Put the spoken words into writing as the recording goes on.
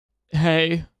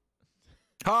Hey.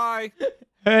 Hi.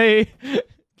 Hey.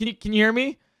 Can you hear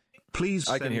me? Please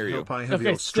I can hear you. I have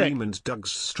your stream and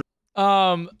Doug's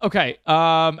stream. Okay.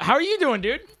 How are you doing,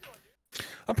 dude?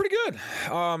 I'm pretty good.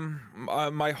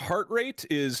 My heart rate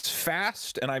is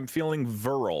fast and I'm feeling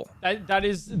virile. That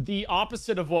is the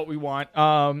opposite of what we want.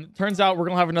 Turns out we're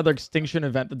gonna have another extinction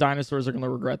event. The dinosaurs are gonna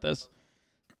regret this.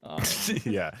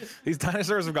 Yeah, these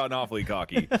dinosaurs have gotten awfully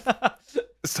cocky.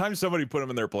 It's time somebody put them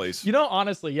in their place. You know,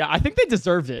 honestly, yeah, I think they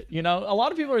deserved it. You know, a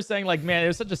lot of people are saying like, man, it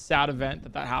was such a sad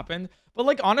event that happened. But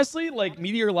like, honestly, like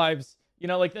meteor lives, you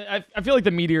know, like I feel like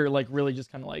the meteor like really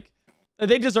just kind of like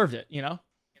they deserved it. You know.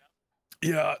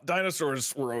 Yeah,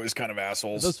 dinosaurs were always kind of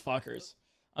assholes. Those fuckers.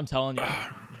 I'm telling you.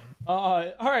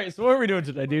 All right, so what are we doing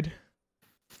today, dude?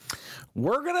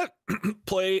 We're gonna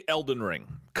play Elden Ring.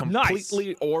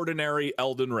 Completely ordinary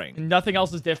Elden Ring. Nothing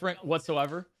else is different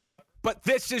whatsoever. But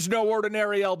this is no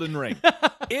ordinary Elden Ring.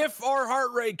 If our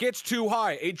heart rate gets too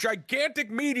high, a gigantic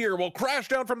meteor will crash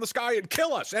down from the sky and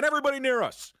kill us and everybody near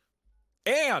us.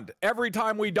 And every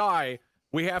time we die,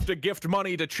 we have to gift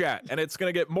money to chat, and it's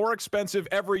going to get more expensive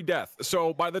every death.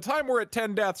 So by the time we're at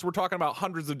 10 deaths, we're talking about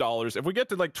hundreds of dollars. If we get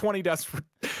to like 20 deaths,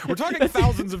 we're talking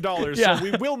thousands of dollars. Yeah. So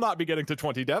we will not be getting to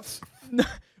 20 deaths.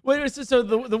 Wait, so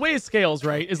the way it scales,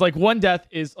 right, is like one death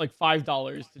is like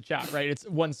 $5 to chat, right? It's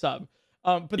one sub.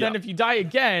 But then if you die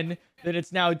again, then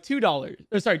it's now $2.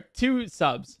 Or sorry, 2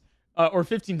 subs or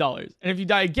 $15. And if you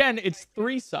die again, it's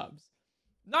 3 subs.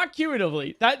 Not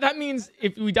cumulatively. That means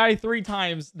if we die 3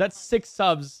 times, that's 6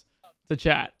 subs to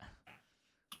chat.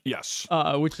 Yes.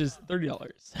 Which is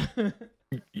 $30.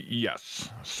 Yes.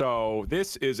 So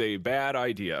this is a bad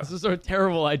idea. This is a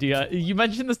terrible idea. You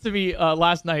mentioned this to me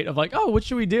last night of like, oh, what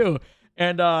should we do?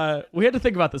 And we had to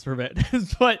think about this for a bit.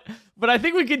 but I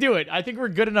think we could do it. I think we're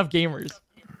good enough gamers.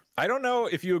 I don't know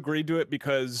if you agreed to it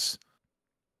because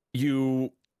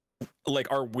you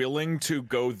like are willing to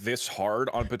go this hard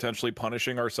on potentially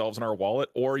punishing ourselves and our wallet,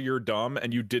 or you're dumb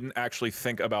and you didn't actually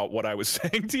think about what I was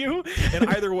saying to you. And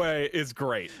either way is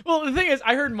great. Well, the thing is,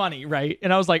 I heard money, right?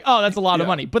 And I was like, oh, that's a lot of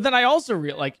money. But then I also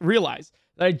realized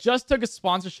that I just took a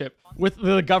sponsorship with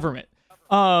the government.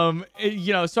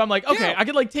 You know, so I'm like, okay, I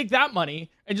could like take that money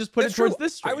and just put it towards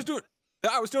this stream.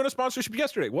 I was doing a sponsorship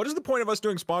yesterday. What is the point of us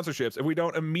doing sponsorships if we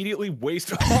don't immediately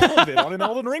waste all of it on an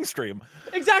Elden Ring stream?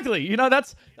 Exactly. You know,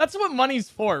 that's what money's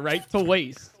for, right? To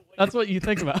waste. That's what you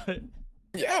think about it.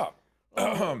 Yeah.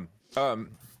 And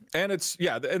it's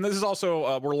and this is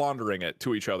also we're laundering it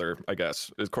to each other, I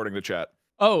guess, according to chat.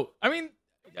 Oh, I mean,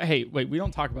 hey, wait, we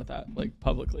don't talk about that like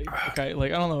publicly. Okay,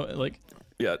 like I don't know, like.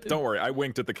 Yeah, don't worry. I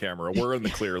winked at the camera. We're in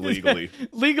the clear legally.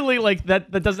 Legally, like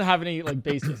that doesn't have any like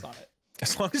basis on it.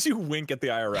 As long as you wink at the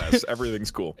IRS, everything's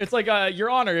cool. It's like,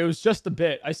 Your Honor, it was just a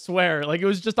bit. I swear. Like, it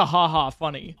was just a ha-ha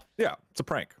funny. Yeah, it's a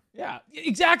prank. Yeah,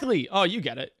 exactly. Oh, you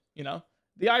get it. You know?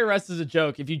 The IRS is a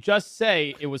joke if you just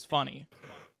say it was funny.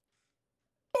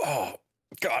 Oh,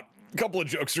 God. A couple of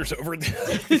jokesters over at the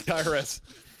IRS.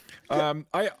 So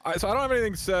I don't have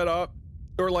anything set up.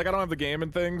 Or, like, I don't have the game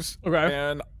and things. Okay.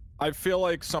 And I feel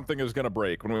like something is going to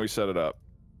break when we set it up.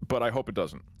 But I hope it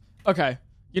doesn't. Okay.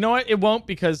 You know what? It won't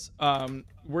because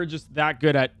we're just that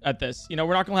good at this. You know,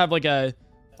 we're not going to have like a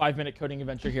 5-minute coding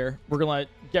adventure here. We're going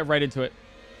to get right into it.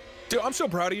 Dude, I'm so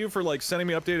proud of you for like sending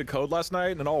me updated code last night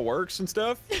and it all works and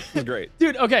stuff. It's great.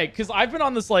 Dude, okay, because I've been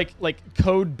on this like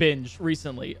code binge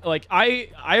recently. Like I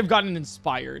have gotten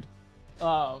inspired.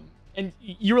 And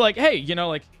you were like, hey, you know,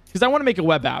 like, because I want to make a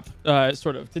web app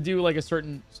sort of to do like a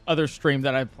certain other stream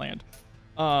that I've planned.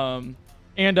 And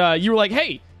you were like,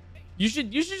 hey, you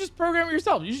should just program it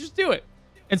yourself. You should just do it.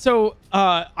 And so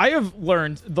I have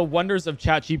learned the wonders of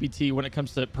ChatGPT when it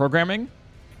comes to programming.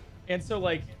 And so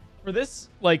like for this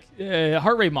like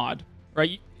heart rate mod,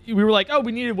 right? We were like, oh,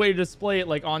 we needed a way to display it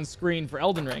like on screen for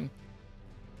Elden Ring.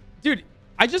 Dude,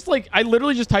 I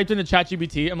literally just typed into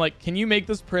ChatGPT. I'm like, can you make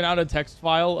this print out a text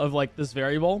file of like this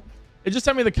variable? It just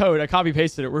sent me the code. I copy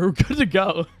pasted it. We're good to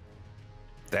go.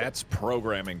 That's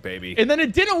programming, baby. And then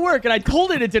it didn't work, and I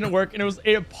told it didn't work, and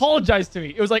it apologized to me.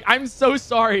 It was like, I'm so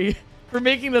sorry for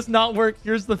making this not work.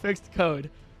 Here's the fixed code.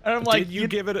 And I'm like, did you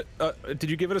give it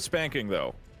a spanking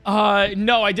though?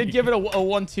 No, I did give it a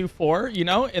 1, 2, 4, you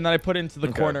know, and then I put it into the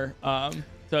corner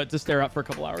to stare at for a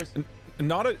couple hours.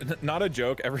 Not a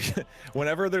joke.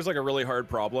 Whenever there's like a really hard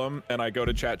problem and I go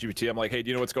to ChatGPT, I'm like, hey, do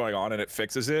you know what's going on? And it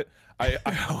fixes it. I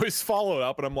always follow it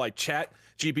up and I'm like,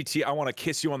 ChatGPT, I want to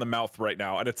kiss you on the mouth right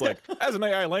now. And it's like, as an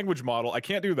AI language model, I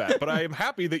can't do that, but I am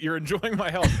happy that you're enjoying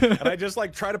my help. And I just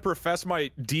like try to profess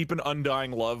my deep and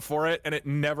undying love for it, and it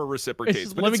never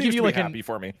reciprocates. But let it me give you like happy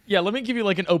for me. Yeah, let me give you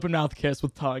like an open mouth kiss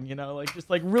with tongue, you know, like just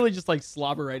like really just like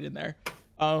slobber right in there.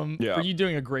 for you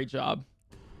doing a great job.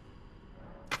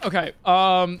 Okay.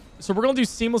 So we're gonna do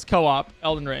seamless co-op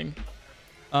Elden Ring.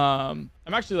 I'm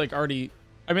actually like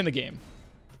I'm in the game.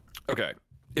 Okay.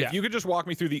 If you could just walk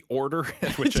me through the order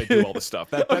in which I do all the stuff.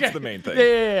 That's okay. the main thing.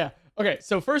 Yeah. Okay.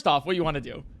 So first off, what you want to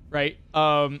do, right?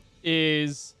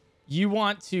 Is you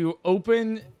want to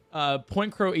open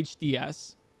PointCrow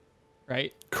HDS,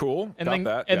 right? Cool. And got then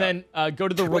that. and then go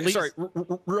to the release. Sorry,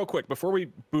 real quick before we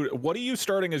boot it, what are you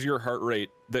starting as your heart rate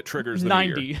that triggers the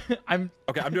 90. meteor? I'm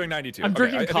doing 92. I'm Okay,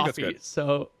 drinking I think that's coffee, good.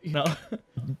 so you know.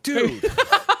 Dude.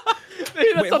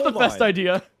 Maybe that's not the best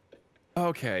idea.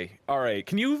 Okay. All right.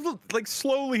 Can you like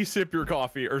slowly sip your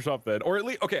coffee or something? Or at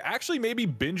least actually maybe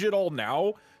binge it all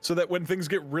now so that when things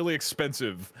get really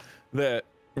expensive that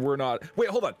we're not. Wait,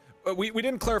 hold on. We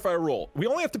didn't clarify a rule. We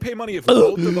only have to pay money if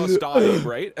both of us die,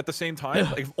 right? At the same time?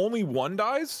 Like if only one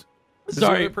dies? Does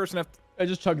Sorry. the other person have I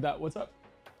just chugged that. What's up?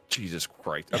 Jesus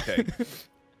Christ. Okay.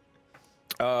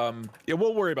 Yeah,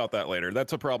 we'll worry about that later.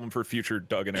 That's a problem for future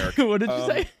Doug and Eric. What did you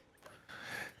say?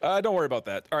 Don't worry about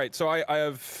that. All right, so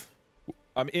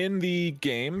I'm in the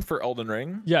game for Elden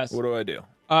Ring. Yes. What do I do?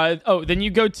 Then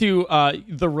you go to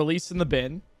the release in the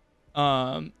bin.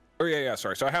 Oh yeah,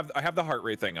 sorry. So I have the heart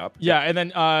rate thing up. Yeah, and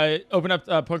then open up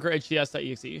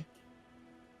PointCrow.hds.exe.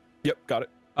 Yep, got it.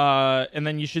 And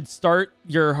then you should start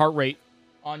your heart rate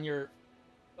on your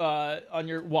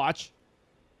watch.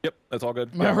 Yep, that's all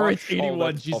good. My heart rate's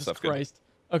 81. Jesus Christ.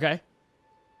 Good. Okay.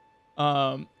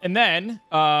 And then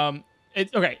and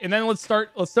then let's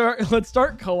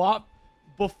start co-op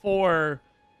before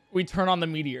we turn on the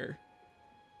meteor.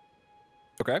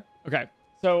 Okay. Okay.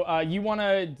 So you want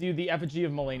to do the effigy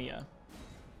of Melania.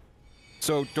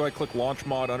 So do I click launch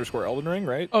mod _ Elden Ring,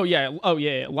 right? Oh yeah.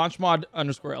 Launch mod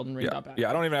 _ Elden Ring. Yeah,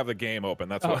 I don't even have the game open.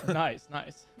 That's what. Nice.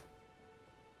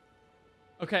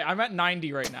 Okay, I'm at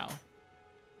 90 right now.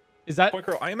 Is that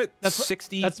PointCrow? I am at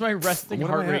 60. That's my resting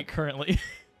heart rate currently.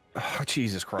 Oh,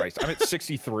 Jesus Christ. I'm at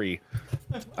 63.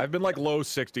 I've been like low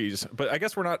 60s, but I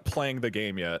guess we're not playing the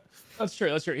game yet. That's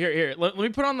true. Here. Let me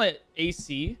put on the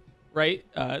AC, right?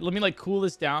 Let me like cool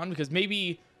this down because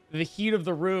maybe the heat of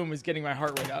the room is getting my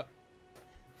heart rate up.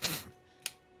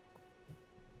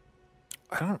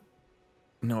 I don't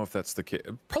know if that's the case.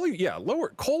 Probably, yeah,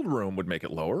 lower. Cold room would make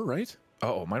it lower, right?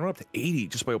 Oh, mine went up to 80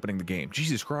 just by opening the game.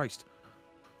 Jesus Christ.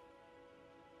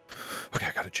 Okay,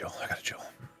 I gotta chill.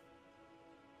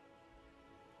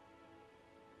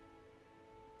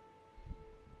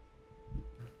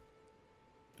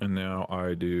 And now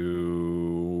I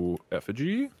do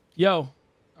effigy. Yo. All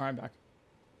right, I'm back.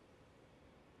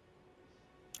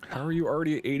 How are you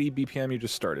already at 80 BPM? You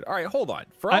just started. All right, hold on.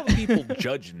 For all the people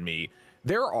judging me,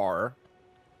 there are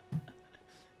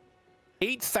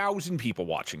 8,000 people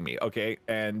watching me, okay?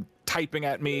 And typing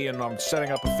at me, and I'm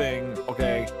setting up a thing,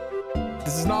 okay?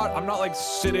 This is not, I'm not like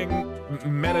sitting,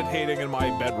 meditating in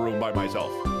my bedroom by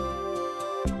myself.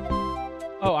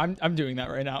 Oh, I'm doing that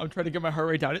right now. I'm trying to get my heart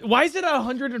rate down. Why is it at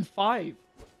 105?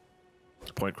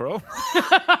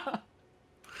 PointCrow?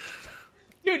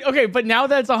 Dude, okay, but now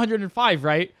that it's 105,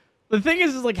 right? The thing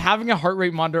is like having a heart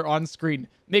rate monitor on screen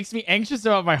makes me anxious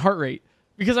about my heart rate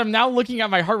because I'm now looking at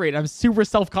my heart rate. I'm super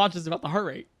self-conscious about the heart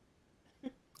rate.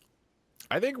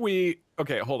 I think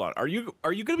okay, hold on. Are you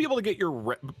going to be able to get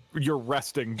your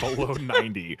resting below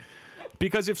 90?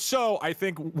 Because if so, I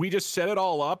think we just set it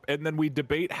all up and then we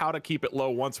debate how to keep it low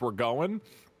once we're going.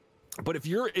 But if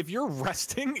your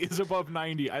resting is above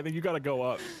 90, I think you got to go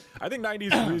up. I think 90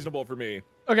 is reasonable for me.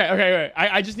 Okay, wait.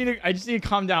 I just need to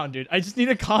calm down, dude. I just need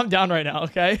to calm down right now,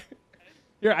 okay?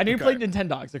 Here, I need to play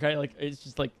Nintendogs, okay? Like it's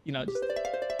just like, you know, just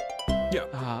yeah.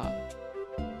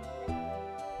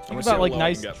 Think about like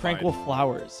nice tranquil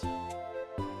flowers.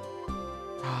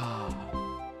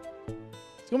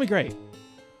 It's gonna be great.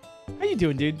 How you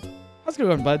doing, dude? How's it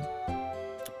going, bud?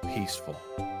 Peaceful.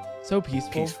 So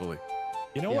peaceful. Peacefully.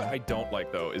 You know what I don't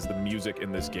like, though, is the music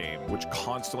in this game, which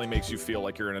constantly makes you feel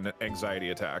like you're in an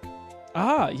anxiety attack.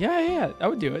 Yeah. That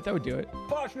would do it.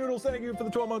 Posh Noodles, thank you for the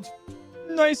 12 months.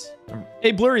 Nice.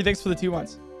 Hey, Blurry, thanks for the 2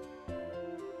 months.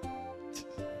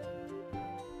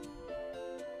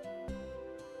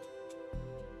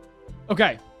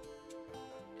 Okay.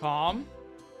 Calm.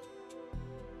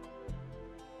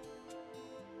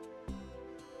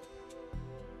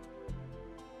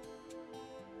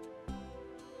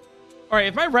 All right,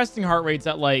 if my resting heart rate's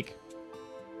at like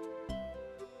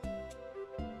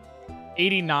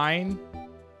 89,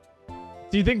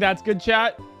 do you think that's good,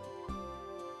 chat?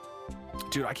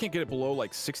 Dude, I can't get it below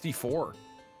like 64.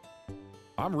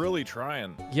 I'm really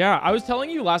trying. Yeah, I was telling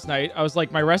you last night, I was like,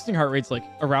 my resting heart rate's like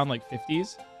around like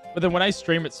 50s, but then when I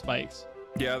stream, it spikes.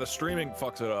 Yeah, the streaming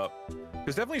fucks it up.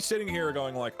 Because definitely sitting here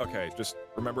going like, okay, just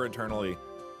remember internally,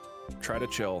 try to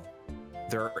chill.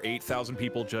 There are 8,000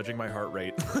 people judging my heart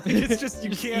rate. It's just, you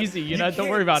can't. Easy, you know, don't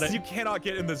worry about it. You cannot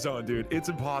get in the zone, dude. It's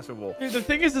impossible. Dude, the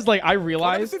thing is like, I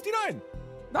realized. 59.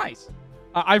 Nice.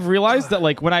 I've realized that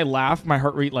like when I laugh, my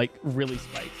heart rate like really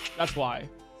spikes. That's why.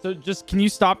 So just, can you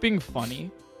stop being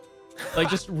funny? Like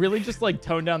just really just like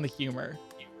tone down the humor.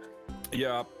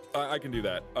 Yeah, I can do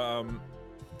that.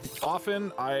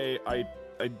 Often I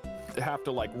have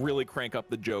to like really crank up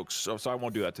the jokes, so I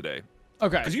won't do that today.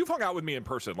 Okay. Because you've hung out with me in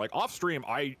person, like off stream,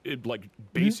 I like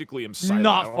basically am silent.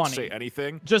 Not I don't funny. Say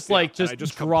anything. Just like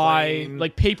just dry,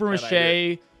 like paper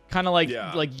mache, kind of like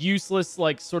useless,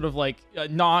 like sort of like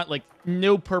not like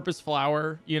no purpose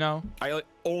flower, you know? I like,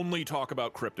 only talk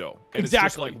about crypto. And exactly.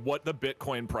 It's just like what the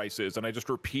Bitcoin price is, and I just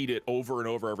repeat it over and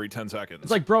over every 10 seconds.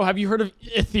 It's like, bro, have you heard of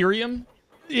Ethereum?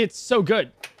 It's so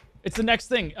good. It's the next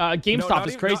thing. GameStop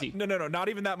is crazy. No, not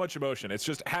even that much emotion. It's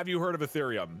just, have you heard of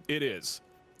Ethereum? It is.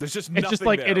 There's just nothing it's just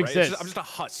like there, it right? exists. I'm just a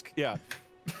husk. Yeah.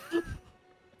 All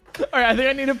right, I think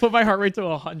I need to put my heart rate to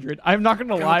 100. I'm not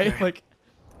gonna lie. Like,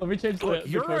 let me change the.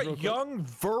 You're a young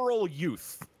virile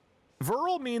youth.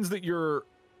 Virile means that you're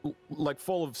like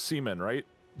full of semen, right?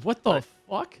 What the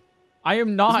fuck? I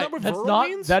am not. Isn't that what That's virile not.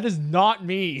 means? That is not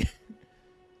me.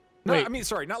 No, Wait. I mean,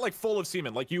 sorry, not like full of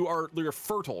semen. Like you're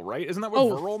fertile, right? Isn't that what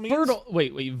virile means? Fertile.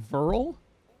 Wait, virile?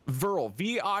 Virile.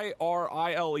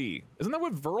 V-I-R-I-L-E. Isn't that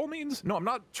what virile means? No, I'm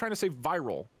not trying to say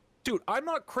viral. Dude, I'm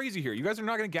not crazy here. You guys are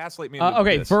not going to gaslight me.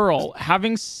 Okay, virile.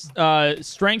 Having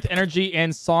strength, energy,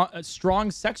 and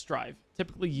strong sex drive,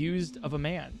 typically used of a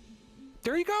man.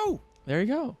 There you go. There you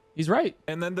go. He's right.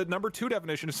 And then the number 2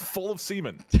 definition is full of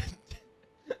semen.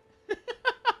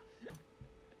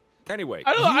 Anyway,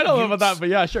 I don't know about that, but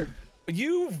yeah, sure.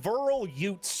 You virile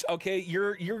Utes, okay?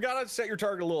 You're gotta set your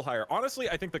target a little higher. Honestly,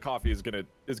 I think the coffee is gonna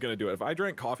do it. If I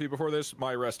drank coffee before this,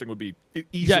 my resting would be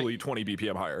easily 20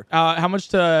 BPM higher. How much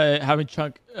to have a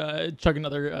chug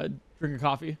another drink of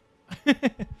coffee?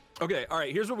 Okay, all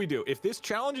right. Here's what we do. If this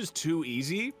challenge is too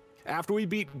easy, after we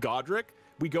beat Godric,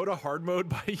 we go to hard mode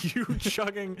by you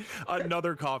chugging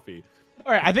another coffee.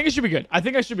 All right, I think it should be good. I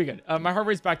think I should be good. My heart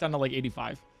rate's back down to like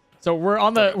 85, so we're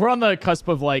on the cusp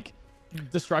of like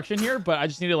destruction here, but I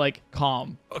just need to like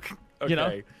calm. Okay. You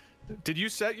know? Did you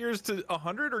set yours to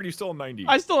 100 or are you still 90?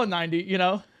 I'm still at 90. You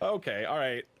know. Okay. All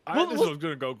right. This is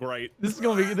gonna go great. This is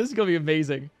gonna be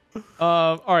amazing.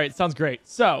 All right, sounds great.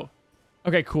 So,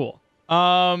 okay, cool.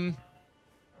 All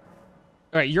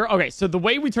right, okay. So the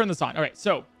way we turn this on. All right,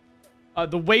 so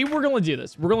the way we're gonna do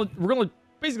this, we're gonna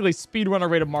basically speed run our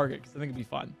way to market because I think it'd be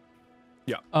fun.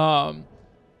 Yeah.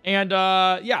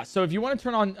 Yeah. So if you want to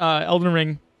turn on Elden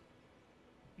Ring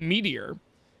Meteor,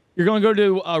 you're going to go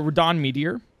to Radon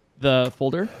Meteor, the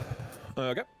folder.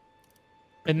 Okay.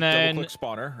 And then double click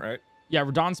spawner, right? Yeah,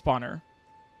 Radon spawner.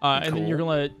 And then you're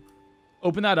going to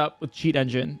open that up with Cheat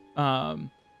Engine.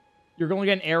 You're going to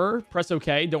get an error. Press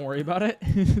OK. Don't worry about it.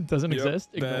 It doesn't exist.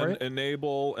 Ignore it.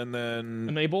 Enable and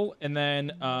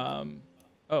then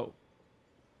oh.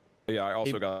 Yeah, I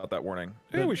also got that warning.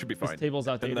 Yeah, we should be fine. This table's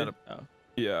outdated.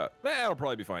 Yeah, it'll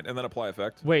probably be fine. And then apply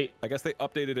effect. Wait. I guess they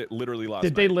updated it literally last night.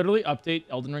 Did they literally update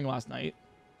Elden Ring last night?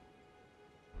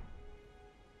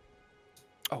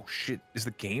 Oh, shit. Is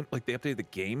the game... Like, they updated the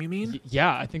game, you mean?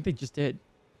 Yeah, I think they just did.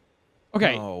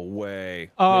 Okay. No way.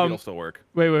 Maybe it'll still work.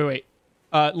 Wait.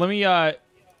 Let me... do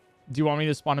you want me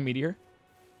to spawn a meteor?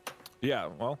 Yeah,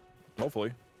 well,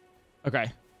 hopefully.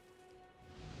 Okay.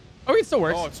 Oh, it still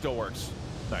works. Oh, it still works.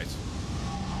 Nice.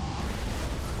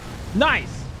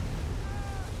 Nice!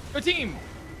 Go team!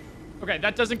 Okay,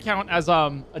 that doesn't count as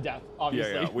a death,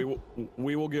 obviously. Yeah.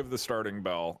 We will give the starting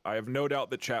bell. I have no doubt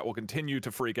that chat will continue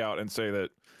to freak out and say that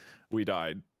we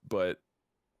died, but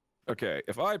okay,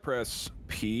 if I press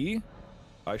P,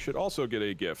 I should also get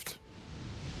a gift.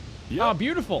 Yep. Oh,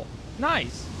 beautiful.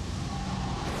 Nice.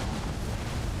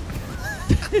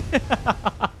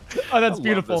 Oh, that's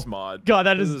beautiful. Love this mod. God,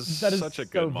 that is such a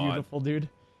good mod. Beautiful, dude.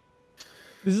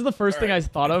 This is the first thing I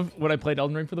thought of when I played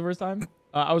Elden Ring for the first time.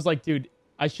 I was like, dude,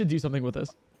 I should do something with this.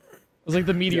 I was like,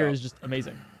 the meteor is just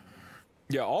amazing.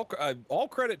 Yeah, all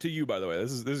credit to you, by the way.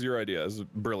 This is your idea. This is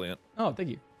brilliant. Oh, thank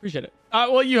you. Appreciate it.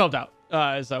 Well, you helped out.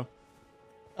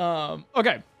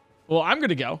 Okay. Well, I'm good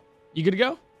to go. You good to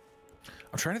go?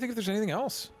 I'm trying to think if there's anything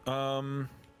else. I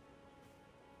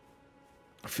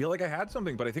feel like I had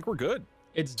something, but I think we're good.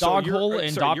 It's Doghole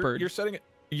and Doppert.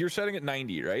 You're setting at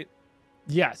 90, right?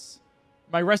 Yes.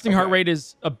 My resting heart rate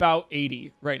is about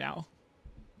 80 right now.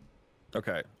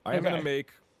 Okay. I'm going to make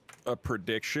a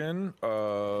prediction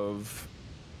of...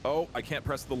 Oh, I can't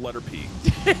press the letter P.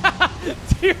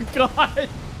 Dear God.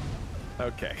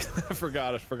 Okay. I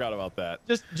forgot about that.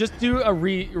 Just do a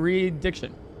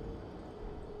re-diction.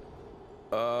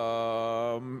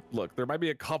 Look, there might be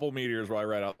a couple meteors while I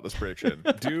write out this prediction.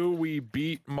 Do we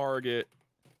beat Margit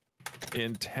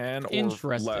in 10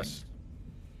 or less?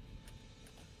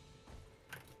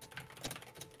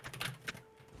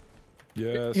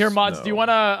 Yes. Here, mods. No. Do you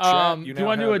wanna Chat, do you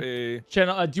wanna do a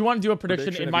channel? Do you wanna do a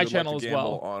prediction in my channel as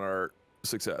well? On our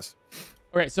success.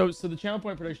 Okay, so the channel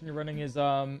point prediction you're running is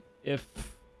if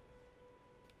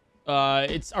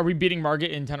are we beating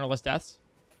Margit in 10 or less deaths?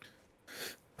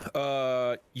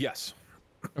 Yes.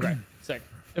 Okay, sick.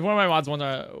 If one of my mods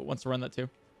wants to run that too,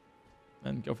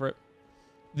 then go for it.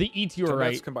 The E2 are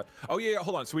right. Combined. Oh yeah,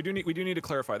 hold on. So we do need to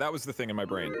clarify. That was the thing in my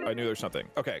brain. I knew there's something.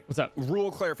 Okay. What's up? Rule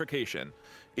clarification.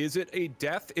 Is it a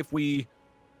death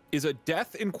is a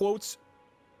death in quotes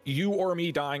you or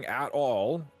me dying at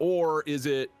all, or is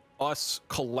it us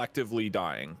collectively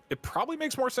dying? It probably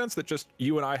makes more sense that just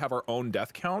you and I have our own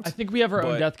death count. I think we have our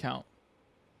own death count.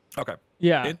 Okay.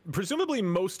 Yeah. Presumably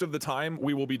most of the time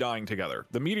we will be dying together.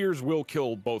 The meteors will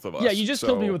kill both of us. Yeah, you just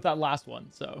killed me with that last one,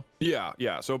 so.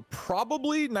 Yeah. So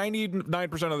probably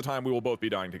 99% of the time we will both be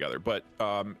dying together. But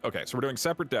okay, so we're doing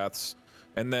separate deaths,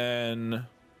 and then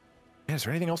is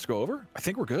there anything else to go over? I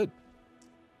think we're good.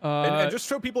 And just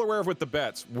so people are aware of with the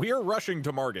bets, we are rushing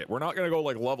to Margit. We're not gonna go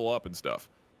like level up and stuff.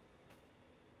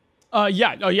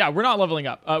 Yeah. Oh yeah, we're not leveling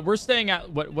up. We're staying at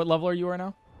what level are you right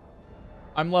now?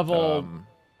 I'm level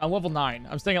 9.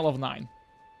 I'm staying at level 9.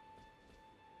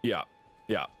 Yeah.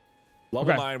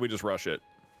 Level 9, we just rush it.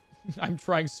 I'm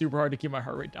trying super hard to keep my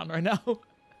heart rate down right now.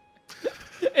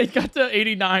 It got to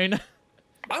 89.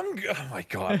 Oh my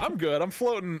god, I'm good. I'm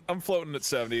floating at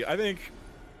 70. I think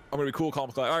I'm gonna be cool,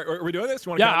 calm, collected. All right, are we doing this?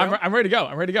 You want to count down? I'm ready to go.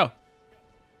 I'm ready to go.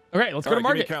 Okay, let's go to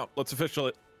Margit. Count. Let's official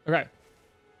it. Okay.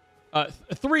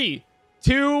 3,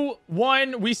 2,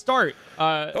 1. We start.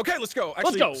 Okay, let's go. Actually,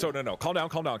 let's go. So no, calm down.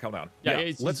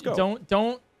 Yeah, let's go.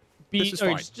 Don't be.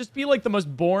 Just be like the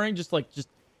most boring, just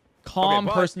calm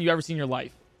person you ever seen in your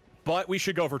life. But we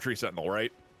should go for Tree Sentinel,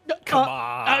 right? Come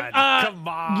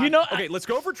on. You know. Okay, let's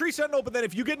go for Tree Sentinel. But then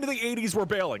if you get into the 80s, we're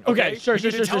bailing. Okay, sure.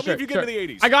 Tell me if you get into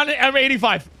the 80s. I got it. I'm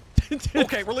 85.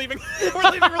 Okay, we're leaving.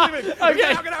 We're leaving. Okay.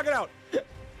 Get out.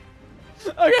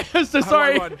 Okay, I'm so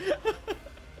sorry.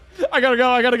 I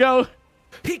gotta go.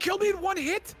 He killed me in one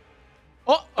hit.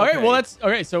 Oh, all right. Well, that's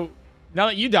okay. So now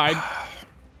that you died,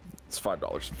 it's $5.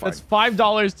 Fine. That's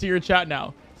 $5 to your chat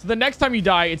now. So the next time you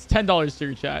die, it's $10 to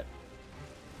your chat.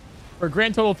 For a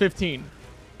grand total of 15.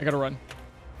 I gotta run.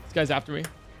 This guy's after me.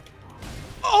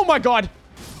 Oh my god.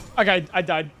 Okay, I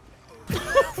died.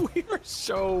 We are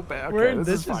so bad.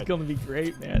 This is gonna be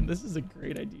great, man. This is a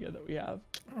great idea that we have.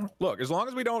 Look, as long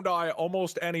as we don't die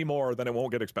almost any more, then it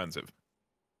won't get expensive.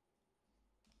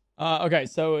 Okay,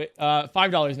 so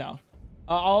 $5 now.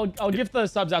 I'll gift the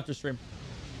subs after stream.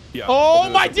 Yeah. Oh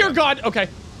my dear god. Okay.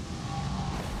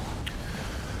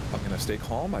 I'm gonna stay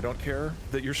calm. I don't care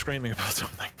that you're screaming about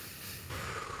something.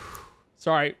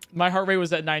 Sorry, my heart rate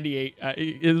was at 98.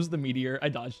 It was the meteor. I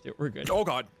dodged it. We're good. Oh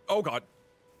god. Oh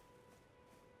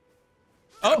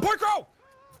PointCrow!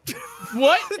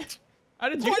 What? How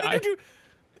did you die?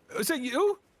 Was it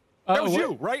you? That was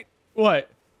you, right? What?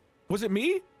 Was it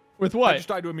me? With what? I just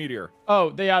died to a meteor.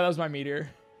 Oh, yeah, that was my meteor.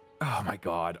 Oh my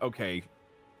god. Okay.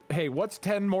 Hey, what's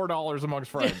 $10 more amongst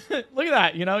friends? Look at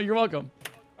that. You know, you're welcome.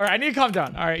 All right, I need to calm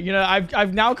down. All right, you know,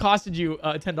 I've now costed you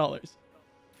 $10.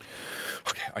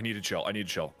 Okay, I need to chill.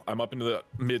 I'm up into the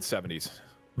mid 70s.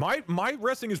 My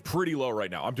resting is pretty low right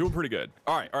now. I'm doing pretty good.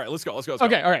 All right, let's go.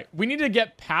 Okay, all right. We need to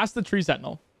get past the Tree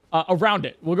Sentinel. Around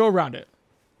it. We'll go around it.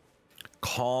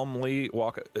 Calmly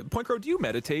walk. PointCrow, do you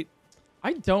meditate?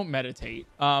 I don't meditate,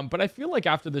 but I feel like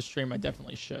after this stream, I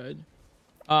definitely should.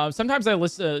 Sometimes I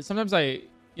listen. Sometimes I,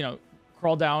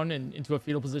 crawl down into a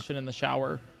fetal position in the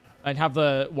shower, and have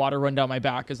the water run down my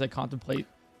back as I contemplate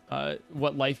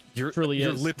what life truly is.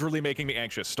 You're literally making me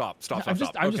anxious. Stop. I'm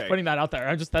just putting that out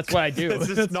there. That's what I do. This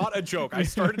is not a joke. I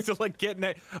started to get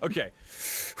okay.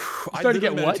 I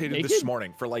meditated naked? This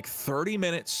morning for 30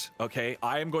 minutes. Okay,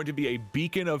 I am going to be a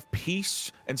beacon of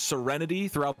peace and serenity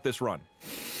throughout this run.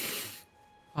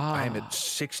 I am at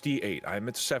 68. I'm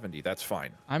at 70. That's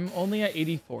fine. I'm only at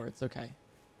 84. It's okay.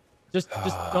 Just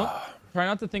don't try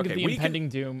not to think of the impending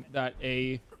doom that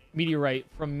a meteorite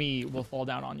from me will fall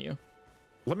down on you.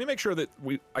 Let me make sure that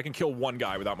I can kill one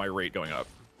guy without my rate going up.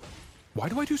 Why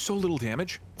do I do so little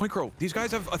damage? PointCrow, these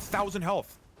guys have 1,000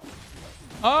 health.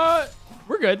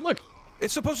 We're good. Look.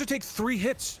 It's supposed to take 3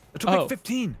 hits. It took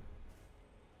 15.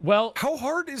 Well, how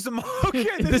hard is the mod? Okay,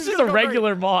 this is a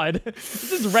regular mod.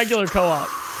 This is regular co-op.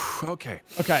 Okay.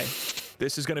 Okay.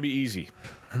 This is going to be easy.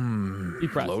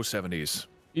 Deep breath. Low 70s.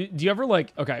 Do you ever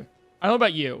like? Okay, I don't know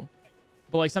about you,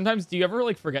 but like sometimes, do you ever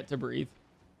like forget to breathe?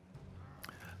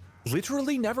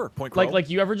 Literally never. PointCrow. Like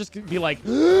you ever just be like,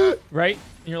 right?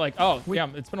 And you're like, oh,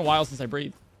 damn, it's been a while since I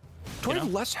breathed. Do I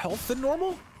have less health than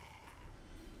normal?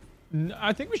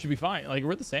 I think we should be fine. Like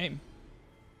we're the same.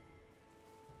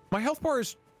 My health bar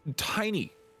is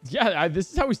tiny. Yeah,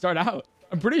 this is how we start out.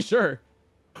 I'm pretty sure.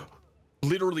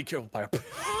 Literally killed by a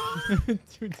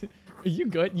Dude, are you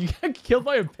good? You got killed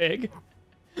by a pig?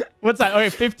 What's that? Okay,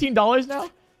 $15 now?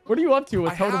 What are you up to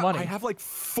with total money? I have like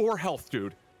 4 health,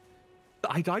 dude.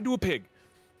 I died to a pig.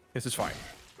 This is fine.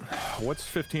 What's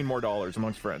 $15 more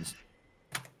amongst friends?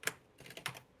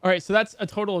 All right, so that's a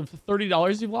total of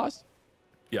 $30 you've lost?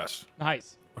 Yes.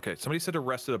 Nice. Okay, somebody said to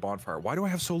rest at a bonfire. Why do I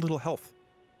have so little health?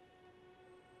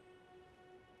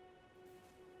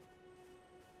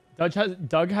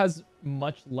 Doug has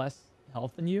much less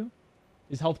health than you.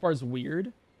 His health bar is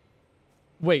weird.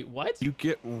 Wait, what? You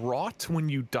get rot when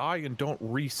you die and don't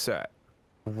reset.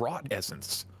 Rot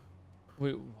essence.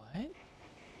 Wait, what?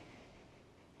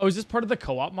 Oh, is this part of the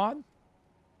co-op mod?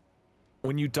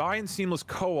 When you die in seamless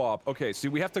co-op, okay, see,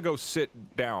 we have to go sit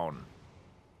down.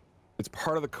 It's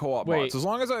part of the co-op mod. So as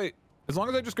long as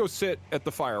I just go sit at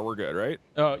the fire, we're good, right?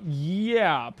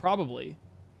 Yeah, probably.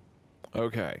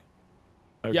 Okay.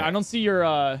 Yeah, I don't see your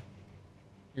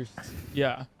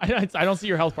yeah, I don't see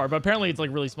your health bar, but apparently it's like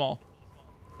really small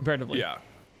comparatively. Yeah.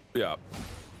 Yeah.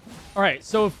 All right,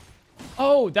 so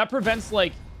if, that prevents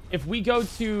like if we go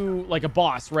to like a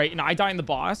boss, right, and I die in the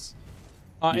boss,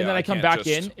 and then I come back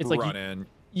in, it's like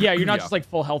yeah, you're not just like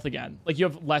full health again. Like you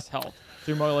have less health,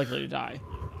 so you're more likely to die.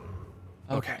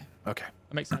 Okay.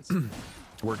 That makes sense.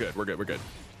 We're good. We're good.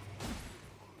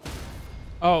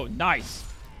 Oh, nice.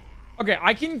 Okay,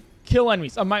 I can kill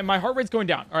enemies. My heart rate's going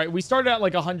down. All right, we started at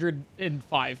like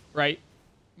 105, right?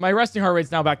 My resting heart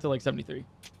rate's now back to like 73.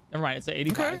 Never mind, it's at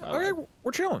 85. Okay,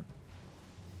 we're chilling.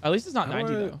 At least it's not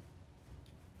 90 though.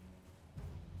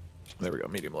 There we go,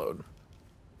 medium load.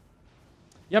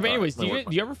 Yeah, but anyways, do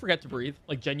you ever forget to breathe?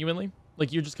 Like genuinely?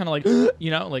 Like you're just kind of like,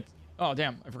 you know, like, oh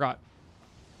damn, I forgot.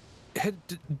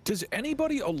 Does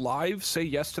anybody alive say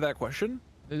yes to that question?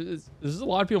 There's a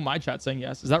lot of people in my chat saying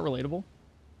yes. Is that relatable?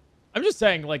 I'm just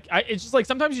saying, like, it's just like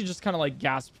sometimes you just kind of like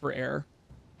gasp for air.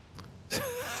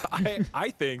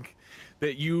 I think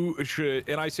that you should,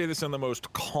 and I say this in the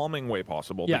most calming way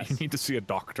possible, yes. that you need to see a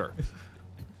doctor.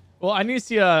 Well, I need to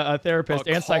see a therapist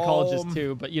and psychologist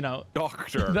too, but you know,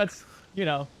 doctor. That's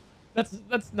none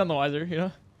the wiser, you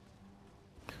know.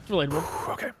 It's relatable.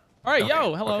 Okay. All right, okay.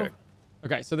 Yo, hello.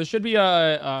 Okay, so there should be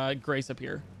a Grace up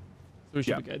here, so we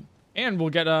should be good, and we'll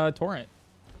get a torrent.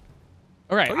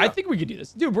 All right, I think we could do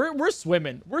this, dude. We're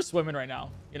swimming. We're swimming right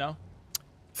now, you know.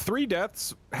 3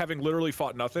 deaths, having literally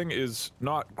fought nothing, is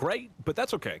not great, but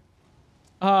that's okay.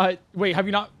 Wait, have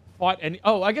you not fought any?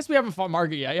 Oh, I guess we haven't fought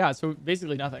Margaret yet. Yeah, so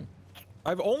basically nothing.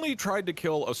 I've only tried to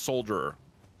kill a soldier,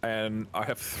 and I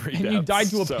have 3 deaths. And you died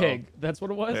to a pig. That's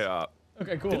what it was? Yeah.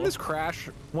 Okay, cool. Didn't this crash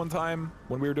one time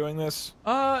when we were doing this?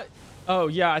 Oh,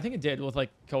 yeah, I think it did with, like,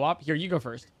 co-op. Here, you go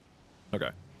first. Okay.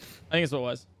 I think that's what it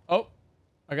was. Oh,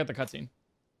 I got the cutscene.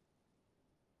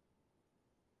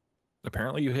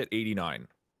 Apparently you hit 89.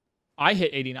 I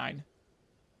hit 89.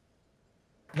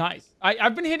 Nice.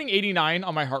 I've been hitting 89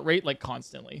 on my heart rate, like,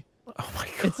 constantly. Oh my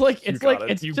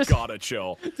god. You gotta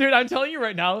chill. Dude, I'm telling you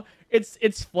right now,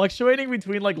 it's fluctuating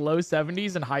between, like, low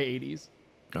 70s and high 80s.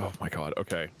 Oh my god,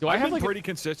 okay. I have been pretty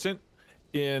consistent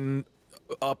in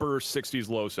upper 60s,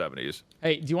 low 70s.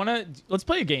 Hey, do you want to... Let's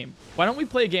play a game. Why don't we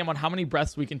play a game on how many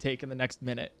breaths we can take in the next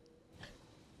minute?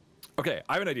 Okay,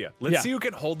 I have an idea. Let's see who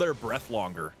can hold their breath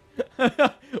longer.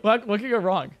 What could go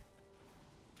wrong?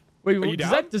 Wait,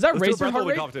 does that raise your heart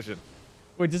rate? Competition.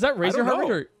 Wait, does that raise your heart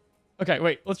rate? Or... Okay,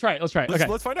 wait, let's try it. Okay.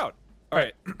 Let's find out. All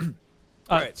right.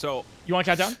 All right, so... You want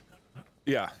to count down?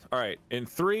 Yeah, all right. In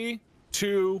 3,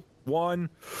 2, 1...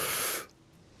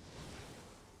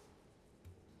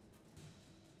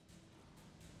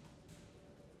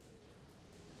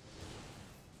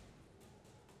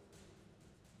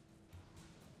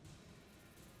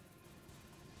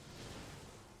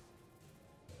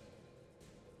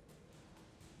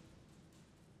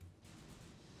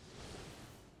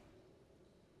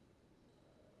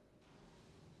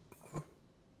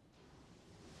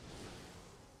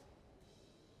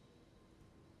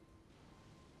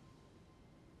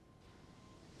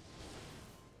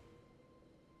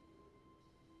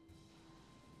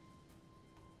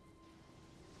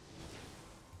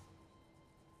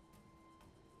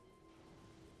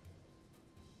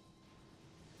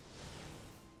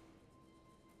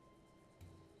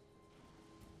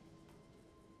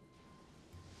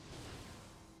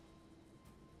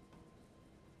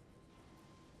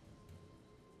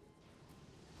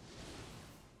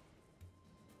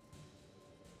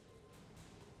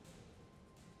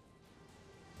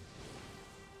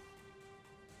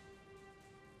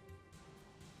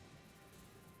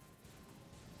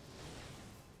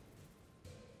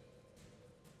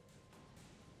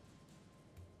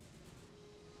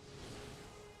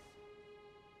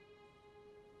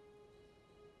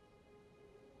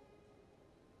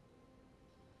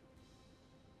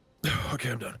 Okay,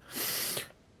 I'm done.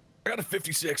 I got a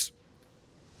 56.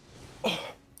 Oh,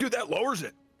 dude, that lowers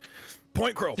it.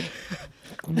 PointCrow,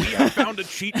 we have found a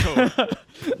cheat code.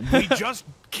 We just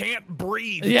can't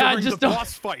breathe during the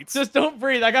boss fights. Just don't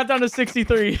breathe. I got down to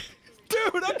 63. Dude,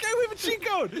 okay, we have a cheat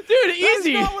code. Dude,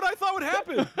 easy. That's not what I thought would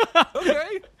happen.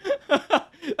 Okay.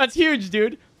 That's huge,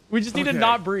 dude. We just need to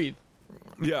not breathe.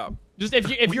 Yeah. Just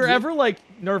if you're ever like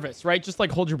nervous, right? Just like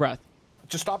hold your breath.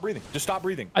 Just stop breathing. Just stop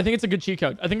breathing. I think it's a good cheat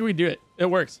code. I think we do it. It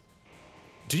works.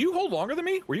 Do you hold longer than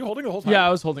me? Were you holding the whole time? Yeah, I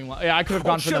was holding. Yeah, I could have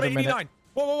gone for another 89. minute.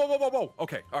 Whoa, whoa, whoa, whoa, whoa, whoa.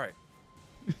 Okay, all right.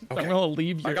 Okay. I'm gonna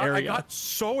leave your area. I got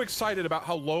so excited about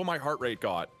how low my heart rate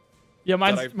got. Yeah,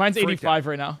 mine's 85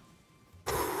 right now.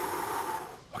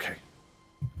 Okay.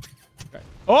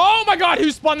 Oh my God! Who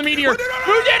spawned the meteor? No.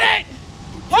 Who did it?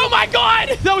 Oh my God!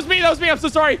 That was me. That was me. I'm so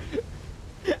sorry.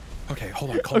 Okay,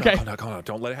 hold on. Calm down.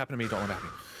 Don't let it happen to me. Don't let it happen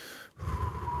to me.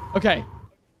 Okay.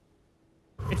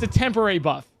 It's a temporary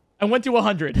buff. I went to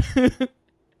 100.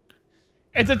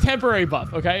 It's a temporary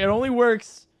buff. Okay, it only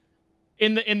works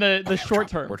in the short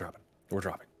term. We're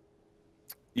dropping.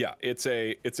 Yeah, it's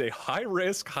a high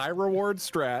risk, high reward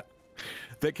strat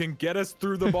that can get us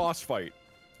through the boss fight.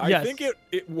 I think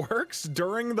it works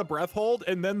during the breath hold,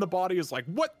 and then the body is like,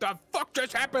 what the fuck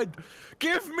just happened?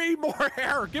 Give me more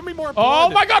hair. Give me more blood. Oh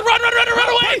my God, run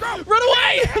away. Run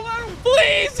away.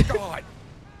 Please. God.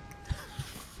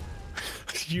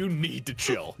 You need to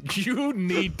chill. You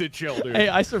need to chill, dude. Hey,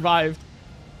 I survived.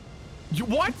 You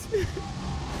what?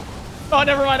 Oh,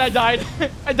 never mind. I died.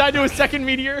 I died to a second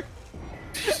meteor.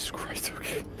 Jesus Christ.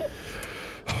 Okay.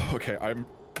 Okay, I'm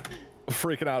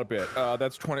freaking out a bit.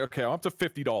 That's 20. Okay, I'm up to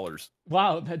 $50.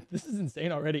 Wow, this is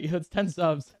insane already. That's 10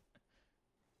 subs.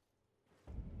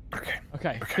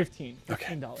 Okay. 15.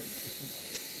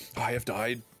 $15. I have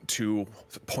died to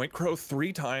PointCrow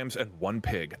 3 times and 1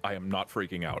 pig. I am not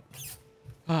freaking out.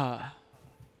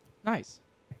 Nice.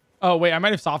 Oh wait, I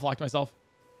might have soft locked myself.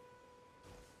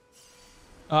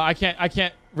 I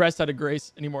can't rest out of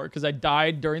grace anymore because I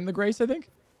died during the grace, I think.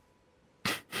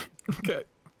 Okay.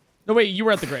 No wait, you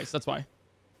were at the grace. That's why.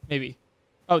 Maybe.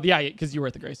 Oh yeah, because you were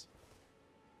at the grace.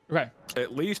 Okay.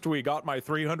 At least we got my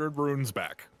 300 runes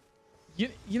back. You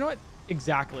know what?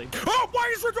 Exactly. Oh,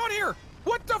 why is Radon here?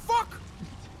 What the fuck?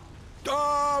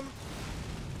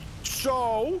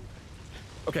 So.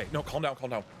 Okay, no, calm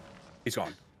down. He's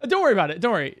gone. Don't worry about it.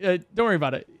 Don't worry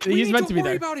about it. He's meant to be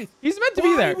there. About it. He's meant to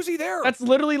be there. Why was he there? That's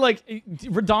literally like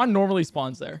Radon normally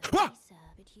spawns there. Ah!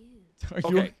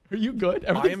 Are you good?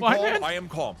 Everything fine, man? I am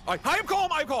calm. I am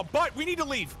calm. But we need to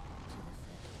leave.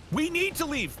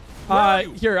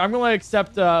 Here, I'm gonna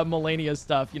accept Melania's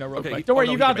stuff, real quick. Don't worry,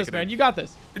 you got this, man. You got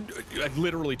this. I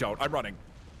literally don't. I'm running.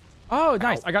 Oh,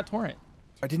 nice. I got torrent.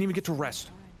 I didn't even get to rest.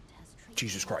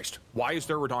 Jesus Christ. Why is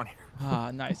there Radon here?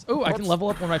 Ah, nice. Oh, I can level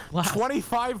up one of my flasks.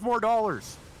 $25 more.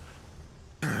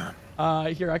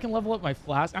 Here, I can level up my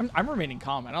flask. I'm remaining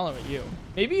calm. I don't know about you.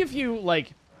 Maybe if you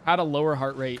like had a lower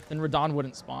heart rate, then Radon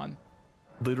wouldn't spawn.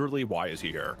 Literally, why is he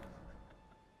here?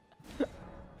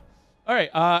 All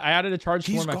right, I added a charge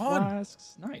to He's one of my gone.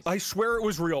 flasks. Nice. I swear it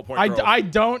was real, PointCrow. I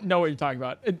don't know what you're talking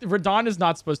about. Radon is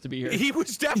not supposed to be here. He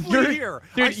was definitely here.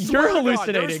 Dude, you're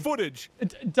hallucinating. There's footage.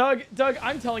 Doug,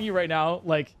 I'm telling you right now,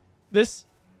 like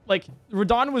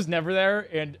Radon was never there,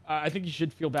 and I think you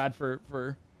should feel bad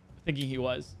for thinking he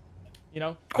was.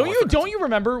 Don't you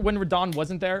remember when Radon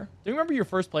wasn't there? Do you remember your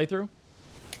first playthrough?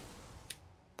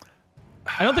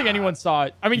 I don't think anyone saw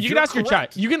it. I mean, you can ask your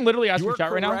chat. You can literally ask your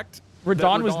chat right now.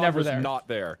 Radon was never there. Not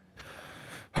there.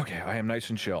 Okay, I am nice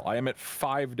and chill. I am at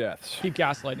 5 deaths. Keep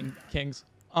gaslighting, kings.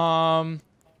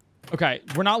 Okay,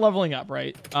 we're not leveling up,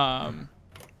 right?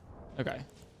 Okay.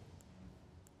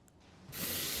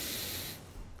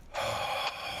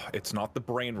 It's not the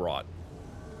brain rot.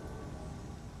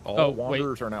 All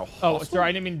wanderers are now hostile. Oh, sorry,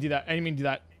 I didn't mean to do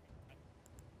that.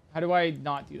 How do I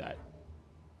not do that?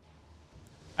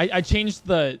 I changed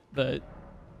the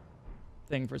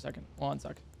thing for a second. Hold on a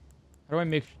sec. How do I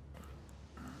make...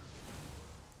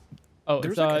 Oh,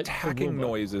 there's like attacking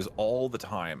noises all the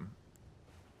time.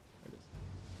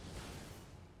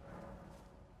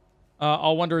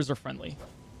 All wanderers are friendly.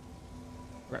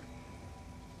 Okay.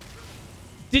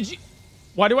 Did you...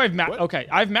 Why do I have Okay,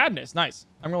 I have madness. Nice.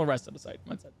 I'm gonna rest at a site.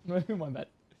 My bad.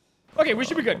 Okay, we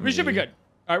should be good. We should be good.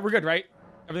 All right, we're good, right?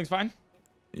 Everything's fine?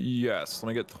 Yes. Let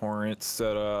me get torrent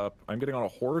set up. I'm getting on a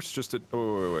horse just to...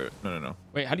 Oh, wait. No.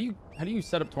 Wait, how do you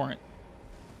set up torrent?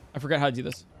 I forgot how to do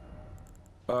this.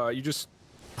 You just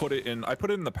put it in... I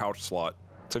put it in the pouch slot.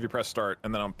 So if you press start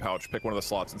and then on pouch, pick one of the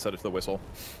slots and set it to the whistle.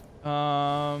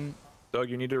 Doug,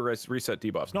 you need to reset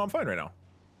debuffs. No, I'm fine right now.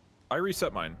 I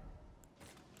reset mine.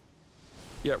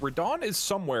 Yeah, Radon is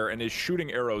somewhere and is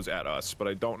shooting arrows at us, but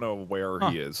I don't know where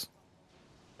he is.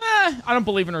 I don't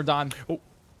believe in Radon. Oh,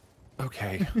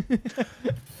 okay.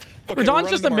 Radon's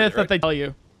just a myth that they tell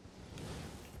you.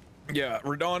 Yeah,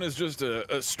 Radon is just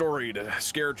a story to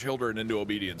scare children into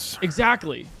obedience.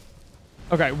 Exactly.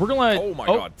 Okay, we're gonna. Oh my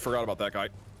God, forgot about that guy.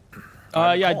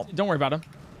 Yeah, don't worry about him.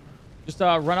 Just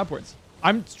run upwards.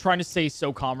 I'm trying to stay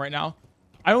so calm right now.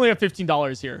 I only have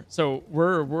 $15 here, so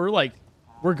we're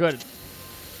good.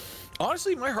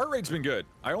 Honestly, my heart rate's been good.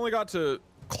 I only got to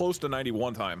close to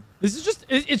 91 time. This is just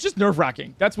it's just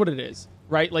nerve-wracking. That's what it is,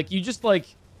 right? Like you just like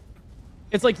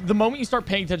it's like the moment you start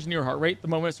paying attention to your heart rate, the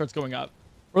moment it starts going up.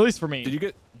 Or at least for me. Did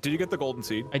you get the golden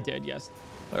seed? I did, yes.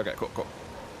 Okay, cool.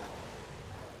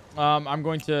 I'm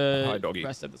going to Hi, doggy.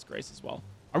 rest at this grace as well.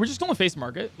 Are we just going to face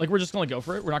market? Like we're just going to go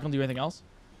for it? We're not going to do anything else?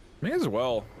 May as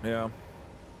well, yeah.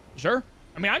 Sure.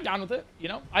 I mean, I'm down with it, you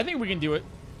know? I think we can do it.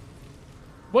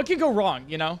 What could go wrong,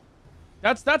 you know?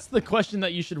 That's the question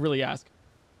that you should really ask.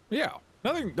 Yeah.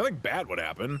 Nothing bad would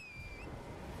happen.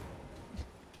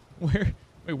 Wait,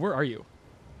 where are you?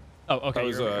 Oh,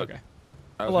 okay. Okay.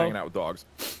 I was hanging out with dogs.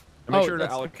 And make sure to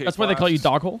allocate. That's why they call you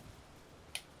Dog Hole?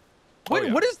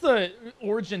 Yeah. What is the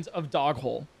origins of Dog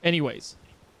Hole, anyways?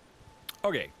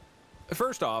 Okay.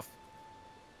 First off,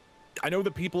 I know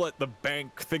the people at the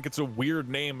bank think it's a weird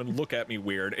name and look at me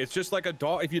weird. It's just like a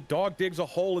dog. If your dog digs a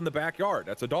hole in the backyard,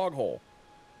 that's a dog hole.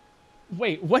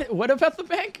 Wait, what about the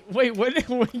bank? Wait, what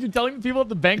are you telling the people at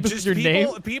the bank this is your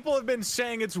name? People have been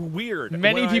saying it's weird.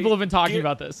 Many people have been talking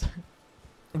about this.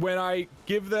 When I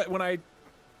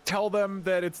tell them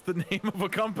that it's the name of a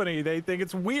company, they think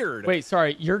it's weird. Wait,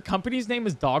 sorry. Your company's name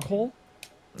is Dog Hole?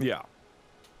 Yeah.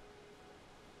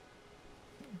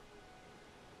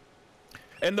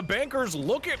 And the bankers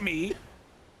look at me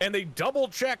and they double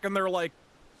check and they're like,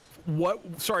 what?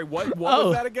 Sorry, what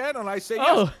was that again? And I say,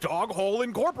 yes, Dog Hole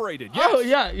Incorporated. Yes. Oh,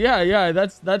 yeah.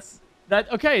 That's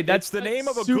okay. That's the name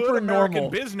of a super good American normal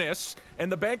business,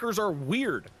 and the bankers are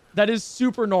weird. That is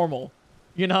super normal,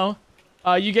 you know?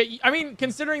 I mean,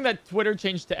 considering that Twitter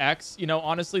changed to X, you know,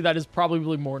 honestly, that is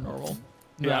probably more normal.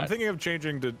 Yeah, I'm thinking of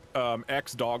changing to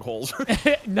X Dog Holes.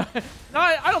 no,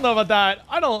 I don't know about that.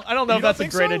 I don't know if that's a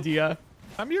great idea.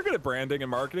 I mean, you're good at branding and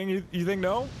marketing. You think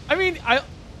no? I mean,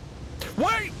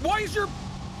 Why is your...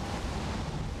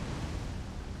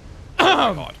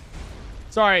 Oh my God.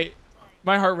 Sorry,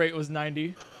 my heart rate was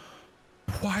 90.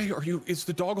 Why are you... Is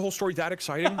the Dog Hole story that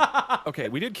exciting? Okay,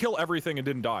 we did kill everything and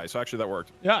didn't die, so actually that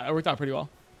worked. Yeah, it worked out pretty well.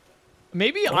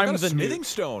 Maybe I I'm got a the smithing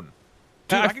stone.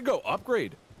 Dude, I could go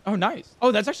upgrade. Oh, nice.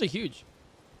 Oh, that's actually huge.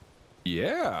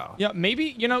 Yeah. Yeah,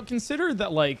 maybe, you know, consider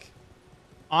that, like,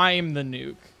 I'm the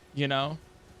nuke, you know?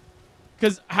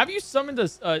 Because have you summoned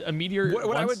a meteor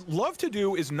What I would love to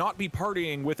do is not be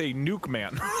partying with a nuke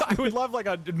man. I would love, like,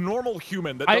 a normal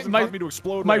human that doesn't cause me to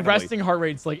explode My randomly. resting heart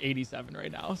rate's, like, 87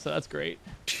 right now, so that's great.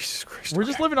 Jesus Christ. We're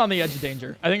just living on the edge of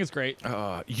danger. I think it's great.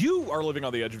 You are living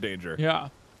on the edge of danger. Yeah.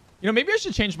 You know, maybe I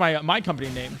should change my company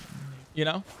name, you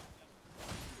know?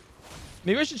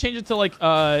 Maybe I should change it to, like,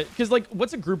 because, like,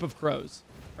 what's a group of crows?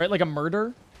 Right? Like a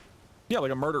murder? Yeah,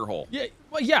 like a murder hole. Yeah,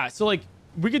 well, yeah. So, like,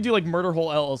 we could do, like, Murder Hole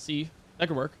LLC. That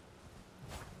could work.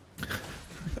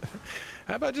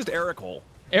 How about just Eric Hole?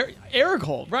 Eric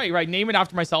Hole. Right. Name it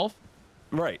after myself.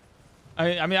 Right.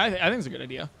 I mean, I think it's a good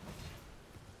idea.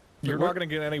 You're not going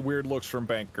to get any weird looks from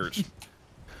bankers.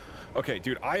 Okay,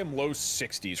 dude, I am low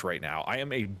 60s right now. I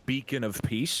am a beacon of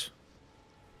peace.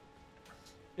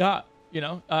 Yeah, you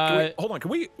know. Hold on,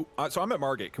 can we... so I'm at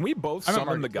Margate. Can we both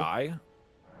summon the guy?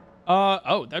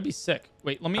 Oh, that'd be sick.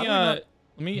 Wait, let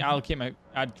me allocate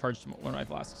add charge to one of my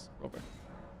flasks real quick.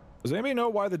 Does anybody know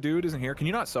why the dude isn't here? Can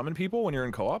you not summon people when you're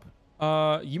in co-op?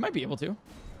 You might be able to.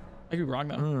 I could be wrong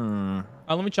though.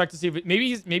 Let me check to see if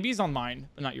maybe he's on mine,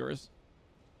 but not yours.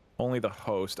 Only the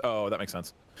host. Oh, that makes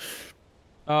sense.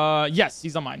 Yes,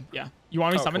 he's on mine. Yeah. You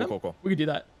want me to summon him? Cool. We could do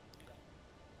that.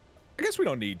 I guess we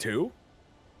don't need to.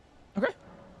 Okay.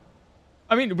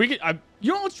 I mean, we could.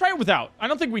 You know, let's try it without. I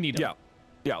don't think we need him.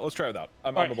 Yeah. Let's try it without.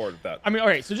 I'm right. on board with that. I mean, all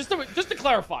right. So just to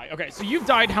clarify. Okay. So you've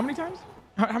died how many times?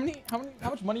 How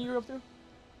much money are you up to?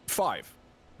 5.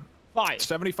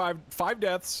 75. 5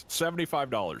 deaths.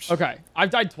 $75. Okay. I've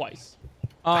died twice.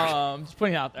 Just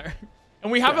putting it out there.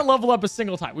 And we haven't leveled up a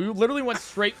single time. We literally went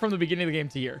straight from the beginning of the game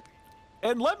to here.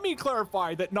 And let me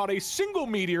clarify that not a single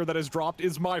meteor that has dropped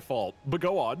is my fault. But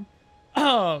go on.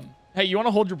 Hey, you want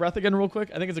to hold your breath again real quick?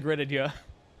 I think it's a great idea.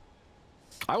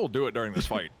 I will do it during this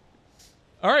fight.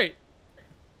 All right.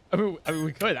 I mean,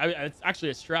 we could. It's actually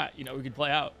a strat. You know, we could play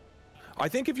out. I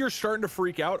think if you're starting to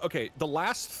freak out, okay, the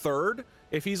last third,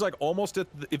 if he's like almost at,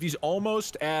 if he's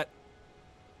almost at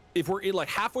if we're like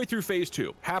halfway through phase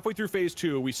two,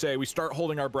 we say we start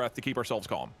holding our breath to keep ourselves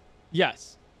calm.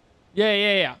 Yes.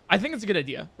 Yeah. I think it's a good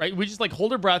idea, right? We just like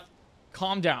hold our breath,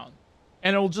 calm down,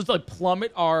 and it'll just like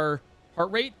plummet our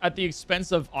heart rate at the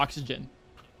expense of oxygen.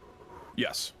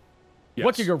 Yes.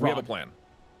 What could go wrong? We have a plan.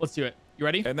 Let's do it. You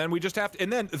ready? And then we just have to,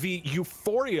 and then the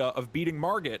euphoria of beating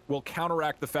Margit will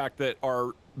counteract the fact that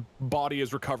our body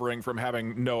is recovering from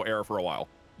having no air for a while.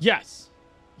 Yes.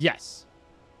 Yes.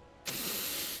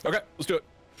 Okay, let's do it.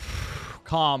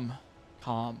 Calm.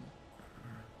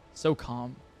 So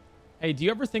calm. Hey, do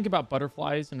you ever think about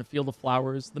butterflies in a field of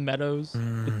flowers, the meadows,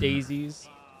 the daisies,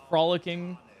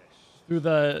 frolicking through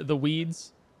the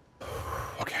weeds?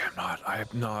 Okay, I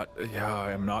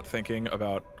am not thinking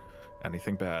about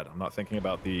anything bad. I'm not thinking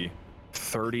about the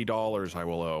 $30 I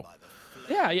will owe.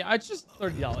 Yeah, it's just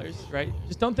 $30, right?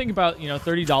 Just don't think about,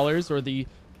 $30 or the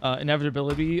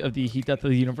inevitability of the heat death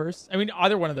of the universe. I mean,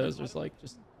 either one of those is like,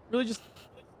 just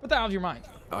put that out of your mind.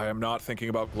 I am not thinking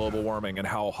about global warming and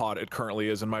how hot it currently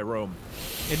is in my room.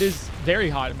 It is very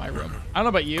hot in my room. I don't know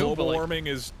about you, global but warming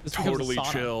is totally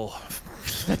chill.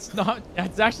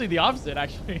 That's actually the opposite,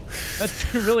 actually.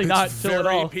 That's really not chill at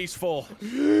all. Very peaceful.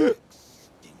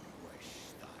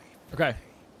 Okay.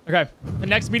 The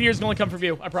next meteor is going to come for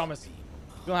you. I promise.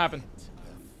 It's going to happen.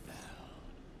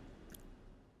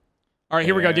 All right,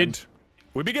 here we go, dude.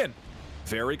 We begin.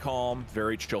 Very calm,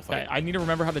 very chill fight. Okay, I need to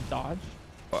remember how to dodge.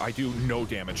 I do no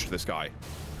damage to this guy.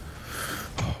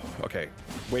 Okay.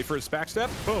 Wait for his back step.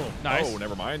 Boom. Nice. Oh,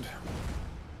 never mind.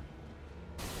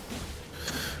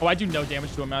 Oh, I do no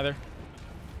damage to him either.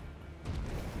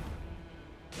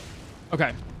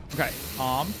 Okay.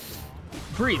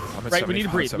 Breathe. Right, we need to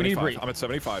breathe. I'm at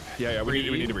 75. Yeah, we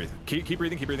need to breathe. Keep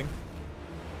breathing.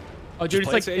 Oh, dude,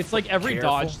 Just it's like every careful.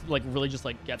 dodge like really just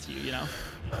like gets you, you know?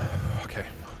 Okay.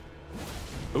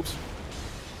 Oops.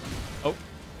 Oh,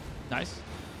 nice.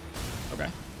 Okay.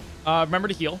 Remember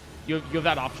to heal. You have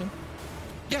that option.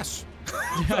 Yes.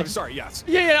 I'm sorry. Yes.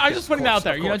 Yeah. I'm just putting that out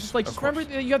there. Of course, Just remember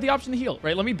that you have the option to heal,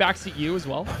 right? Let me backseat you as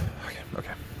well.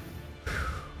 Okay.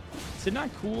 Sitting on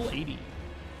cool 80.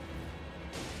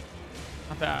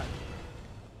 Not bad.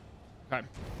 Okay.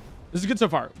 This is good so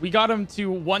far. We got him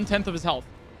to 1/10 of his health.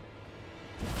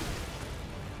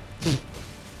 Okay,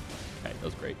 that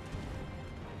was great.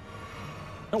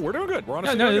 No, we're doing good. We're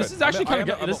honestly no, doing this good. is actually kind of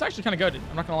good. This is actually kind of good.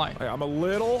 I'm not gonna lie. I'm a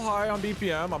little high on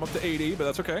BPM. I'm up to 80, but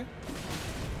that's okay.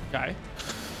 Okay.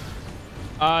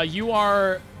 You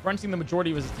are grunting the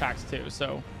majority of his attacks too,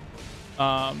 so.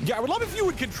 Yeah, I would love if you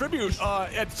would contribute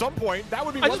at some point. That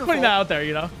would be I'm wonderful. just putting that out there,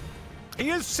 you know. He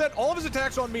has set all of his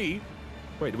attacks on me.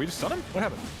 Wait, did we just stun him? What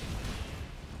happened?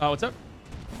 What's up?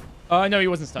 No, he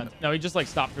wasn't stunned. No, he just like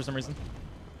stopped for some reason.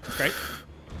 That's great.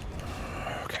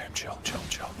 Okay, I'm chill.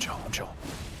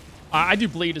 I do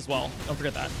bleed as well. Don't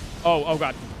forget that. Oh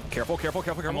god. Careful.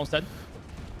 Almost dead.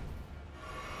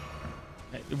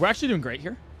 Okay, we're actually doing great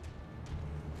here.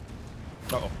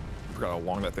 Uh-oh. I forgot how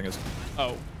long that thing is.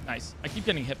 Oh, nice. I keep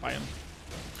getting hit by him.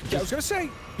 Yeah, I was gonna say,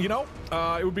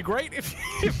 it would be great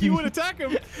if you would attack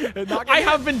him and not get I hit.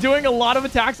 have been doing a lot of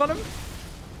attacks on him.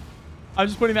 I'm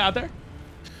just putting that out there.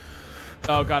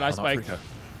 Oh god, I spiked.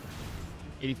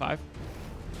 85.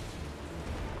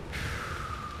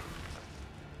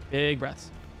 Big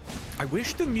breaths. I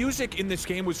wish the music in this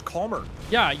game was calmer.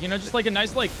 Yeah, just like a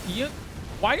nice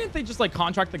why didn't they just like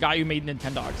contract the guy who made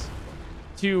Nintendogs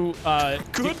to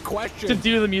Good question. to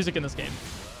do the music in this game?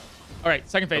 All right,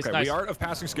 second phase. Okay, Nice. we are of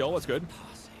passing skill. That's good.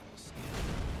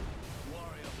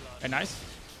 Okay, nice.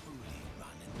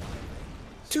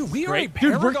 Dude, we Great. are a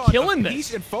Dude, we're paragon killing of this.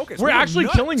 peace and focus. We're We are actually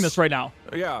nuts. killing this right now.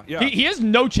 Yeah. He has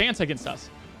no chance against us.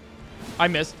 I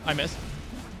missed.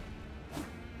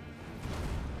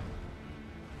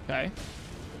 Okay.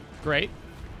 Great.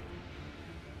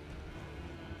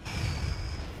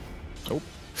 Oh.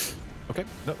 Okay.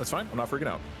 No, that's fine. I'm not freaking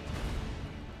out.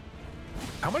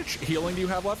 How much healing do you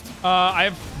have left? I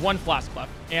have 1 flask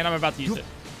left, and I'm about to use it.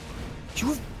 You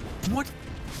have what?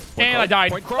 And I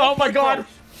died. Oh my god.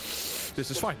 This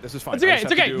is fine. It's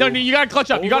okay. No, you gotta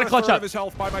clutch up. You gotta clutch up. His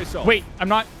health by myself. Wait, I'm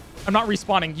not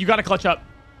respawning. You gotta clutch up.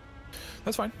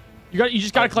 That's fine. You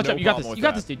just gotta clutch up. You got this. You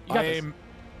got this, dude. You got I this. am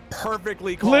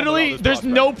perfectly calm. Literally, about this there's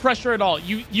prospect. no pressure at all.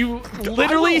 You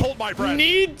literally hold my breath.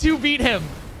 need to beat him.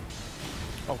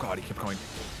 Oh god, he kept going.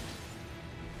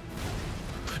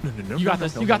 No. You got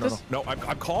this. You got this. No,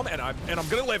 I'm calm and I'm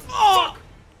gonna live. Oh!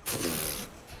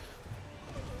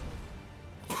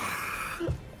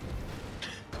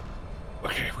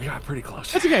 Okay, we got pretty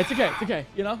close. It's okay.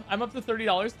 I'm up to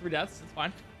 $30, 3 deaths. It's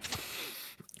fine.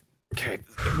 Okay,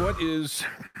 what is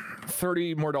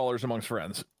 $30 more amongst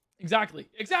friends? Exactly.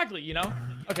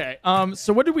 Okay.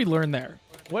 So what did we learn there?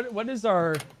 What is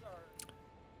our?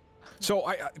 So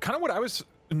I kind of what I was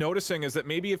noticing is that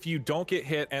maybe if you don't get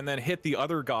hit and then hit the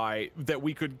other guy, that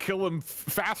we could kill him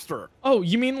faster. Oh,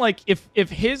 you mean like if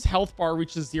his health bar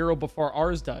reaches 0 before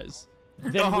ours does,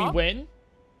 then we win?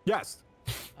 Yes.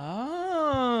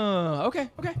 Oh, okay.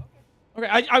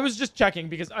 I was just checking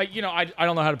because I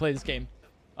don't know how to play this game.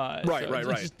 Right.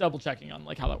 Just double checking on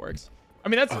like how that works. I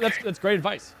mean, that's great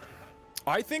advice.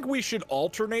 I think we should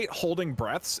alternate holding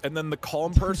breaths, and then the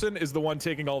calm person is the one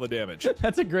taking all the damage.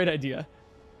 That's a great idea.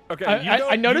 Okay,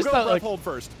 I noticed that like hold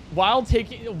first. while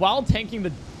tanking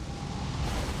the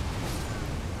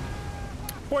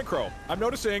PointCrow, I'm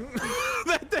noticing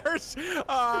that there's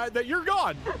that you're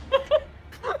gone.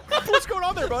 What's going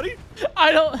on there, buddy?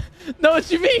 I don't know what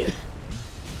you mean.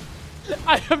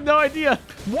 I have no idea.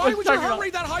 Why was your heart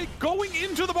rate that high going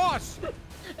into the boss?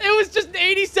 It was just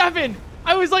 87.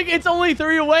 I was like, it's only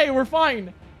 3 away. We're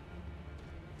fine.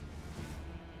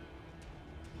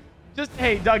 Just,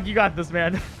 hey, Doug, you got this,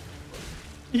 man.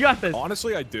 You got this.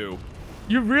 Honestly, I do.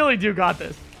 You really do got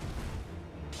this.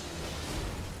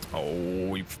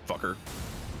 Oh, you fucker.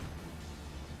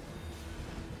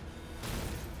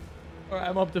 All right,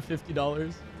 I'm up to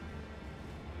 $50.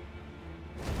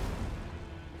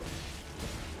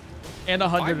 And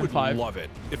 105. I would love it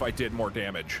if I did more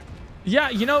damage. Yeah,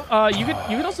 you know, you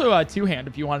could also two-hand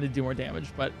if you wanted to do more damage,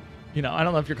 but you know, I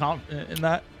don't know if you're confident in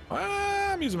that.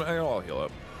 I'm using my. I'll heal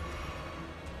up.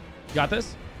 You got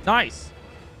this? Nice.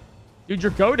 Dude,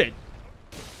 you're goated.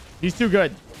 He's too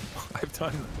good. I've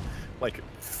done like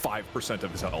 5%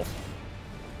 of his health.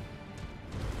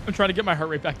 I'm trying to get my heart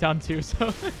rate back down too,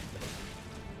 so.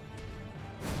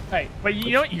 Hey, but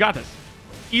you know what? You got this.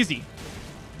 Easy.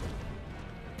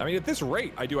 I mean, at this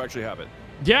rate, I do actually have it.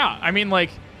 Yeah, I mean,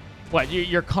 like, what?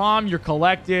 You're calm, you're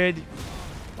collected.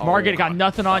 Margaret got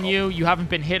nothing on you. You haven't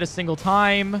been hit a single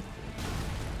time.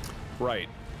 Right.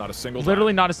 Not a single time.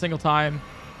 Literally not a single time.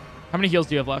 How many heals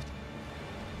do you have left?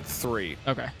 3.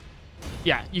 Okay.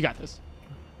 Yeah, you got this.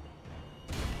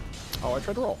 Oh, I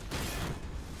tried to roll.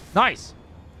 Nice.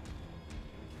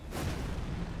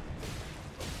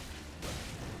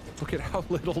 Look at how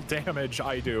little damage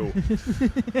I do.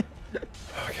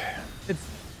 Okay. It's,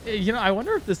 you know, I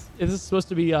wonder if this is supposed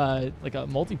to be like a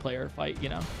multiplayer fight, you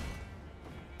know?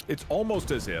 It's almost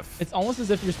as if. It's almost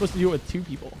as if you're supposed to do it with 2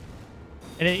 people.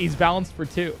 And he's balanced for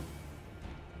 2.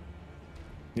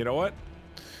 You know what?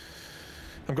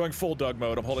 I'm going full Doug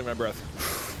mode. I'm holding my breath.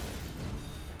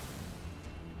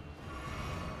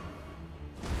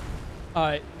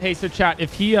 Hey, so chat,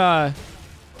 if he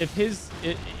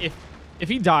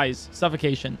dies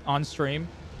suffocation on stream,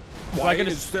 why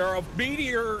is there a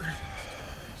meteor?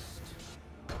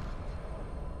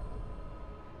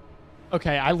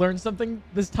 Okay, I learned something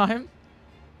this time.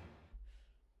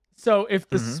 So if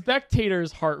the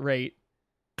spectator's heart rate,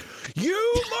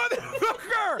 you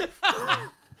motherfucker!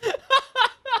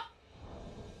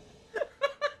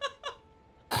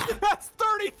 That's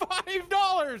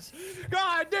 $35.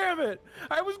 God damn it!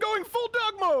 I was going full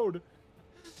Doug mode.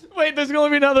 Wait, there's gonna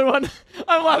be another one.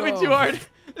 I'm laughing too hard.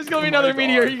 There's gonna be another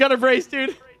meteor. You gotta brace, dude.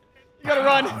 You gotta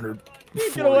run.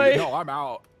 Get away. No, I'm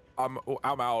out. I'm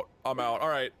out. I'm out. All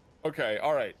right. Okay.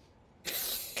 All right.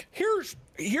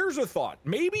 Here's a thought.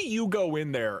 Maybe you go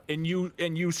in there and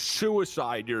you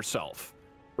suicide yourself,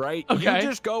 right? Okay. You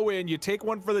just go in. You take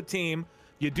one for the team.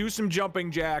 You do some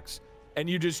jumping jacks, and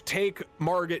you just take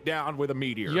Margit down with a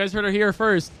meteor. You guys heard her here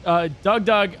first. Doug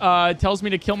tells me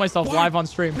to kill myself live on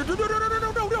stream.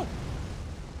 No.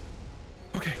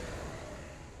 Okay.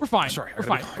 We're fine. Sorry. We're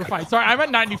fine. We're fine. Sorry, I'm at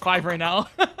 95 right now.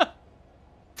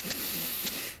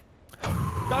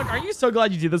 Doug, are you so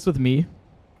glad you did this with me?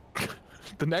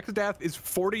 The next death is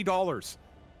 $40.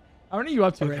 How many are you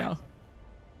up to right now?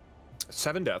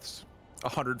 7 deaths,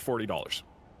 $140.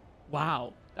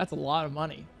 Wow, that's a lot of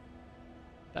money.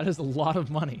 That is a lot of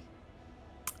money.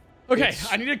 Okay,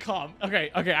 I need to calm.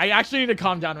 Okay, I actually need to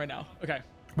calm down right now. Okay.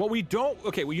 Well,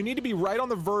 you need to be right on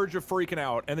the verge of freaking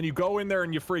out, and then you go in there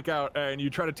and you freak out, and you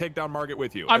try to take down Margit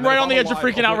with you. I'm right on the edge of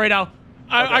freaking out right now.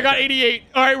 I got 88.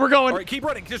 All right, we're going. All right, keep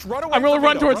running. Just run away. I'm gonna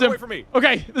run towards him. Run away from me.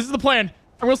 Okay, this is the plan.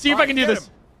 And we'll see if I can do this.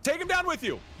 Take him down with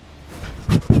you.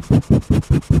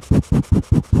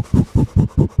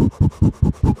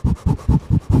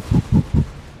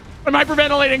 I'm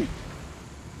hyperventilating.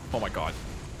 Oh my god.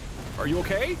 Are you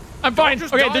okay? I'm fine.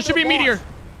 Okay, there should be a meteor.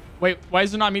 Wait, why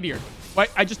is there not a meteor? Why?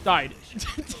 I just died.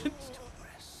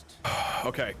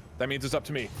 Okay, that means it's up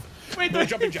to me. Wait, no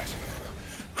jumping jacks.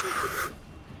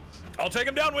 I'll take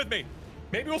him down with me.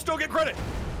 Maybe we'll still get credit.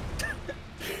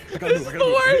 I gotta move. I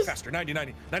gotta move. Faster. 90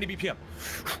 BPM.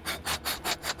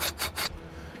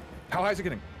 How high is it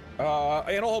getting? And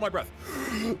I'll hold my breath.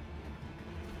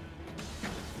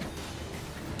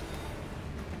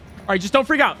 All right, just don't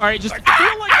freak out. All right, just. I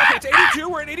feel like okay, it's 82.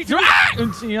 We're at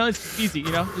 82. You know, it's easy.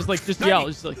 You know, just 90. yell.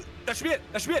 Just like. That should be it.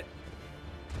 That should be it.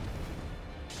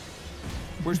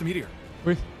 Where's the meteor?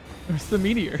 Where's the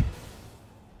meteor?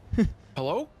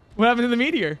 Hello? What happened to the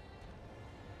meteor?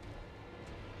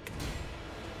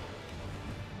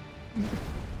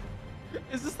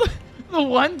 Is this the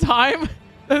one time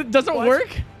that it doesn't work?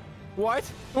 What?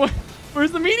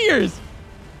 Where's the meteors?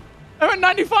 I'm at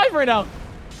 95 right now.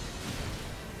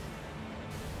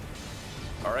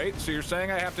 All right, so you're saying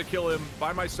I have to kill him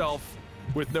by myself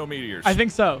with no meteors? I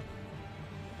think so.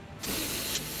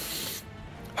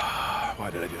 Why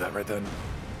did I do that right then?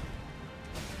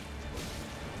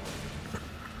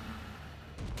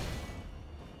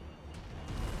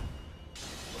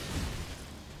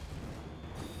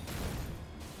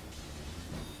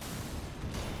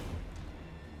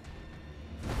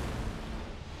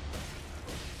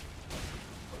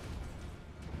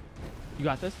 You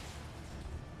got this?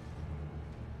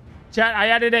 Chat, I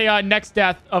added a next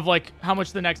death of like how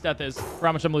much the next death is for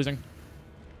how much I'm losing.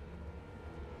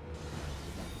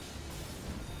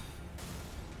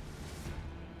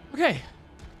 Okay.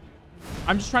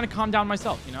 I'm just trying to calm down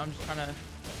myself, you know? I'm just trying to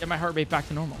get my heart rate back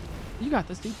to normal. You got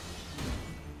this, dude.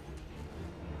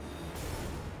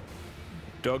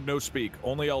 Doug, no speak.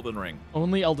 Only Elden Ring.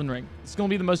 Only Elden Ring. It's going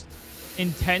to be the most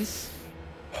intense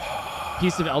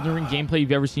piece of Elden Ring gameplay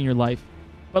you've ever seen in your life.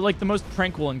 But like the most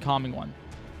tranquil and calming one.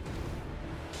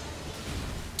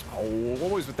 Oh,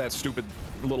 what was with that stupid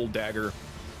little dagger?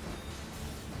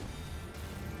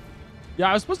 Yeah,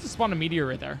 I was supposed to spawn a meteor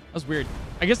right there. That was weird.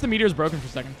 I guess the meteor's broken for a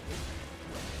second.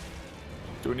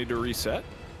 Do we need to reset?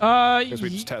 I guess we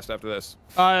just test after this.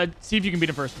 See if you can beat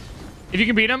him first. If you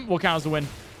can beat him, we'll count as a win.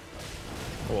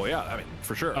 Well, yeah, I mean,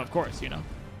 for sure. Of course, you know.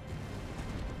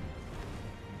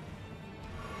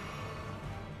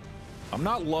 I'm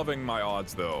not loving my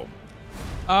odds, though.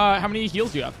 How many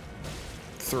heals do you have?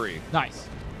 3. Nice.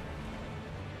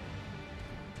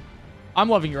 I'm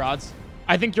loving your odds.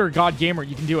 I think you're a god gamer.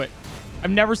 You can do it.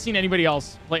 I've never seen anybody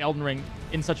else play Elden Ring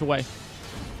in such a way.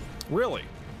 Really?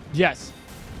 Yes.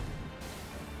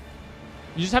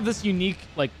 You just have this unique,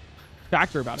 like,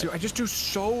 factor about Dude, it. I just do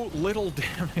so little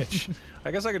damage.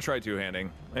 I guess I could try two-handing.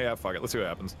 Yeah, fuck it. Let's see what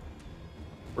happens.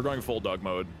 We're going full Doug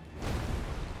mode.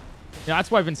 Yeah,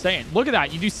 that's what I've been saying. Look at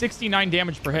that. You do 69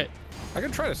 damage per hit. I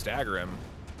can try to stagger him.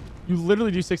 You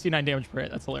literally do 69 damage per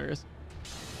hit. That's hilarious.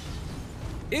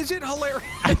 Is it hilarious?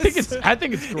 I think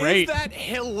it's great. Is that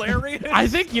hilarious? I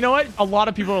think, you know what? A lot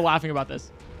of people are laughing about this.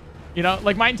 You know,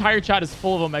 like my entire chat is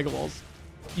full of Omega Wolves.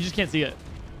 You just can't see it.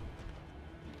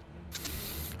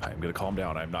 I'm gonna calm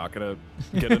down. I'm not gonna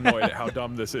get annoyed at how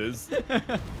dumb this is.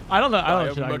 I don't know. I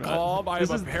am calm. I am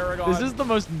a paragon. This is the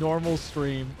most normal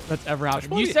stream that's ever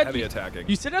happened. You said heavy attacking.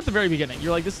 You said at the very beginning.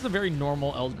 You're like, this is a very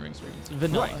normal Elden Ring stream. It's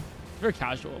vanilla. Right. It's very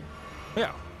casual.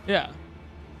 Yeah. Yeah.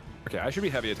 Okay, I should be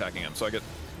heavy attacking him, so I get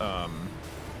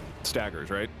staggers,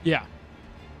 right? Yeah.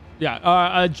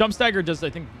 Yeah. Jump stagger does,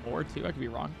 I think, more too. I could be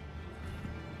wrong.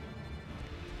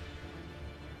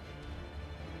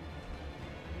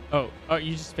 Oh,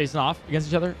 you just facing off against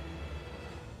each other?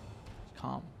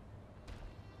 Calm.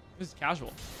 This is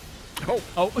casual.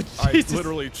 Oh, Jesus. I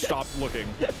literally stopped looking.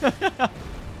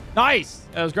 Nice.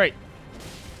 That was great.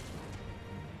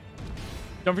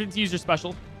 Don't forget to use your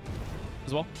special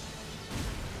as well.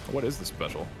 What is the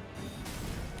special?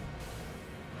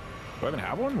 Do I even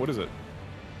have one? What is it?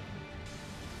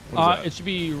 What is that? It should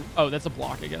be... Oh, that's a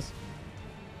block, I guess.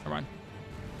 Never mind.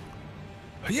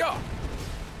 Yeah.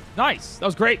 Nice. That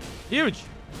was great. Huge.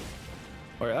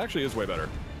 Okay, that actually is way better.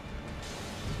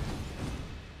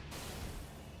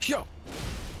 Yo.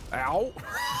 Ow.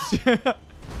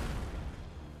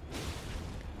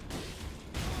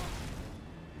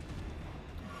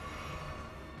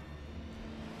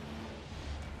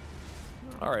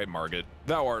 All right, Margit.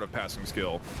 Thou art of passing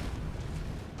skill.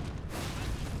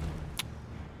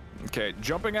 Okay,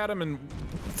 jumping at him and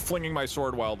flinging my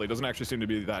sword wildly doesn't actually seem to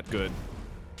be that good.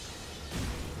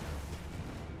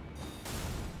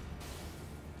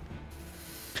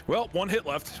 Well, 1 hit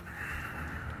left.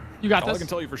 You got All this. I can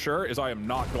tell you for sure is I am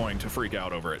not going to freak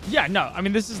out over it. Yeah, no. I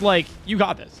mean, this is like, you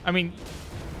got this. I mean,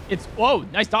 it's... Whoa,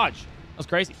 nice dodge. That was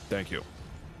crazy. Thank you.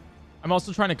 I'm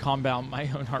also trying to calm down my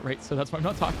own heart rate, so that's why I'm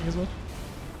not talking as much.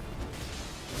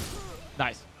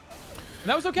 Nice. And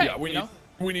that was okay. Yeah,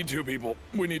 we need 2 people.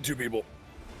 We need 2 people.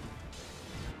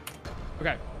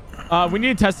 Okay. We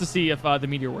need to test to see if the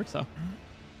meteor works, though.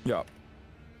 Yeah.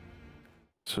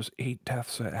 So it's 8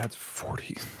 deaths. So it adds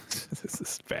 40. This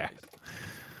is bad.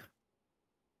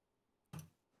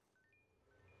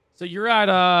 So you're at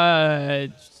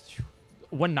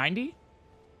 190?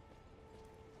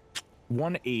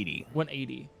 180.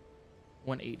 180.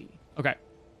 180. Okay.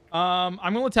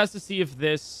 I'm going to test to see if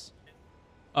this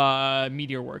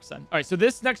meteor works then. All right, so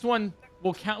this next one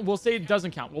will count. We'll say it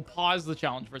doesn't count. We'll pause the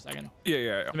challenge for a second.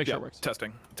 Yeah. To make sure it works.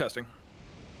 Testing. Okay,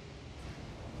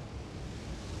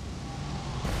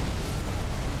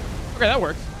 that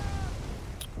works.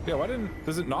 Yeah,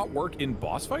 does it not work in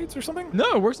boss fights or something?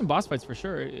 No, it works in boss fights for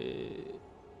sure.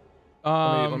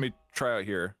 Let me try out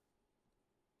here.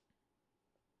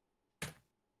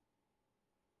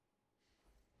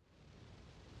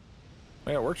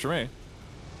 Yeah, it works for me.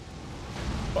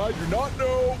 I do not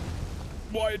know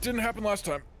why it didn't happen last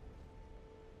time.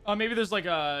 Maybe there's like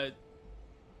a...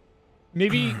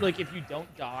 Maybe like if you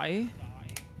don't die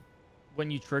when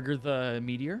you trigger the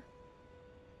meteor,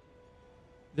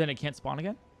 then it can't spawn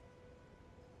again?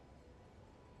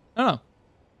 I don't know.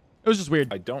 It was just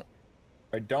weird. I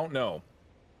don't know.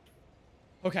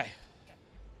 Okay.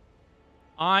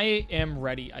 I am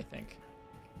ready, I think.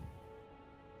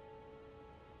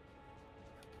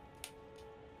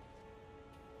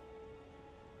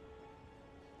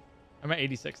 I'm at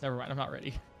 86. Never mind. I'm not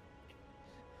ready.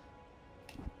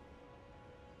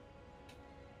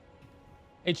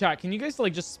 Hey, chat. Can you guys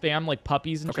like just spam like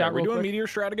puppies in Okay, chat are we real doing quick? meteor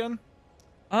strat again?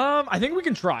 I think we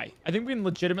can try. I think we can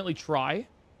legitimately try.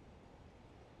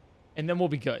 And then we'll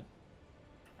be good.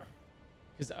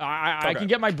 Because I can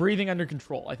get my breathing under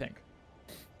control, I think.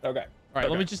 Okay. All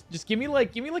right, let me just give me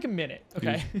like a minute,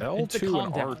 okay? Use L2 To calm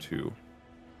and down. R2.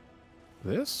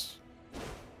 This?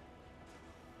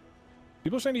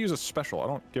 People are saying to use a special. I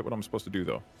don't get what I'm supposed to do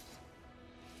though.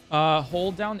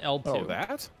 Hold down L2. Oh,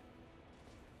 that?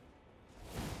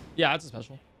 Yeah, that's a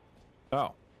special.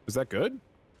 Oh, is that good?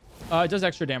 It does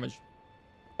extra damage.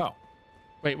 Oh.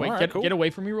 Wait, All right, cool. get away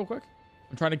from me real quick.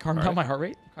 I'm trying to calm All down right. my heart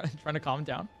rate. I'm trying to calm it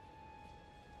down.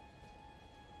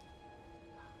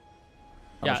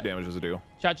 How much damage does it do?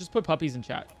 Chat, just put puppies in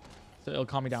chat, so it'll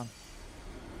calm me down.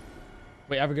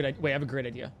 Wait, I have a great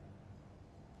idea.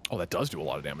 Oh, that does do a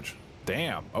lot of damage.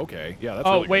 Damn. Okay. Yeah, that's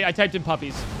Oh, really wait, good. I typed in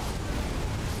puppies.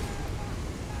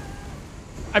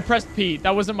 I pressed P.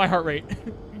 That wasn't my heart rate.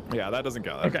 Yeah, that doesn't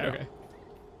count. Okay.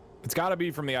 It's got to be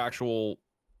from the actual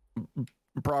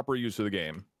proper use of the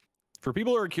game. For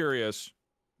people who are curious,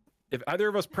 if either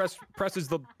of us presses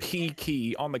the P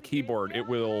key on the keyboard, it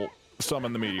will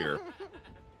summon the meteor.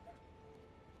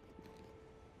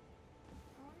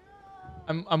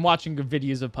 I'm watching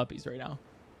videos of puppies right now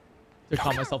to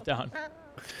calm myself down.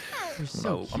 They're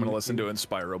so cute. I'm gonna listen to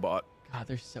Inspirobot. God,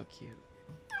 they're so cute.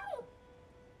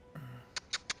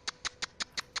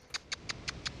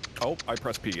 Oh, I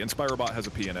pressed P. Inspirobot has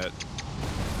a P in it.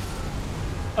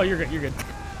 Oh, you're good. You're good.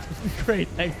 Great,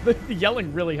 thanks. The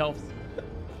yelling really helps.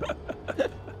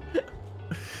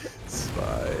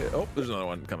 Oh, there's another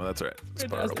one coming. That's all right.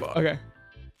 Inspirobot. Okay.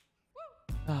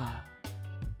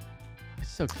 It's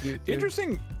so cute. Dude.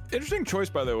 Interesting choice,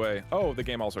 by the way. Oh, the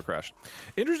game also crashed.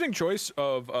 Interesting choice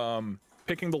of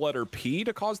picking the letter P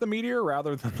to cause the meteor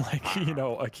rather than like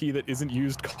a key that isn't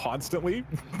used constantly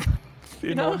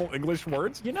in normal English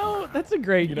words. That's a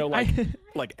great.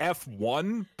 Like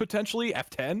F1 potentially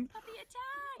F10.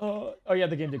 Oh yeah,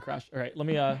 the game did crash. All right, let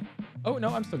me. Oh no,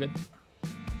 I'm still good.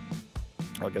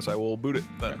 I guess I will boot it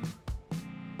then.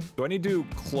 Do I need to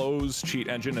close cheat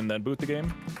engine and then boot the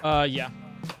game? Yeah.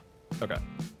 Okay.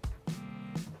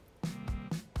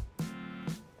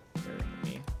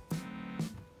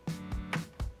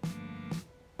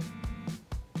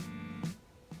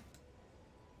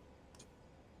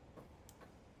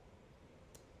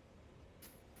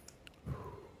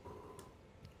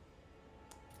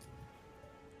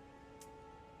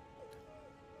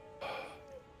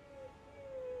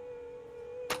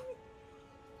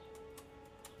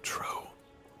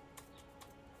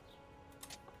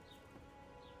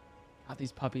 God,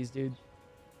 these puppies, dude.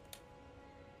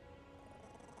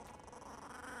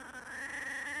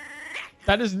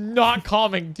 That is not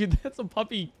calming, dude. That's a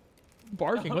puppy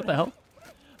barking. What the hell?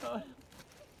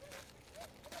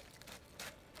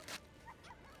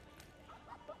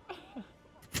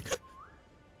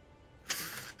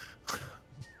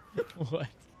 What?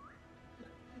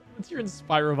 What's your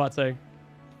Inspirobot saying?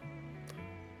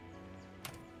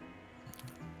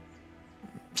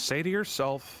 Say to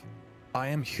yourself, I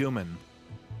am human.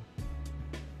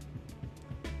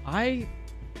 I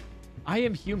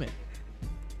am human.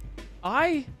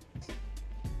 I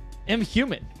am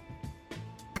human.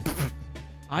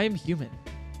 I am human.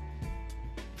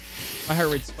 My heart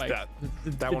rate spiked.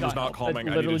 That one was not calming.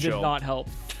 It I need to literally chill. did not help.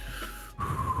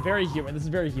 Very human. This is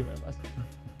very human of us.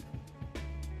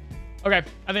 Okay, I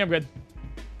think I'm good.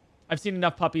 I've seen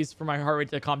enough puppies for my heart rate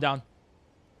to calm down.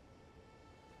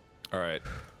 All right.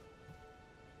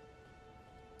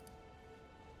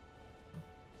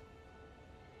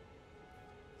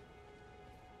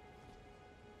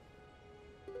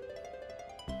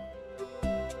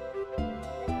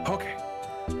 Okay.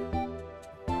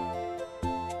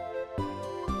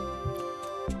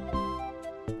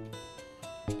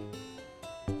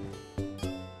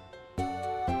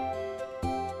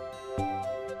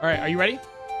 All right, are you ready?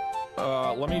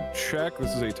 Let me check.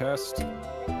 This is a test.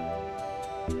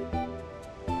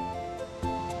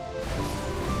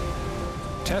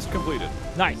 Test completed.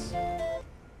 Nice.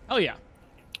 Hell yeah.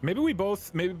 Maybe we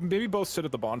both maybe both sit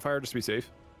at the bonfire just to be safe.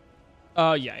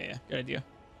 Yeah. Good idea.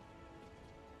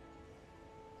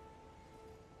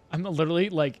 I'm literally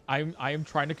like I am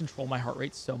trying to control my heart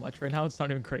rate so much right now. It's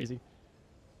not even crazy.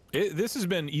 This has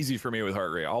been easy for me with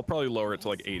heart rate. I'll probably lower it to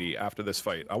like 80 after this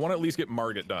fight. I want to at least get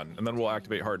Margit done, and then we'll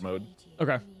activate hard mode.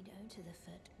 Okay.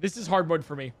 This is hard mode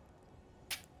for me.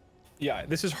 Yeah,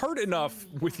 this is hard enough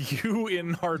with you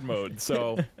in hard mode,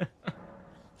 so.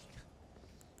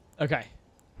 Okay.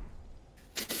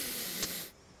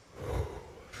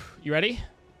 You ready?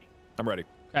 I'm ready.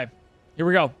 Okay. Here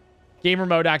we go. Gamer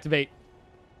mode activate.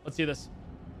 Let's do this.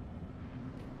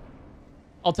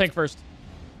 I'll tank first.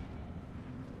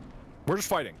 We're just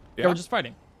fighting. Yeah, we're just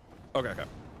fighting. Okay. I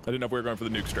didn't know if we were going for the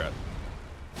nuke strat.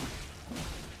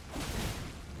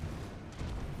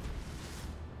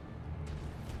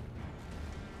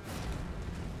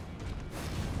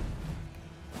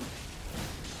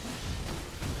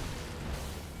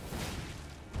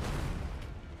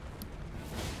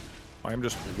 I am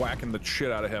just whacking the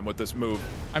shit out of him with this move.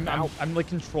 I'm like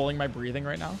controlling my breathing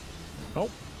right now. Oh.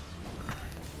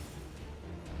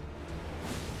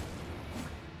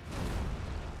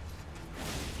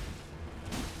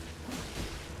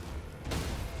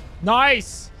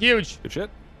 Nice. Huge. Good shit.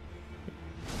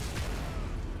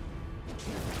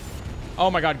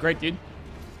 Oh my god, great, dude.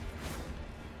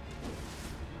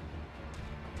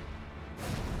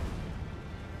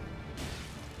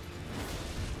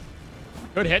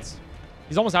 Good hits.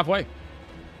 He's almost halfway.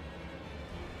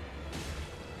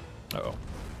 Uh-oh.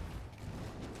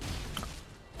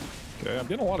 Okay, I'm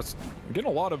getting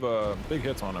a lot of big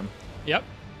hits on him. Yep.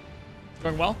 It's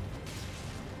going well.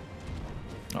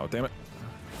 Oh, damn it.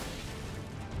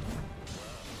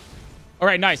 All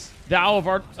right, nice. The Owl of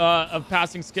Art of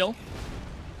passing skill.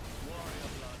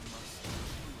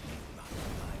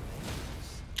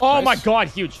 Oh Nice. my god,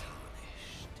 huge.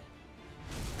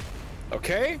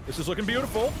 Okay, this is looking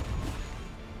beautiful.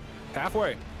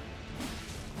 Halfway.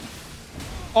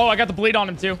 Oh, I got the bleed on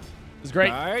him too. It was great.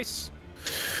 Nice.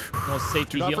 No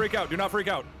safety Do not heal. freak out. Do not freak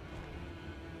out.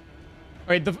 All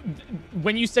right,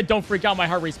 when you said don't freak out, my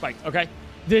heart rate spiked. Okay,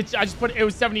 I just put it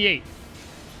was 78.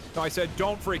 No, I said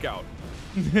don't freak out.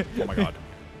 Oh my god.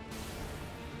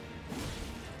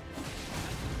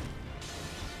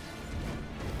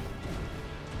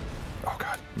 Oh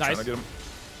god. I'm Nice. trying to get him.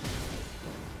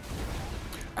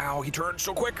 Ow, he turned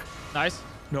so quick. Nice.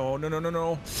 No.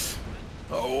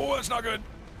 Oh, that's not good.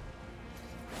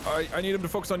 I need him to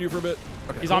focus on you for a bit.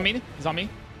 Okay, He's cool. on me. He's on me.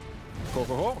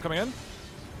 Cool. I'm coming in.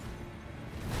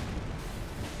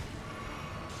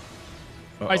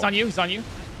 Oh, he's on you. He's on you.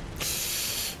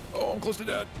 Oh, I'm close to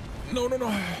dead. No.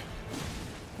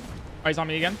 Oh, he's on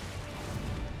me again.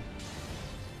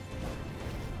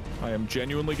 I am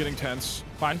genuinely getting tense.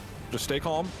 Fine. Just stay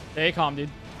calm. Stay calm, dude.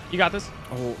 You got this.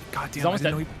 Oh, god damn. He's almost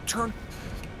I didn't dead. know he turned.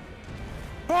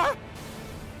 Ah!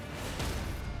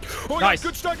 Oh, Nice. yeah,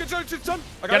 good stun.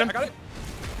 I Get him. got it.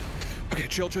 Okay,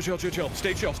 chill.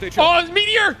 Stay chill. Oh, it's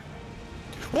meteor!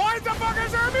 Why the fuck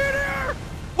is there a meteor?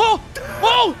 Oh,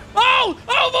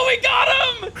 but we got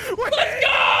him! Wait. Let's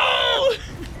go!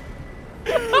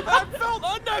 That felt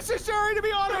unnecessary, to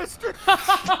be honest.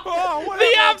 Oh, whatever,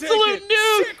 The I'll take absolute it.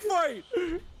 nuke. Sick fight.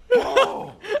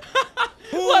 Oh.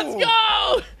 Let's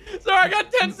go! Sorry, I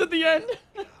got tense at the end.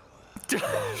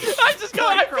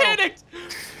 I panicked.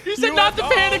 You said not to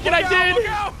panic, and I did. Look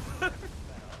out.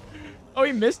 Oh,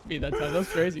 he missed me that time. That was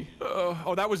crazy.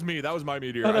 Oh, that was me. That was my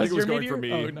meteor. Oh, I that think it was was your going for me.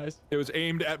 meteor? Oh, nice. It was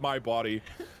aimed at my body.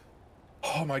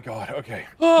 Oh my god. Okay.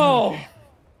 Oh.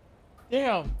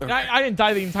 Damn. Okay. I didn't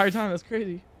die the entire time. That's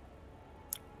crazy.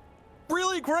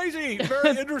 Really crazy.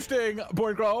 Very interesting,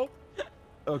 PointCrow.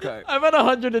 Okay. I'm at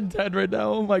 110 right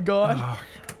now. Oh my god.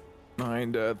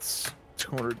 9 deaths.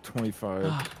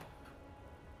 225.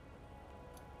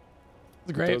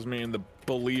 It's great. Does mean the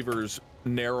believers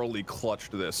narrowly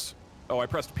clutched this. Oh, I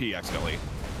pressed P accidentally.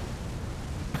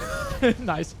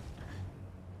 Nice.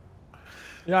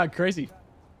 Yeah, crazy.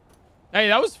 Hey,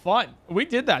 that was fun. We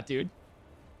did that, dude.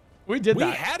 We did that.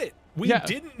 We had it. We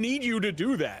didn't need you to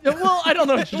do that. Well, I don't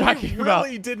know what you're talking about. We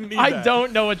really didn't need I that.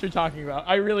 don't know what you're talking about.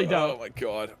 I really don't. Oh my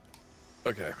god.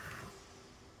 Okay.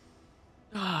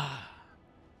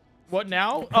 What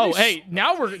now? Oh, hey,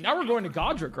 now we're going to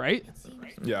Godric, right?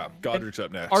 Yeah, Godric's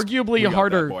up next. Arguably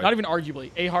harder, not even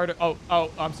arguably, a harder. Oh,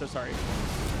 I'm so sorry.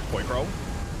 PointCrow.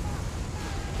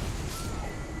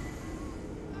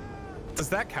 Does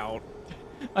that count?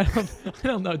 I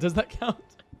don't know. Does that count?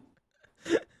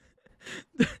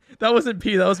 That wasn't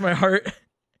P. That was my heart.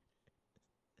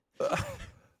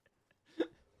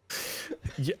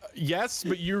 Yes,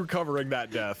 but you're covering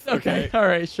that death. Okay. All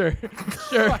right. Sure.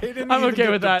 Sure. I'm okay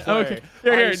with that. I'm okay.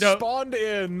 Here. No. Spawned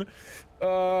in.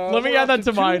 Let me add that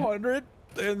to mine.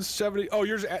 270. Oh,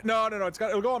 yours. No.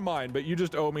 It'll go on mine, but you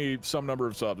just owe me some number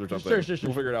of subs or something. Sure.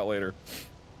 We'll figure it out later.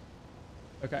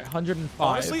 Okay. 105.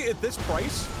 Honestly, at this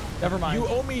price, never mind. You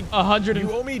owe me 100.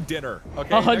 You owe me dinner.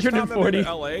 Okay. 140. Next time I'm in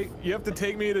LA, you have to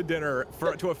take me to dinner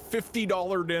to a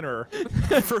 $50 dinner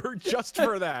just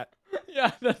for that.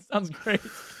 Yeah, that sounds great.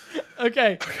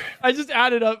 Okay. I just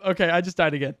added up. Okay, I just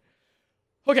died again.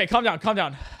 Okay, calm down.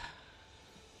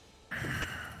 All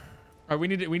right, we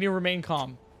need to remain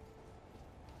calm.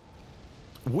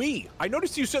 I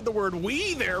noticed you said the word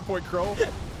we there, PointCrow.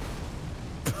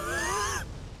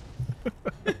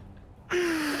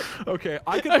 Okay,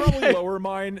 I could probably lower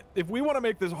mine. If we want to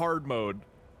make this hard mode,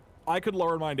 I could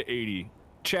lower mine to 80.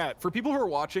 Chat, for people who are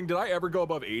watching, did I ever go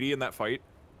above 80 in that fight?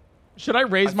 Should I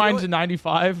raise mine to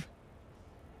 95?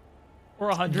 Or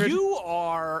 100?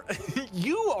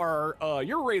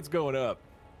 Your rate's going up.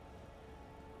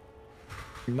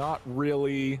 Not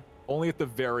really. Only at the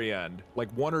very end.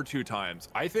 Like 1 or 2 times.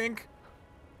 I think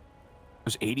it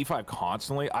was 85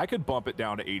 constantly. I could bump it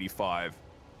down to 85.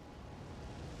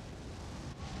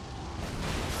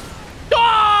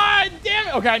 Ah, damn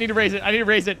it. Okay, I need to raise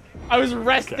it. I was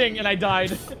resting and I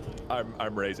died.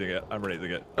 I'm raising it. All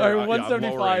right,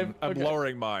 175. I'm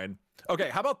lowering mine. Okay,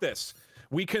 how about this?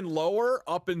 We can lower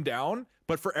up and down,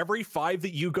 but for every 5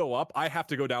 that you go up, I have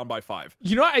to go down by 5.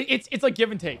 You know, it's like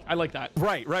give and take. I like that.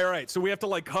 Right. So we have to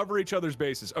like cover each other's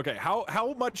bases. Okay,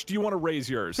 how much do you want to raise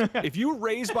yours? If you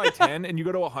raise by 10 and you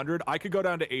go to 100, I could go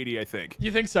down to 80, I think.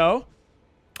 You think so?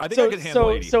 I think I could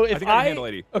handle 80. So if I think I can handle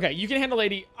 80. Okay, you can handle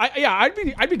 80.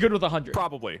 I'd be good with 100.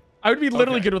 Probably. I would be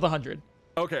literally good with 100.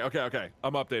 Okay.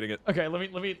 I'm updating it. Okay, let me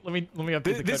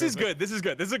update This is good. This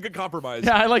is a good compromise.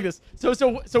 Yeah, I like this.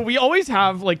 So we always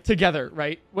have like together,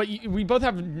 right? We both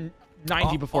have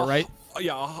 90 before, right?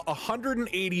 Yeah,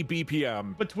 180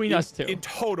 BPM between us two in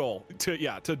total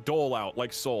to dole out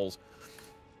like souls.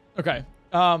 Okay.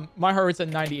 My heart rate's at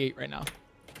 98 right now.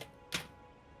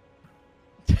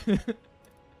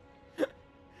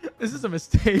 This is a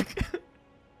mistake.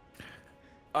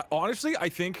 Honestly, I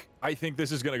think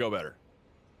this is gonna go better.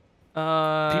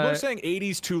 People are saying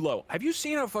 80's too low. Have you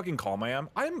seen how fucking calm I am?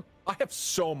 I have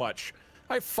so much.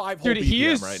 I have 5 whole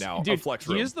BPM right now of flex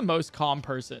room. He is the most calm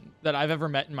person that I've ever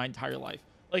met in my entire life.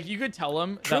 Like, you could tell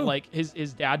him that like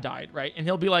his dad died, right? And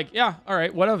he'll be like, yeah, all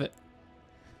right, what of it?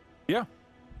 Yeah.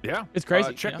 It's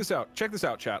crazy. Check this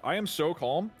out, chat. I am so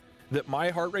calm that my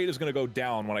heart rate is gonna go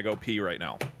down when I go pee right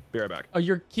now. Be right back. Oh,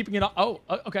 you're keeping it up. Oh,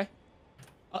 okay.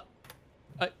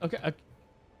 Okay.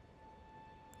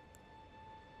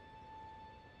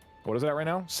 What is that right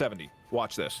now? 70.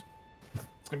 Watch this.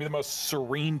 It's gonna be the most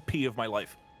serene pee of my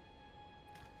life.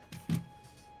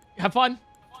 Have fun.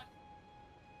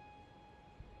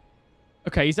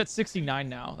 Okay, he's at 69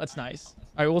 now. That's nice.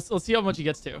 All right, let's see how much he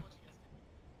gets to.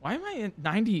 Why am I at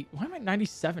 90? Why am I at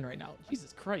 97 right now?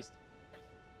 Jesus Christ.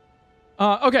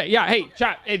 Okay, yeah. Hey,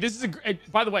 chat. Hey, this is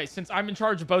by the way, since I'm in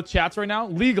charge of both chats right now,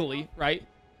 legally, right?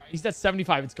 He's at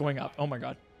 75. It's going up. Oh my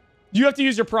god. You have to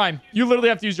use your Prime. You literally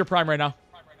have to use your Prime right now.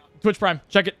 Twitch Prime.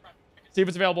 Check it. See if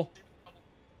it's available.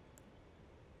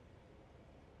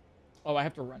 Oh, I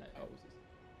have to run it. Oh,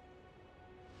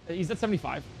 he's at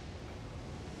 75.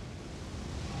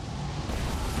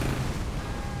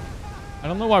 I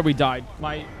don't know why we died.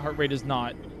 My heart rate is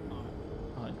not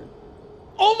 100.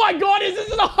 Oh my god, is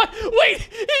this at 100? Wait,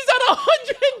 he's at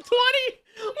 120?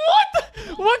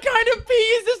 What kind of pee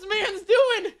is this man's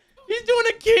doing? He's doing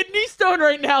a kidney stone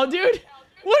right now, dude.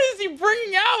 What is he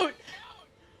bringing out?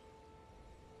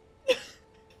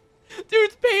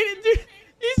 Dude,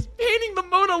 he's painting the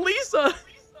Mona Lisa.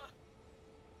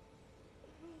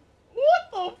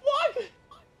 What the fuck?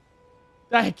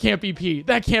 That can't be pee.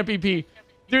 That can't be pee.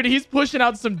 Dude, he's pushing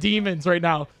out some demons right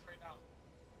now.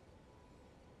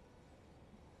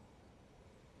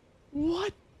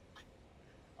 What?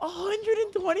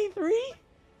 123?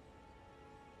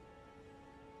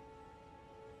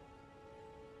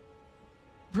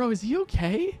 Bro, is he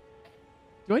okay?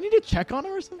 Do I need to check on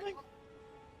him or something?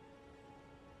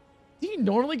 Do you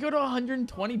normally go to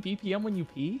 120 BPM when you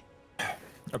pee?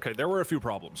 Okay, there were a few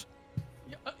problems.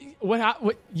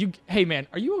 What you? Hey man,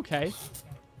 are you okay?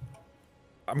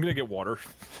 I'm gonna get water.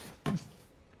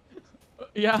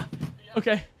 Yeah.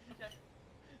 Okay.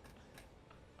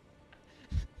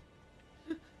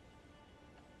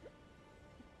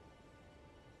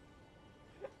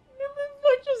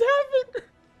 What just happened?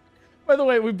 By the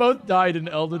way, we both died in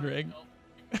Elden Ring.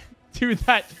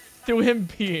 to him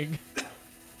peeing.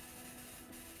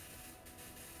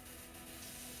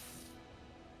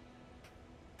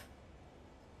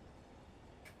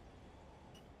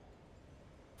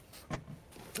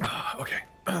 Okay.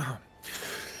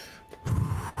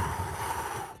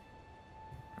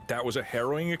 That was a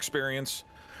harrowing experience.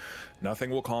 Nothing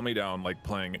will calm me down like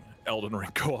playing Elden Ring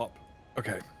co-op.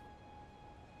 Okay.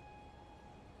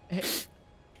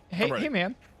 Hey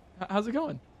man. How's it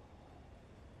going?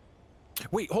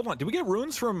 Wait, hold on. Did we get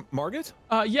runes from Margit?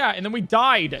 Yeah, and then we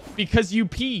died because you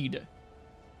peed.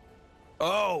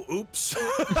 Oh, oops.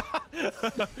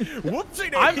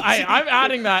 Whoopsie daisy. I'm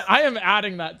adding that. I am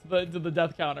adding that to the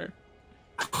death counter.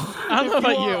 I don't know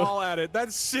about you. I'll add it.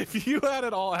 That's if you add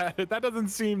it, I'll add it. That doesn't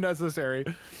seem necessary.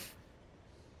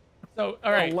 So,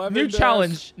 all right, new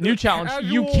challenge. New challenge.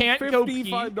 You can't go pee.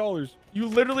 $55. You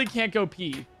literally can't go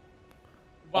pee.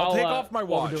 I'll take off my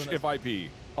watch if I pee.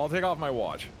 I'll take off my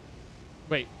watch.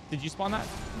 Wait, did you spawn that?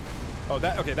 Oh,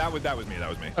 okay. That was me. That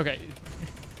was me. Okay.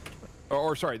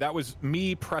 Or sorry, that was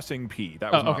me pressing P.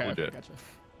 That was not what did.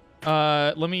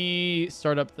 Gotcha. Let me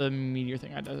start up the meteor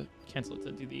thing. I had to cancel it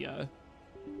to do the.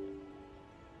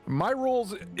 My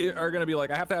rules are gonna be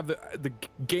like I have to have the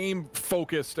game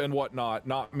focused and whatnot,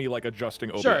 not me like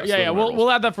adjusting OBS. Sure. Yeah. We'll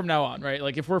add that from now on, right?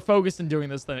 Like if we're focused and doing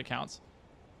this, then it counts.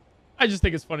 I just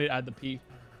think it's funny to add the P.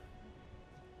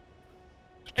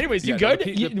 Anyways, you good?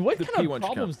 What kind of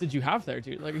problems did you have there,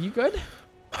 dude? Like, are you good?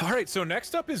 All right, so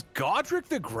next up is Godric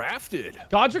the Grafted.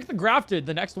 Godric the Grafted,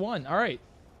 the next one. All right.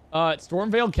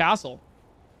 Stormveiled Castle.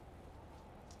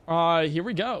 Here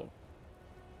we go.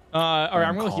 All right,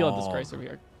 I'm gonna heal at this grace over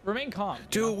here. Remain calm.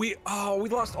 Dude, we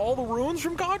lost all the runes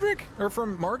from Godric or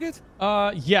from Margit?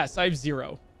 Yes, I have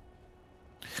 0.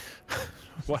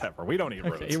 Whatever, we don't need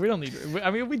runes. Okay, we don't need. I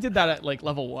mean, we did that at like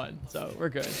level 1, so we're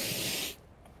good.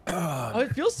 Oh,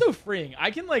 it feels so freeing.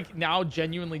 I can like now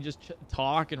genuinely just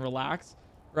talk and relax,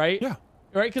 right? Yeah.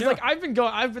 Right, because like I've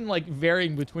been like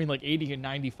varying between like 80 and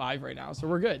 95 right now, so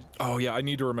we're good. Oh yeah, I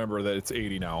need to remember that it's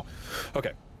 80 now.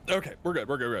 Okay, we're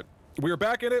good. We're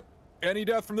back in it. Any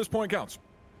death from this point counts.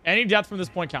 Any death from this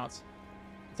point counts.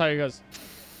 That's how it goes.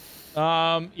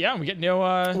 Yeah, we get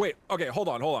no. Wait. Okay, hold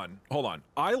on.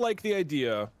 I like the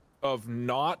idea of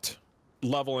not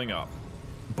leveling up.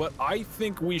 But I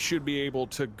think we should be able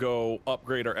to go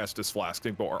upgrade our Estus Flask.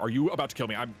 Are you about to kill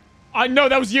me? No,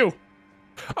 that was you.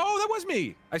 Oh, that was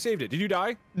me. I saved it. Did you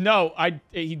die? No,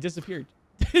 he disappeared.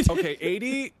 Okay,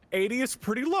 80 is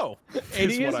pretty low.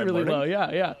 80 is really low.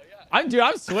 Yeah. I'm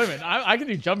swimming. I can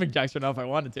do jumping jacks right now if I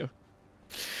wanted to.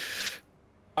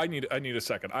 I need a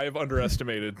second. I have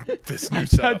underestimated this new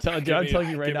setup. I'm telling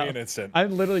you right now. Give me an instant.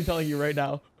 I'm literally telling you right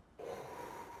now.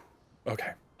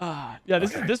 Okay. Yeah,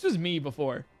 this was me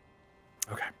before.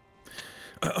 Okay.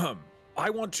 I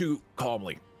want to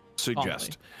calmly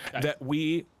suggest that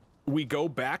we go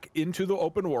back into the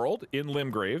open world in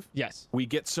Limgrave. Yes. We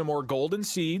get some more golden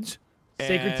seeds.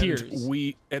 Sacred tears.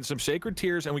 And some sacred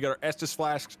tears, and we got our Estus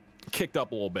Flasks kicked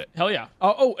up a little bit. Hell yeah.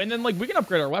 Oh, and then like we can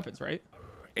upgrade our weapons, right?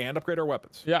 And upgrade our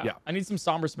weapons. Yeah. I need some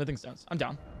somber smithing stones. I'm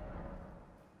down.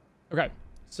 Okay.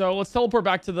 So let's teleport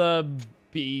back to the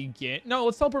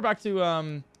let's teleport back to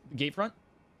the gate front.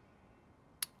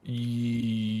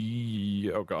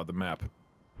 Oh god, the map.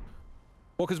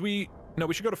 Well, because we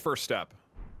should go to first step.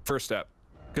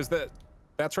 Because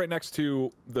that's right next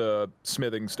to the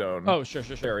smithing stone. Oh, sure.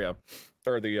 Area,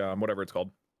 or the whatever it's called.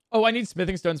 Oh, I need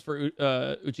smithing stones for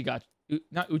Uchigachi.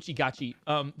 Not Uchigachi.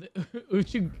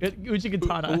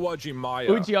 Uchigatana. Uwajimaya.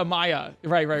 Uchiamaya.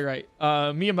 Right.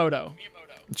 Miyamoto.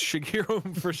 Shigeru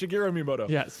Miyamoto.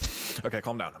 Yes. Okay,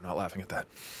 calm down. I'm not laughing at that.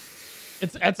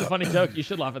 That's a funny joke. You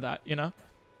should laugh at that, you know?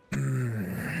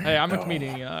 Hey, I'm a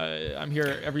comedian. I'm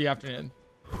here every afternoon.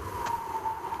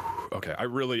 Okay, I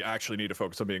really actually need to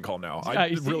focus on being calm now.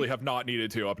 I really have not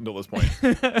needed to up until this point.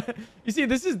 You see,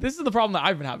 this is the problem that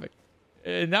I've been having.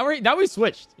 Now we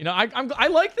switched. You know, I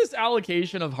like this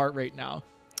allocation of heart rate now.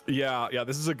 Yeah,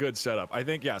 this is a good setup. I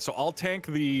think, so I'll tank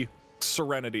the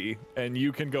Serenity, and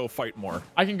you can go fight more.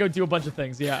 I can go do a bunch of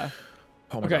things, yeah.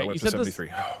 Oh my god, I went to 73.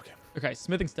 Okay,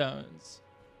 smithing stones.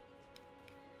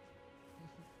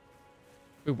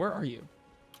 Wait, where are you?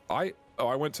 I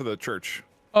went to the church.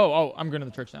 Oh, I'm going to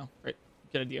the church now. Great.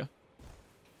 Good idea.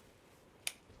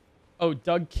 Oh,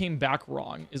 Doug came back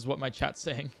wrong is what my chat's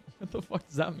saying. What the fuck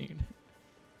does that mean?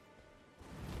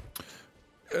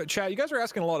 Chat, you guys are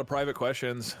asking a lot of private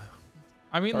questions.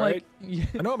 I mean, all like, right?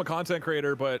 I know I'm a content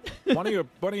creator, but why don't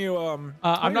you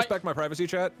respect my privacy,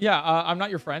 chat? Yeah, I'm not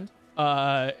your friend.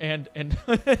 And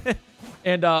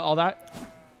and all that.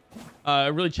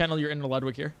 Really channel your inner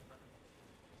Ludwig here.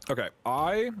 Okay,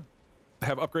 I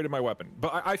have upgraded my weapon,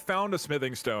 but I found a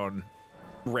smithing stone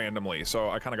randomly, so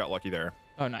I kind of got lucky there.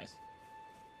 Oh, nice.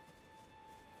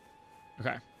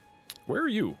 Okay. Where are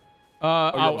you?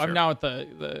 I'm now at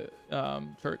the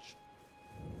church.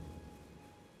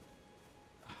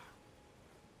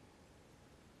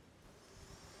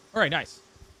 All right, nice.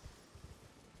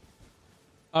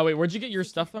 Oh wait, where'd you get your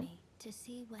stuff from?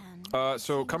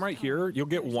 So come right here. You'll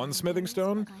get one smithing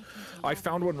stone. I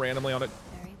found one randomly on it.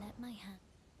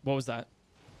 What was that?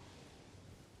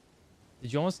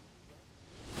 Did you almost?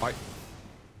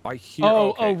 I hear.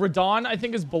 Oh, okay. Radon, I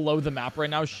think is below the map right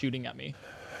now, shooting at me.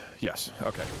 Yes.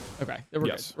 Okay. Okay. We're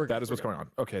yes. good. That is what's going on.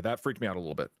 Okay, that freaked me out a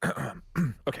little bit.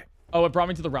 Okay. Oh, it brought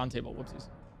me to the round table. Whoopsies.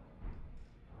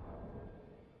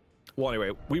 Well,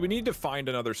 anyway, we would need to find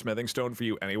another smithing stone for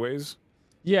you, anyways.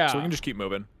 Yeah. So we can just keep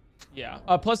moving. Yeah.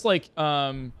 Plus, like,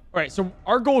 all right. So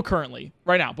our goal currently,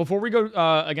 right now, before we go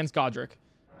against Godric,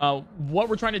 what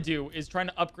we're trying to do is trying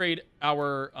to upgrade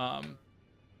our.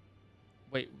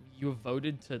 Wait, you have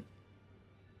voted to.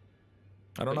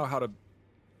 I don't know how to.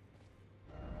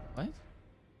 What? Can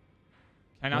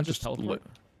I not just teleport?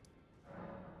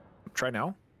 Try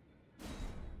now.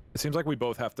 It seems like we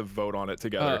both have to vote on it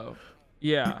together. Oh,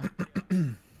 yeah.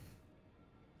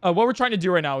 What we're trying to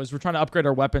do right now is we're trying to upgrade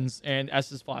our weapons and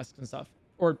Estus flasks and stuff.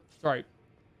 Or, sorry,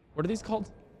 what are these called?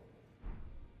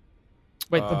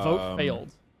 Wait, the vote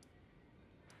failed.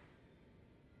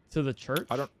 To the church?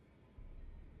 I don't...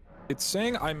 It's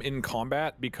saying I'm in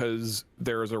combat because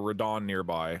there's a Radon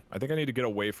nearby. I think I need to get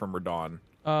away from Radon.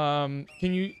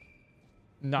 Can you...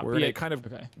 Not We're in a kind of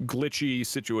glitchy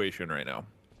situation right now.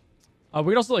 We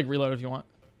could also, like, reload if you want.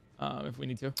 If we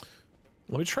need to.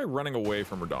 Let me try running away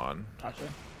from Radon. Gotcha.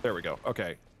 There we go.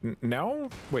 Okay. Now,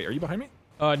 wait, are you behind me?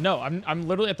 No, I'm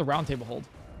literally at the round table hold.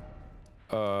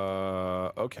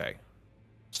 Okay.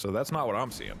 So that's not what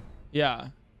I'm seeing. Yeah.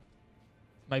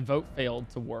 My vote failed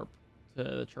to warp to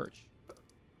the church.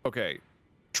 Okay.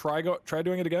 Try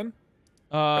doing it again.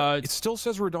 It still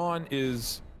says Radon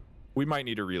is. We might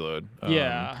need to reload.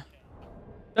 Yeah.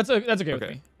 That's okay with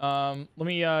me. Let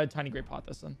me tiny great pot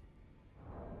this then.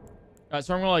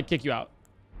 So I'm gonna like kick you out.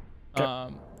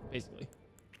 Okay. Basically.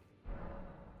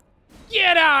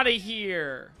 Get out of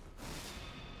here!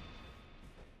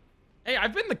 Hey,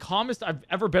 I've been the calmest I've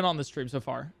ever been on this stream so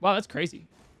far. Wow, that's crazy.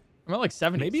 I'm at like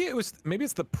 70. Maybe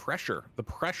it's the pressure. The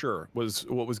pressure was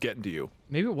what was getting to you.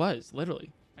 Maybe it was,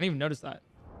 literally. I didn't even notice that.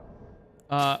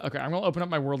 Okay, I'm gonna open up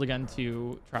my world again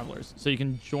to travelers. So you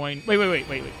can join.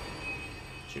 Wait.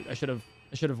 Shoot, I should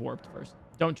have warped first.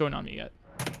 Don't join on me yet.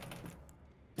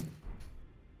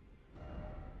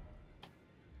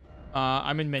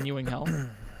 I'm in menuing hell.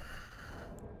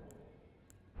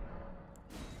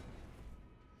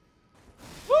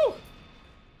 Woo!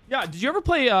 Yeah, did you ever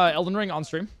play Elden Ring on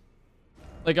stream?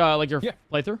 Like your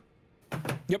playthrough?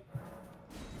 Yep.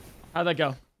 How'd that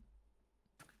go?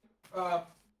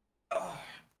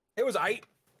 It was I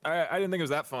didn't think it was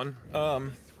that fun.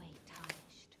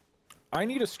 I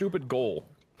need a stupid goal.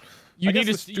 You can't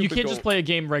just play a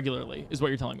game regularly, is what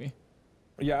you're telling me.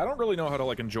 Yeah, I don't really know how to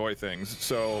like enjoy things,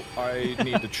 so I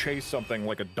need to chase something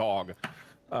like a dog.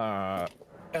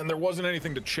 And there wasn't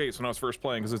anything to chase when I was first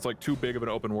playing because it's like too big of an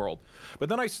open world. But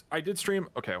then I did stream.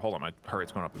 Okay, hold on, my heart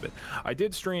rate's going up a bit. I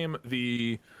did stream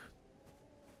the.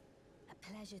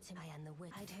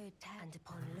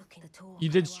 You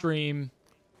did stream.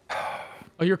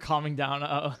 Oh, you're calming down.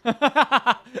 Uh oh.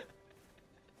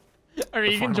 All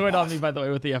right, you can join on me, by the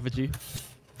way, with the effigy.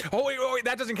 Oh wait,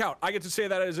 that doesn't count. I get to say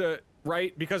that as a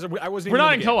right because I wasn't. We're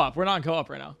not in co-op. We're not in co-op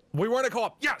right now. We weren't in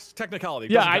co-op. Yes, technicality.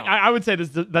 Yeah, I would say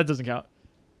that doesn't count.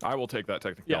 I will take that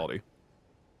technicality.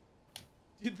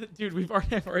 Yeah. Dude, we've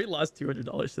already lost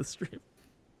 $200 this stream.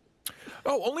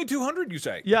 Oh, only 200, you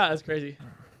say? Yeah, that's crazy.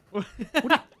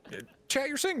 Chat,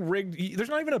 you're saying rigged. There's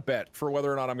not even a bet for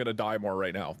whether or not I'm gonna die more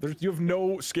right now. You have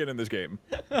no skin in this game.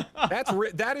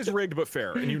 That is rigged but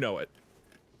fair, and you know it.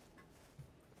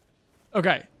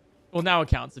 Okay. Well, now it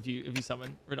counts if you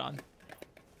summon Radon.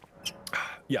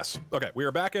 Yes. Okay, we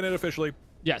are back in it officially.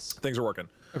 Yes. Things are working.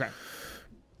 Okay.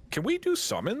 Can we do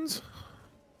summons?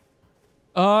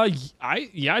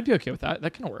 I'd be okay with that.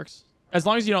 That kind of works. As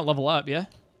long as you don't level up, yeah?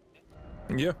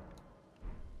 Yeah.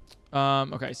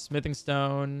 Okay, smithing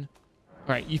stone. All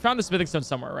right, you found a smithing stone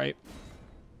somewhere, right?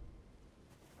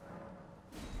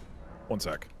 One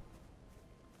sec.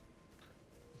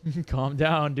 Calm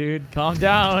down, dude. Calm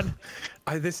down.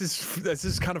 This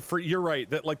is kind of free. You're right.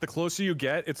 That like the closer you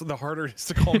get, it's the harder it is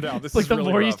to calm down. This like is the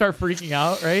really more you rough. start freaking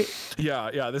out, right?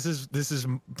 Yeah. This is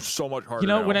so much harder. You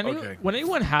know, now. when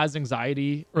anyone has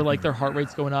anxiety or like their heart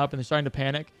rate's going up and they're starting to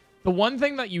panic, the one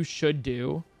thing that you should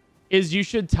do is you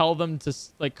should tell them to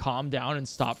like calm down and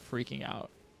stop freaking out.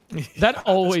 That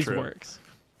always works,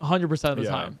 100% of the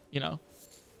time. You know,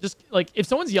 just like if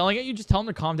someone's yelling at you, just tell them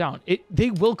to calm down.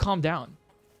 They will calm down.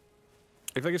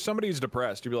 If somebody's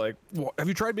depressed, you'd be like, well, "Have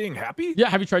you tried being happy?" Yeah,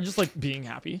 have you tried just like being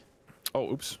happy?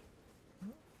 Oh, oops.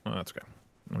 Oh, that's okay.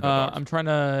 I'm trying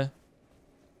to.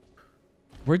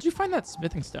 Where'd you find that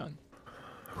smithing stone?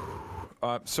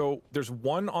 So there's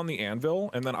one on the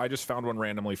anvil, and then I just found one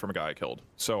randomly from a guy I killed.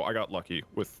 So I got lucky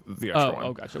with the extra one.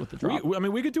 Oh, gotcha. With the drop. I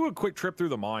mean, we could do a quick trip through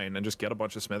the mine and just get a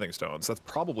bunch of smithing stones. That's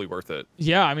probably worth it.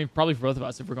 Yeah, I mean, probably for both of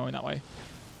us if we're going that way.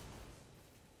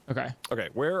 Okay. Okay,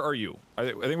 where are you?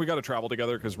 I think we got to travel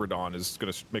together because Radon is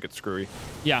gonna make it screwy.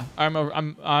 Yeah,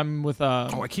 I'm with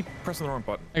Oh, I keep pressing the wrong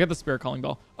button. I got the spirit calling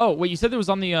bell. Oh wait, you said it was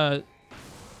on the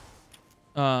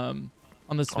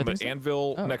smithing stone?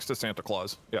 Anvil next to Santa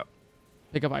Claus. Yeah.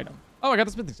 Pick up item. Oh, I got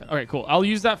the smithing stone. Okay, cool. I'll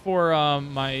use that for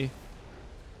my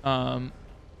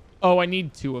oh, I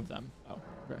need 2 of them. Oh,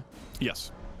 okay.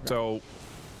 Yes. Okay. So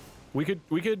we could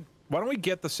why don't we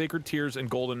get the sacred tears and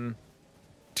golden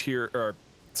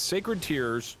sacred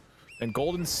tears and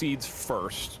golden seeds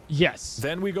first. Yes.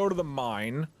 Then we go to the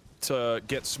mine to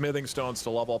get smithing stones to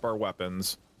level up our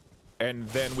weapons, and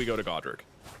then we go to Godric.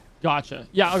 Gotcha.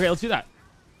 Yeah, okay, let's do that.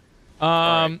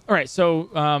 All right, so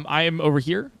I am over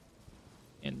here,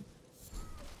 and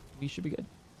we should be good.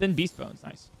 Then beast bones,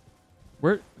 nice.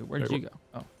 Where did you go?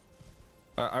 Oh.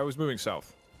 I was moving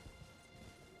south.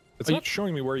 It's not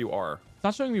showing me where you are. It's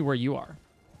not showing me where you are.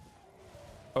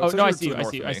 Oh, no, I see you. I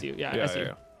see you. Yeah, I see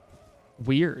you.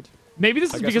 Weird. Maybe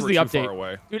this is because of the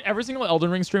update. Dude, every single Elden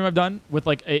Ring stream I've done with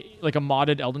like a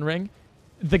modded Elden Ring,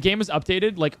 the game is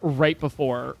updated like right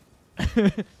before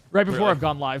I've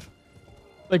gone live.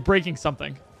 Like breaking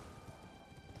something.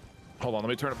 Hold on, let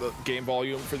me turn up the game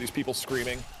volume for these people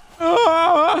screaming.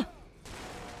 Ah!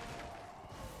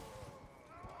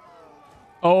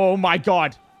 Oh my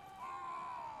god.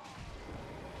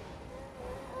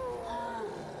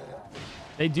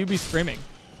 They do be screaming.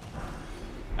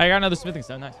 I got another smithing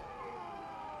stone. Nice.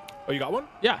 Oh, you got one?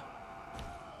 Yeah.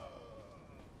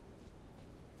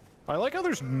 I like how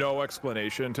there's no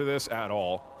explanation to this at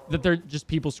all. That they're just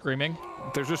people screaming?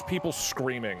 There's just people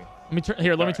screaming. Let me turn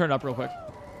it up real quick.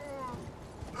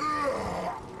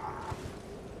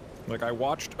 Like, I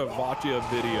watched a Vatya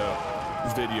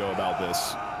video about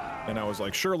this, and I was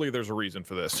like, surely there's a reason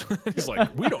for this. He's like,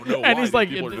 we don't know why. And he's like,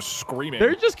 people are just screaming.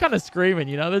 They're just kind of screaming,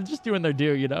 you know? They're just doing their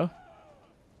due, you know?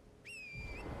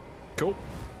 Cool.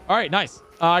 All right, nice.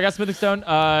 I got smithing stone.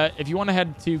 If you want to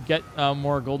head to get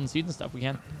more golden seeds and stuff, we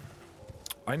can.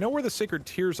 I know where the sacred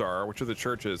tears are, which are the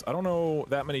churches. I don't know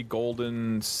that many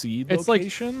golden seed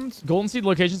locations. Like golden seed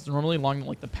locations are normally along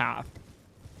like the path.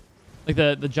 Like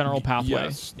the general pathway.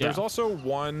 Yes. Yeah. There's also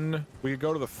one. We could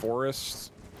go to the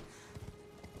forest.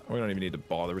 We don't even need to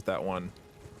bother with that one.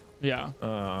 Yeah.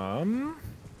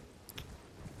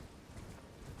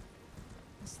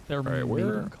 Is there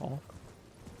a call?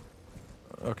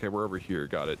 Okay, we're over here.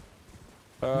 Got it.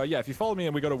 Yeah, if you follow me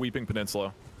and we go to Weeping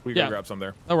Peninsula, we can grab some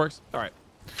there. That works. All right.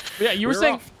 But yeah, you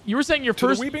were saying your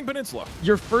first Weeping Peninsula.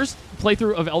 Your first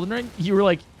playthrough of Elden Ring, you were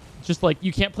like, just like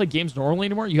you can't play games normally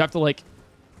anymore. You have to like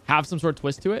have some sort of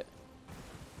twist to it.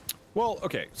 Well,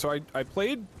 okay, so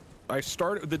I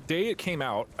started the day it came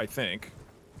out. I think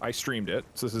I streamed it.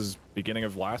 So this is beginning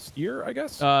of last year, I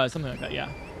guess. Something like that,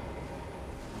 yeah.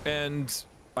 And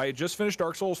I had just finished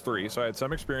Dark Souls 3, so I had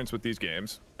some experience with these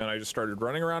games, and I just started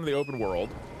running around in the open world,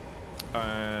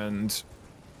 and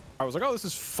I was like, oh, this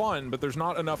is fun, but there's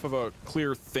not enough of a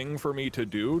clear thing for me to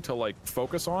do to like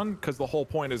focus on, because the whole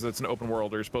point is it's an open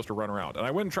world where you're supposed to run around. And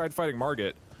I went and tried fighting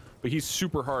Margit, but he's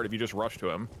super hard if you just rush to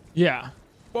him. Yeah.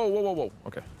 Whoa, whoa, whoa, whoa.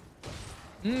 Okay.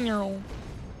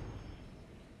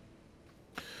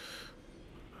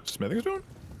 Smithing stone?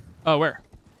 Oh, where?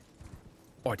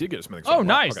 Oh, I did get a smithing stone. Oh,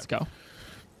 nice. Okay. Let's go.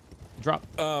 Drop.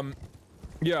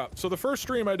 Yeah, so the first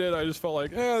stream I did, I just felt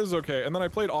like, this is okay. And then I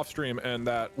played off stream, and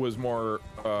that was more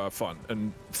fun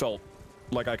and felt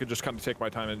like I could just kind of take my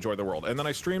time and enjoy the world. And then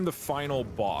I streamed the final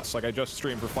boss. Like, I just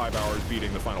streamed for 5 hours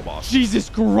beating the final boss. Jesus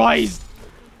Christ!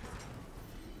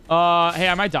 Hey,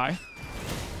 I might die.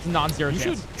 It's non-zero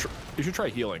chance. You should try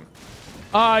healing.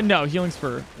 No, healing's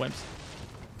for wimps.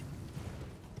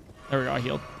 There we go. I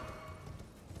healed.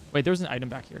 Wait, there was an item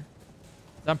back here.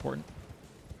 Is that important?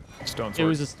 Stone sword. It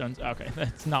was a stone. Okay,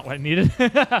 that's not what I needed. All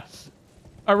right,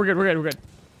 we're good. We're good. We're good.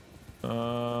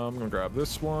 I'm gonna grab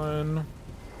this one.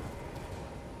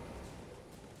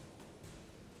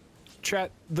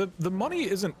 Chat, the money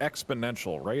isn't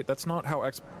exponential, right? That's not how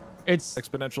it's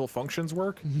exponential functions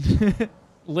work.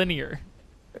 linear.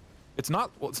 It's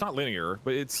not. Well, it's not linear,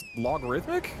 but it's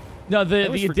logarithmic. No,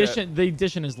 the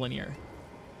addition is linear.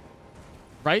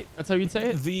 Right? That's how you'd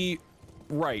say it. The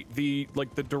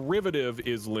derivative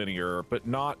is linear, but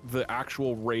not the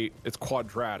actual rate. It's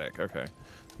quadratic. Okay,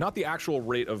 not the actual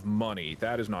rate of money.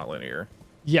 That is not linear.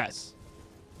 Yes.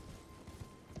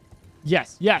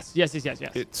 Yes. Yes. Yes. Yes. Yes.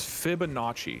 Yes. It's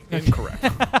Fibonacci. Incorrect.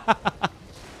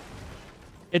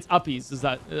 It's uppies.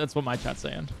 That's what my chat's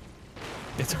saying.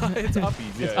 It's uppies.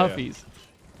 Yeah, it's uppies.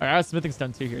 All right, I have smithing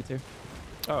stone 2 here too.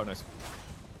 Oh, nice.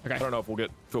 Okay. I don't know if we'll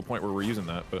get to a point where we're using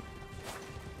that, but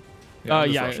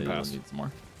yeah, pass. Need some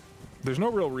more. There's no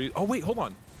real reason. Oh wait, hold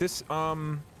on. This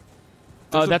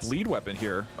that's a bleed weapon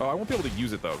here. Oh, I won't be able to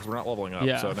use it though because we're not leveling up.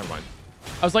 Yeah. So never mind.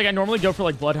 I was like, I normally go for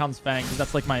like Bloodhound's Fang because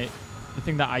that's like the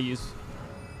thing that I use.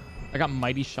 I got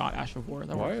Mighty Shot, Ash of War.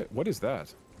 What is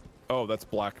that? Oh, that's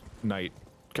Black Knight.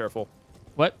 Careful.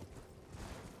 What?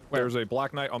 Where? There's a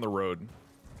Black Knight on the road.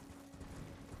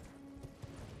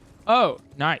 Oh,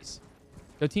 nice.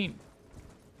 Go team.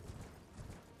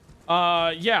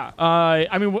 Yeah.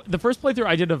 I mean, the first playthrough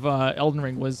I did of Elden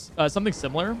Ring was something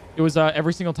similar. It was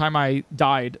every single time I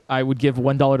died, I would give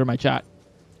 $1 to my chat.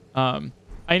 I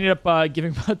ended up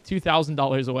giving about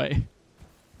 $2,000 away.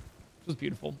 It was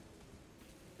beautiful.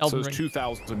 Elden so it's Ring.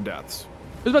 2,000 deaths.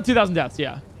 It was about 2,000 deaths,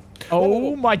 yeah.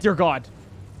 Oh my dear God.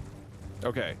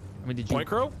 Okay. I mean, did you?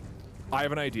 PointCrow, I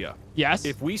have an idea. Yes.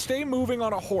 If we stay moving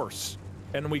on a horse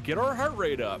and we get our heart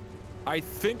rate up, I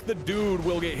think the dude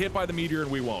will get hit by the meteor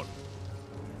and we won't.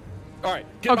 All right,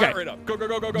 get my heart rate up. Go, go,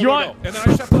 go, go, go, go, go. And then I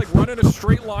just have to like run in a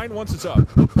straight line once it's up.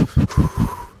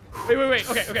 Wait.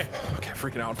 Okay. Okay,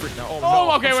 freaking out. Oh, no.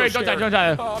 No, okay, wait, don't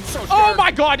die. Oh, I'm so scared. Oh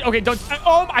my God. Okay, don't.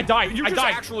 Oh, I died. You I just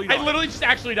died. actually died. I literally just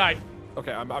actually died.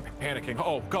 Okay, I'm panicking.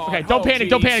 Oh God. Okay, don't panic.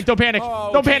 Don't panic. Don't panic.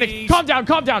 Oh, don't panic. geez. Calm down.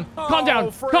 Calm down. Calm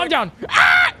down. Frick. Calm down.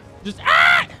 Ah! Just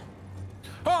ah!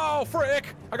 Oh,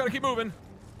 frick! I gotta keep moving.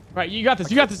 Right, you got this.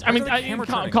 You got this. I mean,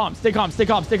 calm. Stay calm. Stay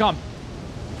calm. Stay calm.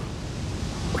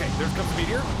 Okay, there comes the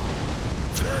meteor.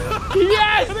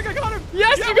 Yes! I think I got him.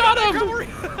 Yes, yeah, you got him.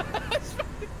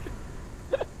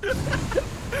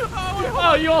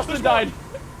 Oh, you also died.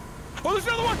 Oh, there's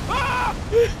another one. Ah!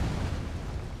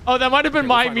 Oh, that might have been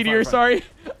my fine, meteor. fine. Sorry,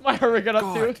 my heart rate got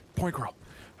up too. PointCrow.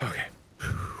 Okay,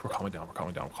 we're calming down.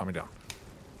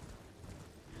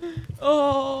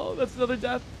 Oh, that's another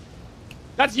death.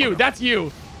 That's you. That's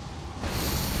you.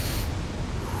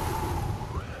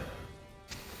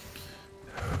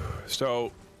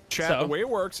 So, chat, the way it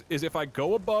works is if I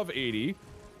go above 80,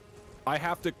 I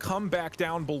have to come back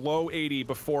down below 80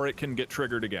 before it can get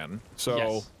triggered again. So,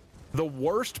 yes. The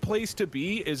worst place to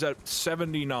be is at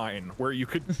 79, where you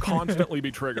could constantly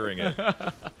be triggering it.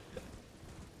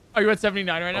 Are you at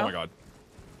 79 right now? Oh my God.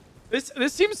 This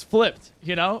seems flipped,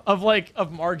 you know, of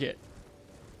Margit.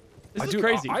 This is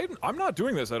crazy. I'm not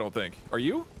doing this, I don't think. Are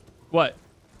you? What?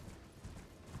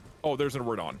 Oh, there's a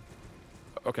word on.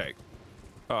 Okay.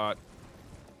 I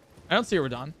don't see a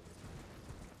Radon.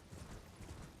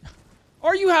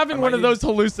 Are you having one of those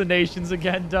hallucinations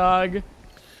again, Doug?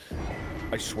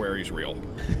 I swear he's real.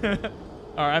 All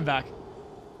right, I'm back.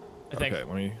 I think. Okay,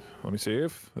 let me see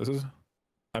if this is.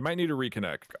 I might need to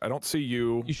reconnect. I don't see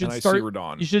you. You should and start. I see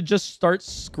Radon. You should just start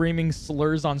screaming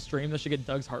slurs on stream. That should get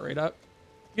Doug's heart rate up.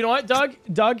 You know what, Doug?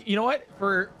 Doug, you know what?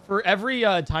 For every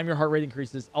time your heart rate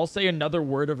increases, I'll say another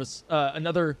word of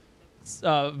another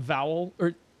vowel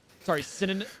or sorry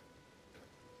synonym.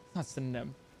 Not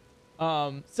synonym.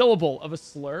 Syllable of a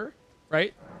slur,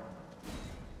 right?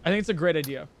 I think it's a great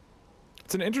idea.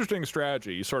 It's an interesting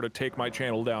strategy. You sort of take my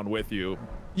channel down with you.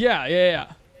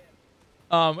 Yeah.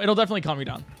 It'll definitely calm me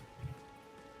down.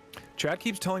 Chat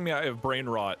keeps telling me I have brain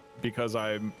rot because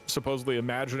I'm supposedly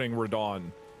imagining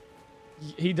Radon.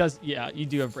 He does. Yeah, you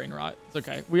do have brain rot. It's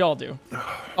okay. We all do.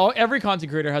 Every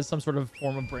content creator has some sort of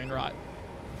form of brain rot.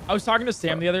 I was talking to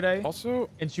Sam the other day. Also,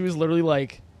 and she was literally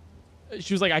like,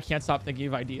 I can't stop thinking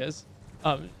of ideas.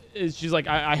 She's like,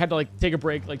 I had to like take a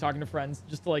break, like talking to friends,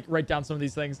 just to like write down some of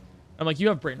these things. I'm like, you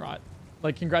have brain rot.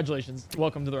 Like, congratulations.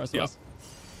 Welcome to the rest of us.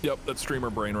 Yep, that's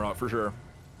streamer brain rot for sure.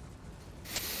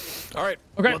 All right.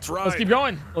 Okay. Let's ride. Let's keep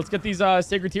going. Let's get these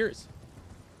sacred tears.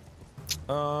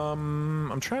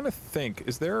 I'm trying to think.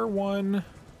 Is there one?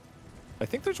 I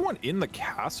think there's one in the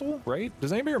castle, right?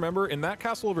 Does anybody remember in that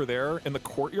castle over there in the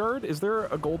courtyard? Is there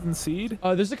a golden seed?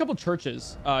 There's a couple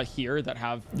churches here that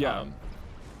have. Yeah.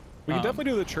 We can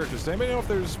definitely do the churches. Does anybody know if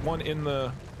there's one in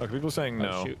the? Okay, people are saying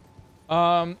no. Oh, shoot.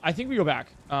 I think we go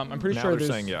back. I'm pretty now sure they're there's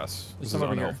saying yes. This is some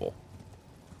over here. unhelpful.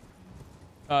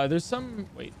 There's some.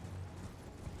 Wait.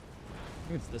 I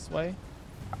think it's this way.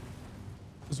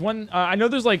 There's one. I know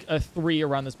there's like 3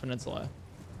 around this peninsula,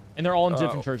 and they're all in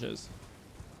different churches.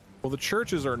 Well, the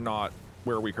churches are not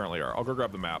where we currently are. I'll go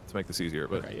grab the map to make this easier.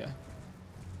 But okay, yeah. Does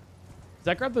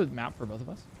that grab the map for both of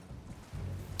us?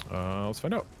 Let's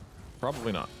find out.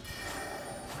 Probably not.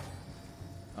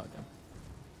 Oh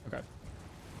damn. Okay.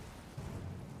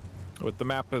 But the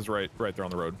map is right there on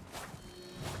the road.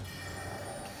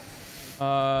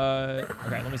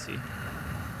 Okay, let me see.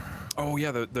 Oh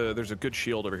yeah, there's a good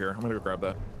shield over here. I'm gonna go grab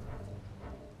that.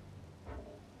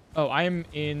 Oh, I am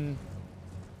in.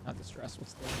 Not distress.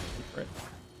 What's the word for it?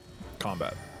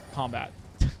 Combat. Combat.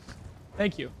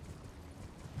 Thank you.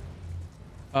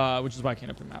 Which is why I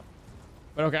can't open the map.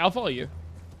 But okay, I'll follow you.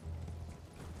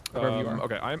 Wherever you are.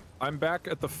 Okay, I'm back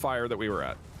at the fire that we were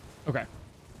at. Okay.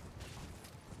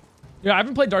 Yeah, I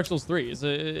haven't played Dark Souls 3. Is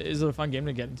it a fun game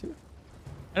to get into?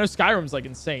 I know Skyrim's like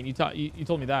insane. You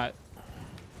told me that.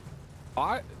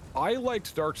 I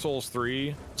liked Dark Souls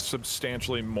 3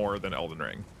 substantially more than Elden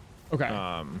Ring. Okay.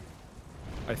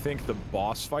 I think the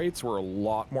boss fights were a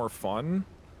lot more fun.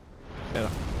 And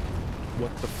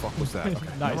what the fuck was that? Okay.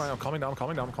 Nice. I'm calming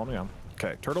down.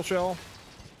 Okay, turtle shell.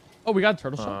 Oh, we got a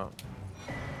turtle shell.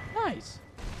 Nice.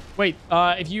 Wait,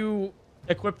 if you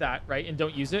equip that, right, and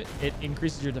don't use it, it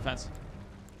increases your defense.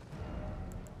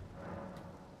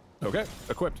 Okay,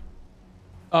 equipped.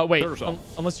 Wait,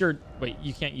 unless you're... Wait,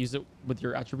 you can't use it with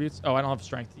your attributes? Oh, I don't have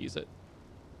strength to use it.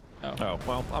 Oh,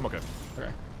 well, I'm okay.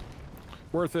 Okay.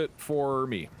 Worth it for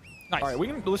me. Nice. All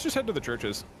right, let's just head to the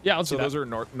churches. Yeah, let's do that. So those are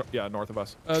north of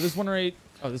us. This one right...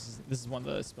 Oh, this is one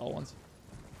of the spell ones.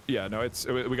 Yeah, no,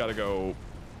 we got to go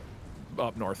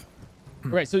up north.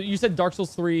 Right, so you said Dark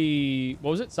Souls 3...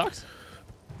 What was it? Sucks?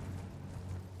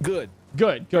 Good.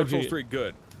 Dark Souls 3,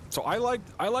 good. So I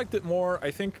liked it more.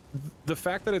 I think the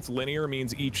fact that it's linear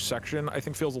means each section I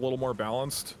think feels a little more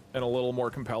balanced and a little more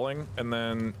compelling. And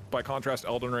then by contrast,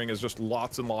 Elden Ring is just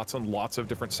lots and lots and lots of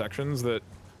different sections that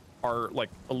are like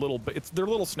a little bit. They're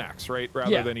little snacks, right?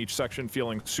 Rather than each section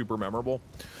feeling super memorable.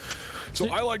 So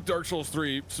I like Dark Souls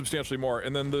 3 substantially more.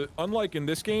 And then unlike in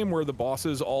this game where the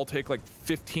bosses all take like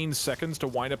 15 seconds to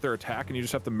wind up their attack and you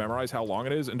just have to memorize how long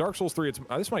it is. In Dark Souls 3,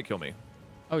 this might kill me.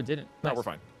 Oh, it didn't. No, nice. we're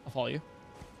fine. I'll follow you.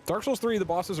 Dark Souls 3, the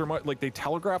bosses are much, like they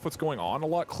telegraph what's going on a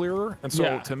lot clearer. And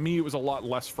so to me, it was a lot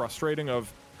less frustrating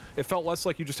it felt less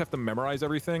like you just have to memorize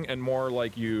everything and more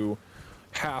like you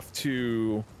just have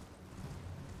to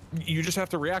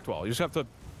react well. You just have to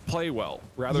play well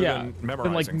rather than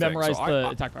memorizing memorize the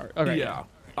attack power. Okay. Yeah.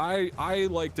 I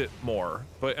liked it more,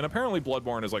 and apparently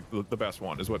Bloodborne is like the best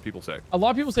one, is what people say. A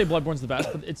lot of people say Bloodborne's the best,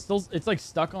 but it's like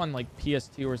stuck on like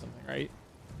PS2 or something, right?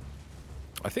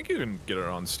 I think you can get it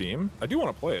on Steam. I do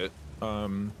want to play it.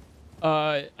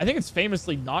 I think it's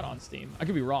famously not on Steam. I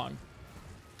could be wrong.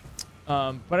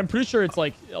 But I'm pretty sure it's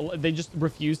like they just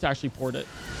refuse to actually port it,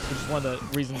 which is one of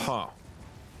the reasons. Huh.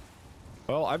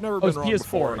 Well, I've never been wrong PS4.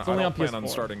 before, and It's only I on don't plan PS4. on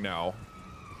starting now.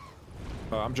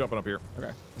 I'm jumping up here. Okay,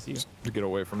 I see you. Just to get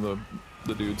away from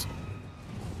the dudes.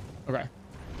 Okay.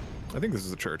 I think this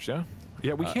is the church, yeah?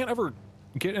 Yeah, we can't ever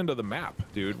get into the map,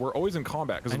 dude. We're always in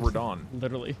combat because we're done.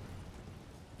 Literally.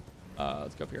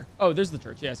 Let's go up here. Oh, there's the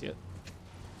church. Yeah, I see it.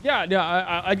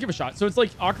 Yeah, I'd give it a shot. So it's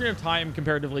like Ocarina of Time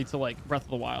comparatively to like Breath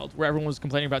of the Wild, where everyone was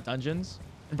complaining about dungeons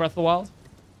in Breath of the Wild.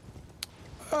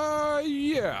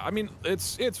 Yeah. I mean,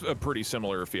 it's a pretty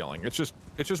similar feeling. It's just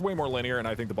way more linear, and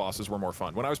I think the bosses were more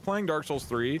fun. When I was playing Dark Souls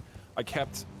 3, I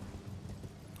kept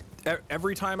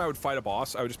every time I would fight a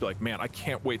boss, I would just be like, man, I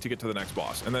can't wait to get to the next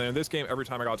boss. And then in this game, every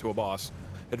time I got to a boss,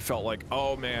 it felt like,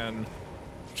 oh man,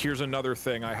 here's another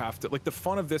thing I have to, like, the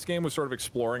fun of this game was sort of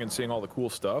exploring and seeing all the cool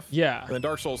stuff. Yeah. And then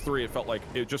Dark Souls 3, it felt like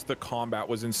the combat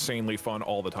was insanely fun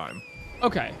all the time.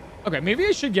 Okay. Maybe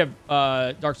I should give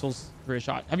Dark Souls 3 a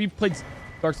shot. Have you played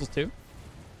Dark Souls 2?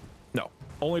 No,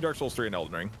 only Dark Souls 3 and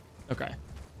Elden Ring. Okay.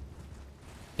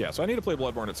 Yeah, so I need to play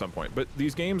Bloodborne at some point, but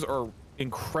these games are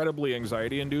incredibly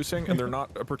anxiety inducing, and they're not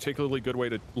a particularly good way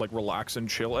to like relax and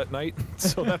chill at night.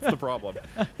 So that's the problem.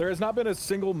 There has not been a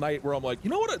single night where I'm like, you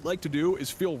know what I'd like to do is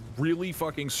feel really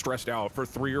fucking stressed out for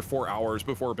 3 or 4 hours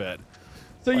before bed.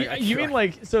 So like, you mean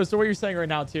like, so what you're saying right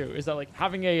now too is that like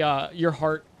having a your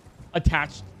heart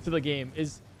attached to the game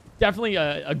is definitely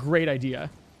a great idea.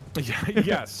 Yeah,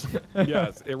 yes,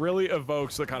 yes. It really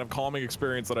evokes the kind of calming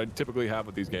experience that I typically have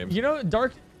with these games. You know,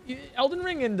 Elden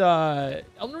Ring and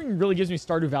Elden Ring really gives me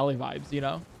Stardew Valley vibes. You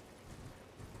know.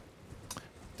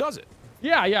 Does it?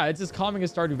 Yeah, yeah. It's as calming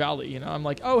as Stardew Valley. You know, I'm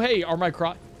like, oh hey, are my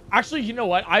crop? Actually, you know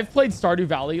what? I've played Stardew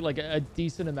Valley like a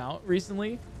decent amount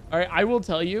recently. All right, I will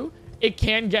tell you, it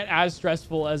can get as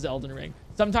stressful as Elden Ring.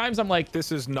 Sometimes I'm like,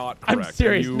 this is not correct. I'm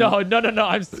serious. No.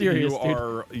 I'm serious.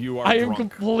 You are. I am drunk.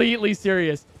 completely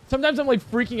serious. Sometimes I'm like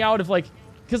freaking out if like,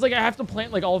 because like I have to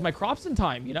plant like all of my crops in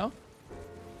time, you know?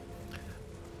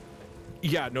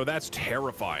 Yeah, no, that's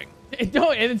terrifying.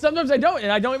 And sometimes I don't,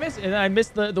 and I don't miss it, and I miss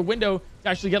the window to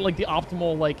actually get like the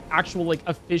optimal like actual like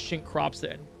efficient crops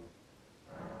in.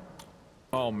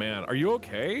 Oh man, are you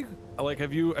okay? Like,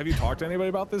 have you talked to anybody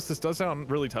about this? This does sound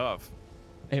really tough.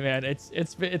 Hey man,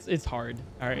 it's hard.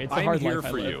 All right, it's a hard life. I'm here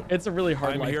for you. It's a really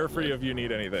hard life. I'm here for you if you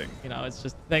need anything. You know, it's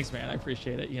just thanks, man. I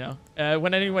appreciate it. You know,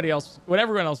 when everyone else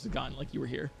is gone, like you were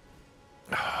here.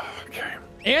 Okay.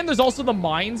 And there's also the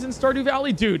mines in Stardew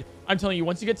Valley, dude. I'm telling you,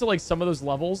 once you get to like some of those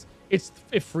levels, it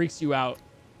freaks you out.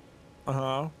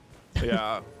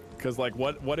 Yeah, because like,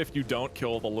 what if you don't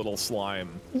kill the little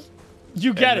slime?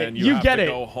 You get it. You get it.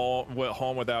 Go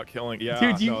home without killing.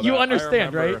 Yeah, dude. You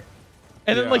understand, right?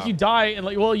 And then like Yeah. you die, and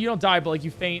like, well, you don't die, but like you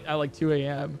faint at like 2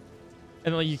 a.m. and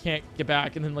then like you can't get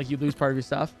back, and then like you lose part of your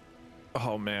stuff.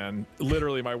 Oh man,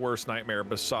 literally my worst nightmare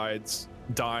besides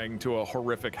dying to a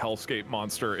horrific hellscape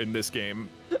monster in this game.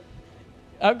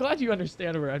 I'm glad you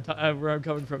understand where I'm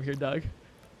coming from here, Doug.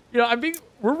 You know,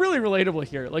 we're really relatable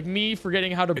here. Like me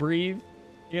forgetting how to breathe,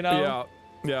 you know?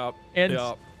 Yeah. And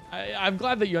yeah. I'm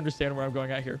glad that you understand where I'm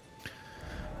going at here.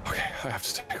 Okay, I have to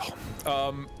stay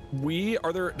home.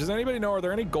 Does anybody know, are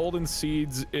there any golden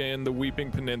seeds in the Weeping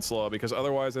Peninsula? Because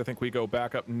otherwise I think we go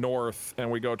back up north and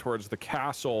we go towards the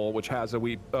castle, which has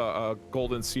a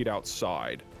golden seed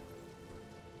outside.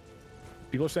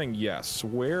 People are saying yes.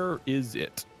 Where is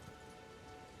it?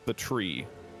 The tree.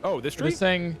 Oh, this tree? They're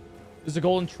saying there's a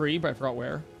golden tree, but I forgot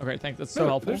where. Okay, thanks. That's so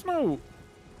helpful.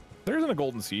 There isn't a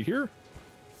golden seed here.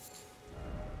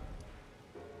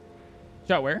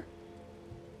 Chat, where?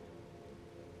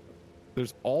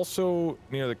 There's also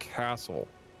near the castle.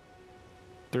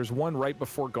 There's one right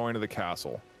before going to the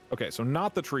castle. Okay, so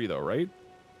not the tree though, right?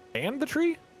 And the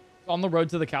tree? On the road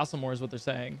to the castle more is what they're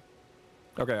saying.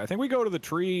 Okay, I think we go to the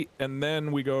tree and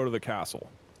then we go to the castle.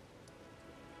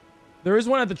 There is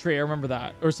one at the tree. I remember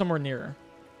that, or somewhere near.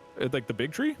 Like the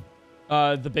big tree?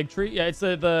 The big tree. Yeah, it's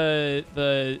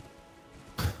the.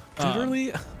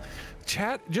 Literally,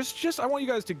 chat. Just I want you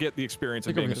guys to get the experience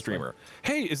of being a streamer.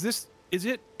 Hey, is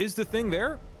the thing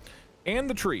there? And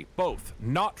the tree, both.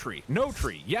 Not tree, no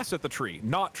tree. Yes at the tree,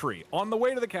 not tree. On the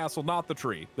way to the castle, not the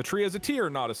tree. The tree has a T or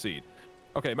not a seed.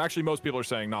 Okay, actually most people are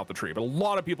saying not the tree, but a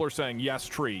lot of people are saying yes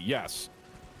tree, yes.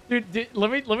 Dude, let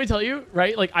me tell you,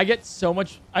 right? Like I get so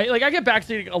much, I get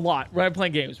backstated a lot when I'm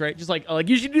playing games, right? Just like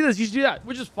you should do this, you should do that,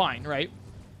 which is fine, right?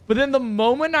 But then the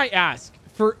moment I ask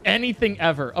for anything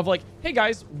ever of like, hey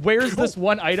guys, where's this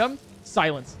one item?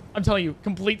 Silence. I'm telling you,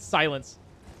 complete silence.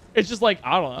 It's just like,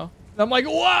 I don't know. And I'm like,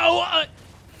 whoa!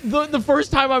 The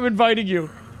first time I'm inviting you.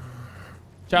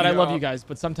 Chat, I love you guys,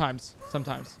 but sometimes.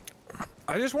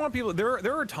 I just want people,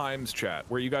 there are times, chat,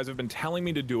 where you guys have been telling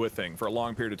me to do a thing for a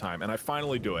long period of time, and I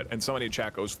finally do it, and somebody in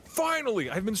chat goes, finally!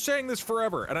 I've been saying this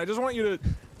forever, and I just want you to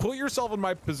put yourself in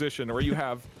my position where you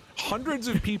have hundreds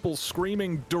of people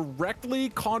screaming directly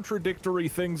contradictory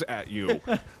things at you.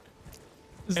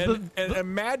 And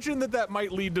imagine that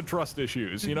might lead to trust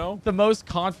issues, you know? The most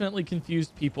confidently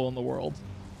confused people in the world.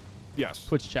 Yes.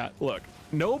 Twitch chat. Look,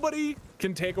 nobody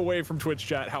can take away from Twitch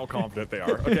chat how confident they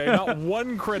are, okay? Not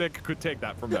one critic could take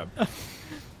that from them.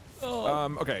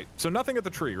 Okay, so nothing at the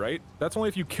tree, right? That's only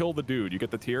if you kill the dude. You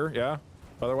get the tier, yeah?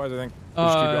 Otherwise, I think we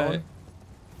should keep going.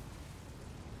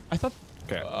 I thought...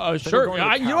 Okay. Sure.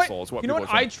 You know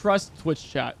what? I trust Twitch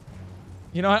chat.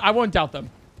 You know what? I won't doubt them.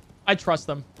 I trust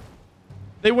them.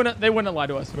 They wouldn't lie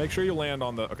to us. Make sure you land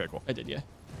on the... Okay, cool. I did, yeah.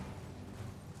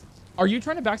 Are you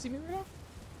trying to backseat me right now?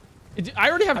 I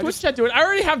already have Twitch chat to it. I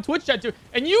already have Twitch chat to it.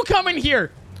 And you come in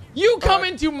here. You come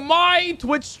into my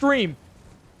Twitch stream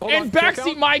and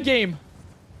backseat my game.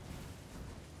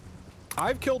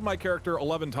 I've killed my character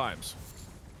 11 times.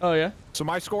 Oh, yeah? So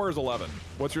my score is 11.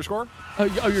 What's your score? Oh,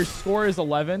 your score is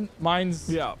 11? Mine's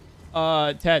 10,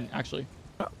 actually.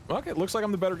 Okay, looks like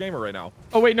I'm the better gamer right now.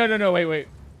 Oh, wait, no, wait.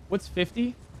 What's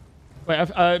 50?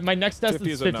 Wait, my next test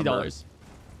is $50.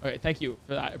 Okay, thank you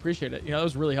for that. I appreciate it. You know, that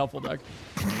was really helpful, Doug.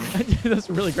 That's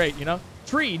really great, you know?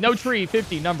 Tree, no tree,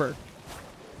 50, number.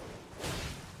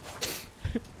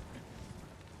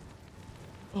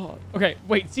 Oh, okay,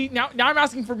 wait, see, now I'm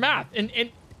asking for math. And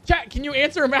Chat, can you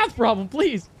answer a math problem,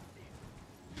 please?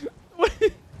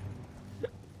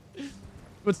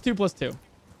 What's 2 plus 2?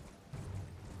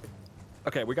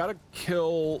 Okay, we gotta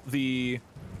kill the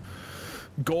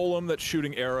golem that's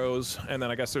shooting arrows, and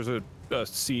then I guess there's a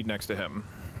seed next to him.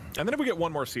 And then if we get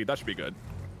one more seed, that should be good.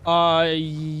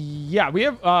 Yeah, we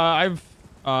have, I have,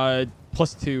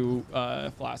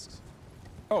 +2, flasks.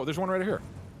 Oh, there's one right here.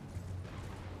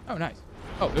 Oh, nice.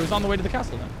 Oh, it was on the way to the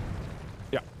castle then.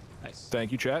 Yeah. Nice.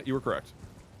 Thank you, chat. You were correct.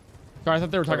 Sorry, I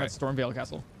thought they were talking about Stormvale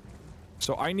Castle.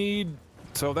 So I need...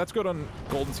 So that's good on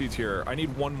golden seeds here. I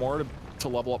need one more to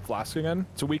level up flask again.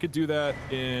 So we could do that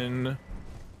in...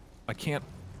 I can't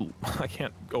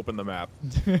open the map.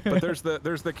 But there's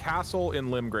the castle in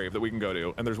Limgrave that we can go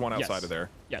to, and there's one outside of there.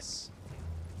 Yes.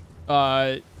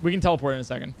 We can teleport in a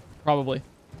second. Probably.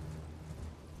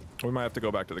 We might have to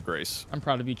go back to the Grace. I'm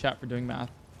proud of you, chat, for doing math.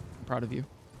 I'm proud of you.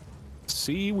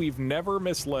 See, we've never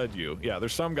misled you. Yeah,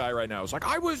 there's some guy right now who's like,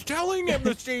 I was telling him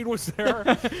the seed was there.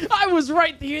 I was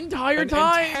right the entire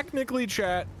time. And technically,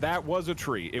 chat, that was a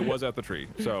tree. It was at the tree.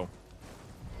 So,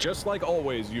 just like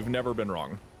always, you've never been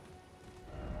wrong.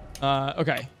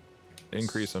 Okay.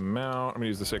 Increase amount. I'm gonna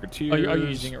use the Sacred Tears. Are you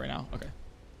using it right now? Okay.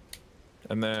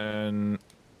 And then...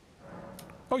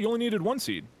 Oh, you only needed one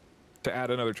seed to add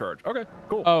another charge. Okay,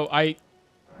 cool. Oh,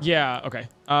 yeah, okay.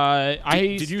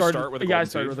 Did you start with a golden seed? Yeah, I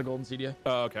started with a golden seed, yeah.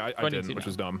 Oh, okay, I didn't, which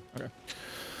is dumb. Okay.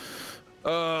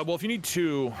 Well, if you need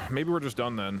 2, maybe we're just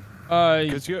done then.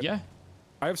 Yeah.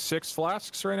 I have 6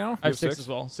 flasks right now. I have 6 as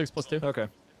well. 6 plus 2. Okay.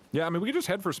 Yeah, I mean, we could just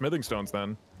head for smithing stones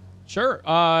then. Sure.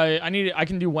 I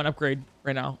can do 1 upgrade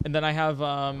right now. And then I have, if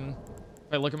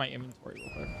I look at my inventory real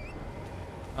quick.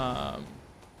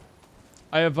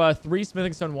 I have 3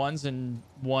 smithing stone 1s and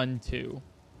 1, 2.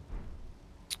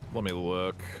 Let me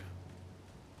look.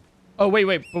 Oh, wait.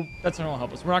 But that's not going to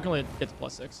help us. We're not going to get to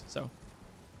 +6, so.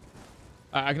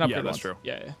 I can upgrade Yeah, that's once. true.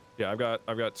 Yeah. Yeah,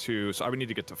 I've got 2, so I would need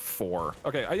to get to 4.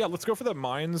 Okay, yeah, let's go for the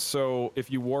mines. So if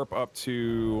you warp up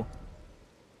to,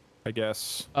 I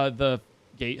guess... The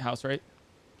gatehouse, right?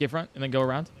 Gate front, and then go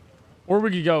around. Or we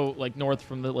could go, like, north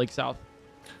from the lake south.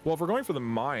 Well, if we're going for the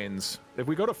mines, if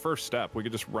we go to first step, we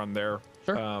could just run there.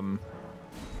 Sure. All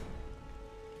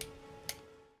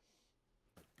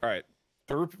right.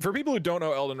 For people who don't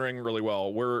know Elden Ring really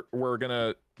well, we're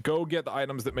gonna go get the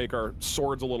items that make our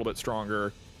swords a little bit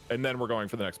stronger, and then we're going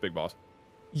for the next big boss.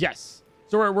 Yes.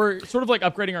 So we're sort of like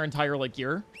upgrading our entire like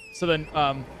gear. So then,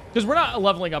 because we're not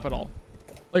leveling up at all.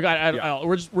 Like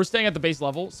we're staying at the base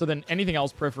level. So then anything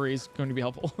else periphery is going to be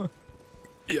helpful.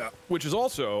 Yeah. Which is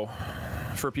also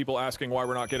for people asking why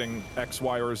we're not getting X,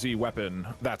 Y, or Z weapon.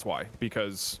 That's why,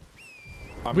 because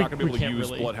I'm not gonna be able to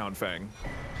use Bloodhound Fang.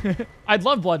 I'd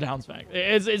love Bloodhound's Fang.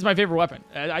 It's my favorite weapon.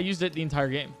 I used it the entire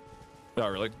game. Oh,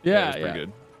 really? Yeah, it's pretty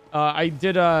good. I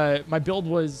did. My build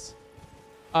was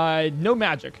no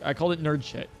magic. I called it nerd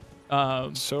shit.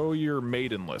 So you're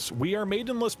maidenless. We are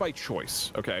maidenless by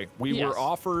choice. Okay, we were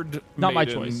offered not my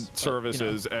maiden choice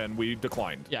services, and we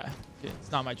declined. Yeah,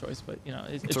 it's not my choice, but you know,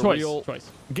 it's a choice. Real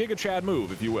choice. Giga Chad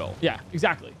move, if you will. Yeah,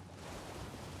 exactly.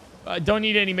 Don't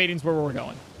need any maidens where we're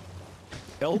going.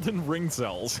 Elden ring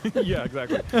cells. Yeah,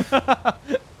 exactly.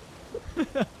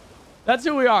 That's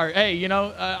who we are. Hey, you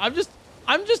know, I'm just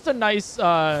a nice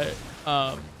a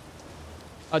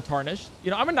tarnished.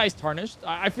 You know, I'm a nice tarnished.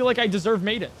 I feel like I deserve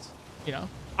maidens. You know,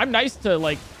 I'm nice to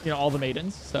like, you know, all the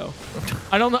maidens. So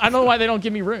I don't know why they don't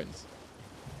give me runes.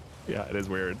 Yeah, it is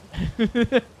weird.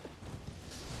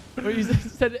 What, you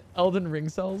said Elden ring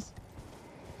cells?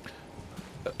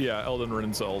 Yeah, Elden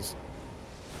ring cells.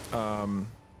 I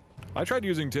tried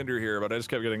using Tinder here, but I just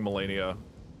kept getting Melania.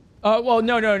 Well,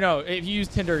 no. If you use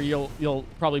Tinder, you'll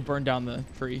probably burn down the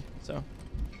tree. So.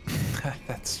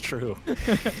 That's true.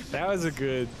 That was a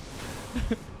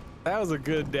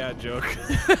good dad joke.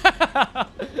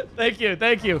 Thank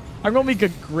you. I'm gonna make a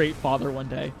great father one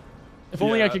day. If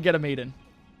only I could get a maiden.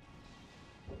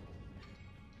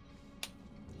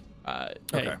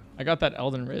 Hey, I got that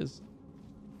Elden Riz.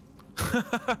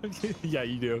 Yeah,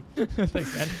 you do.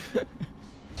 Thanks, man.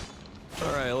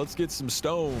 All right, let's get some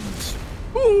stones.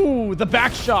 Ooh, the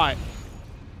back shot.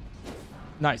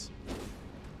 Nice.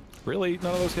 Really?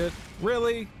 None of those hit?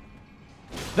 Really?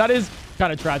 That is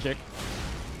kind of tragic.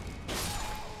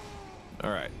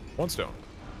 All right, 1 stone.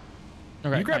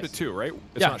 Okay, you grabbed it too, right?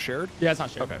 It's not shared? Yeah, it's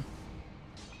not shared. Okay.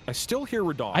 I still hear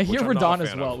Radon. I hear Radon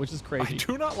as well, which is crazy. I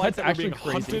do not like that we're being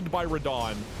hunted by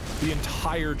Radon the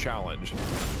entire challenge.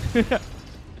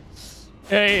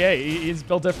 Hey, he's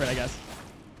built different, I guess.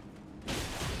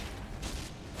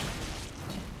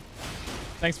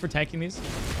 Thanks for tanking these.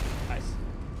 Nice.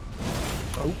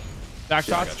 Oh. Back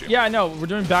shots? Yeah, I know. We're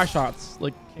doing back shots.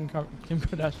 like Kim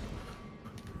Kardashian.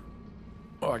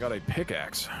 Oh, I got a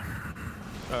pickaxe.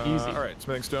 Easy. All right,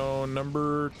 smithing stone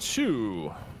number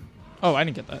 2. Oh, I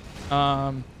didn't get that.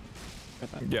 Got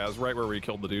that. Yeah, it's right where we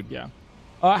killed the dude. Yeah.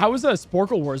 How was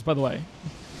Sporkle Wars, by the way?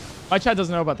 My chat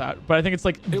doesn't know about that, but I think it's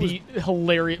like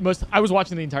hilarious. I was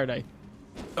watching the entire day.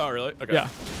 Oh, really? Okay. Yeah.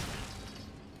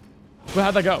 But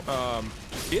how'd that go?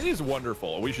 It is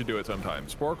wonderful. We should do it sometime.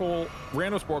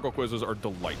 Random Sporkle quizzes are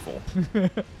delightful.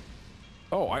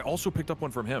 Oh, I also picked up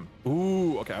one from him.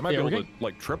 Ooh, okay. I might be able to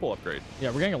like triple upgrade.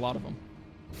 Yeah, we're getting a lot of them.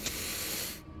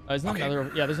 There's another.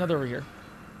 Yeah, there's another over here.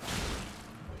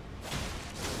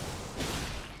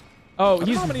 Oh,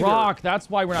 he's rock. That's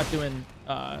why we're not doing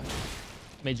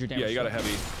major damage. Yeah, you got a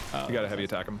heavy. You got a heavy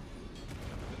attack him.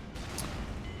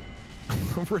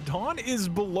 Radon is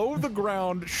below the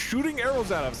ground shooting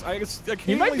arrows at us. I can't.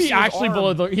 He might be actually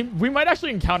below the. We might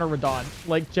actually encounter Radon,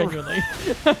 like genuinely.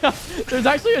 There's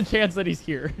actually a chance that he's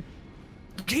here.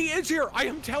 He is here. I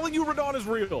am telling you, Radon is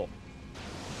real.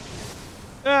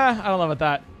 I don't know about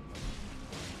that.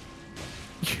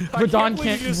 Radon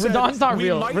can't. Radon's not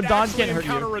real. Radon can't hurt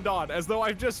you. Radon, as though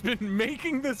I've just been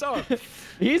making this up.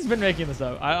 He's been making this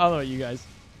up. I don't know about you guys.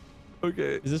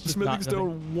 Okay. Is this just Smithing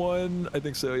Stone 1? I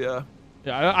think so. Yeah.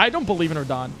 Yeah, I don't believe in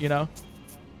Radon, you know?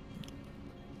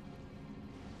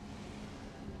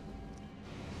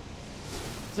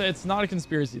 So it's not a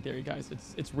conspiracy theory, guys.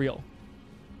 It's real.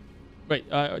 Wait,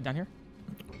 down here?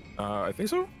 I think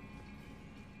so.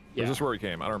 Yeah. Or is this where we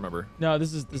came? I don't remember. No,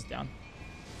 this is down.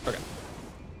 Okay.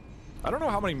 I don't know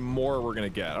how many more we're gonna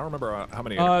get. I don't remember how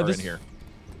many are in here.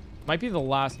 Might be the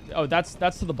last. Oh, that's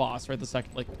to the boss, right? The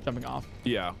second, like, jumping off.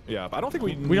 Yeah, yeah. But I don't think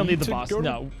we don't need the boss.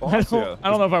 No, I don't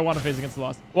know if I want to face against the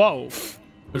boss. Whoa,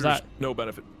 there's that? No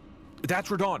benefit. That's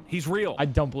Radon. He's real. I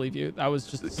don't believe you. That was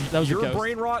just a ghost. Your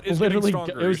brain rot is literally getting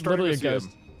stronger. It was literally a ghost.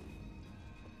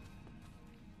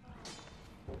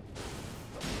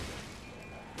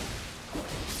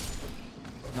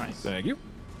 Nice. Thank you.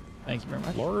 Thank you very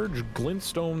much. Large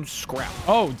glintstone scrap.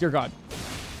 Oh dear God.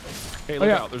 Hey, look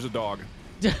out! There's a dog.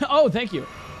 Oh, thank you.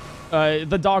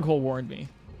 The dog hole warned me.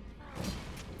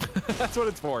 That's what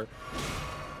it's for.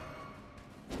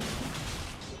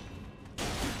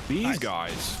 These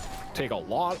guys take a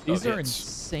lot of hits. These are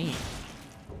insane.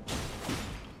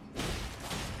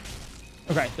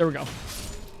 Okay, there we go.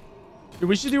 Dude,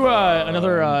 we should do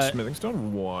another smithing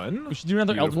stone 1. We should do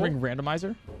another Elden Ring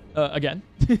randomizer again.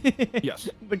 Yes.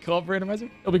 The co-op randomizer.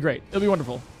 It'll be great. It'll be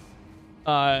wonderful.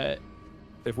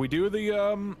 If we do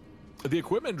the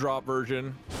equipment drop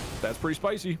version, that's pretty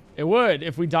spicy. It would.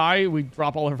 If we die, we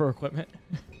drop all of our equipment.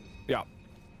 Yeah.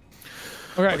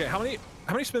 Okay. Okay. How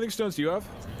many smithing stones do you have?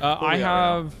 I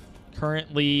have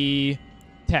currently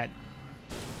 10.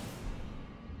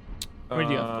 How many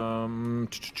do you have?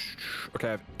 Okay,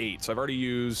 I have 8. So I've already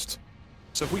used.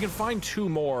 So if we can find 2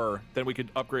 more, then we could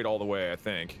upgrade all the way. I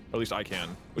think, or at least I can,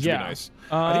 which would be nice.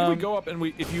 I think if we go up and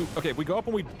if we go up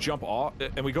and we jump off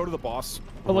and we go to the boss.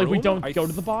 But like we don't go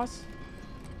to the boss.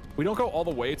 We don't go all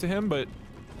the way to him, but.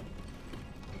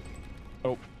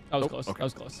 Oh, that was close. Okay. That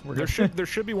was close. There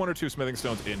should be 1 or 2 smithing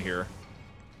stones in here.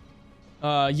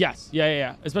 Yes.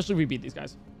 Yeah. Especially if we beat these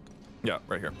guys. Yeah,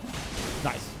 right here.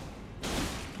 Nice.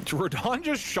 Radon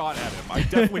just shot at him. I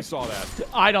definitely saw that.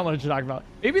 I don't know what you're talking about.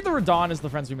 Maybe the Radon is the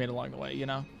friends we made along the way, you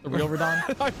know? The real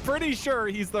Radon. I'm pretty sure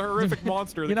he's the horrific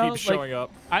monster that keeps showing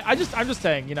up. I'm just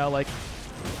saying, you know, like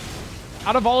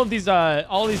out of all of these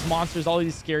monsters, all of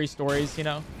these scary stories, you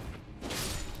know,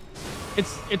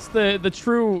 it's the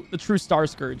true Star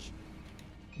Scourge.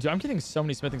 Dude, I'm getting so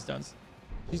many smithing stones.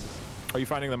 Jesus. Are you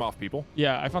finding them off people?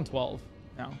 Yeah, I found 12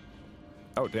 now.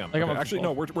 Oh damn. Like, okay. Actually,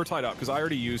 no, we're tied up because I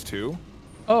already used 2.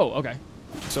 Oh, okay.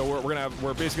 So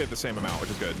we're basically at the same amount, which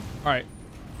is good. All right.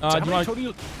 So how many total do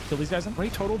you kill these guys? How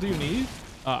many total do you need?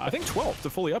 I think 12 to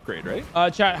fully upgrade, right?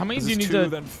 Chat, how many do you need 2, to?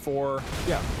 Then 4.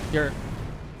 Yeah. Here.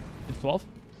 It's 12.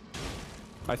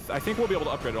 I think we'll be able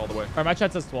to upgrade it all the way. All right, my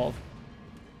chat says 12.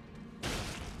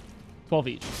 12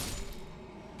 each.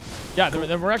 Yeah, cool.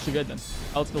 then we're actually good then.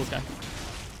 Let's kill this guy.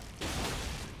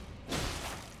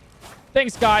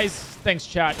 Thanks, guys. Thanks,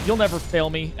 chat. You'll never fail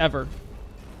me, ever.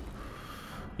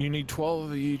 You need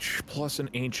 12 each plus an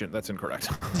ancient. That's incorrect.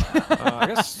 I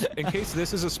guess in case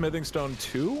this is a smithing stone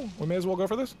 2, we may as well go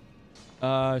for this.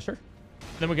 Sure.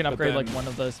 Then we can upgrade like one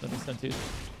of the smithing stone 2s.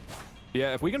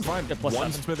 Yeah, if we can find one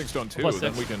 7. smithing stone 2,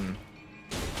 then we can.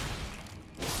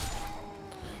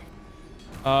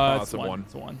 It's a 1.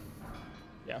 It's a 1.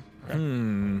 Yeah.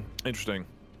 Okay. Interesting.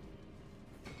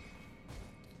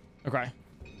 Okay.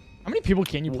 How many people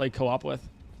can you play co-op with?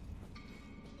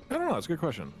 I don't know. That's a good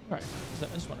question. All right.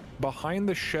 I just wondering. Behind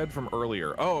the shed from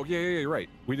earlier. Oh, yeah, you're right.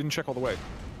 We didn't check all the way.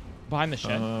 Behind the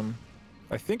shed?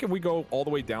 I think if we go all the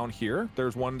way down here,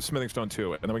 there's one smithing stone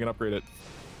too, and then we can upgrade it.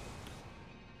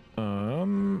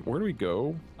 Where do we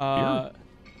go? Here?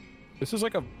 This is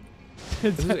like a...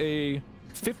 This is a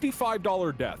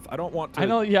 $55 death. I don't want to... I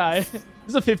know, yeah. This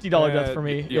is a $50 death for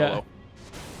me. YOLO. Yeah.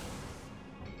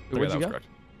 Okay, that was correct.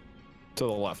 To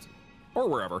the left. Or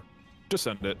wherever. Just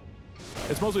send it.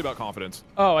 It's mostly about confidence.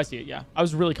 Oh, I see it. Yeah. I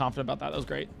was really confident about that. That was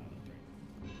great.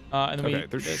 And then okay,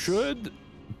 there should...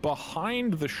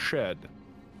 Behind the shed...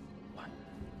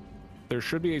 There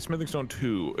should be a smithing stone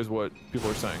 2, is what people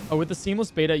are saying. Oh, with the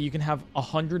seamless beta, you can have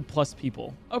 100+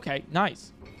 people. Okay,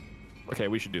 nice. Okay,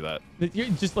 we should do that. You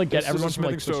just like get everyone from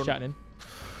like Twitch chatting.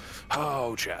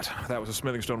 Oh, chat. That was a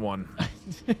smithing stone 1.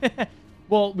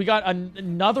 Well, we got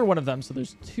another one of them, so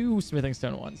there's 2 smithing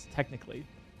stone ones technically.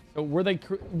 So were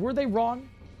they wrong?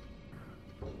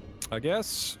 I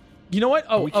guess. You know what?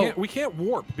 Oh, we can't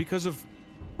warp because of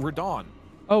Radon.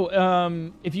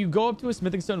 Oh, if you go up to a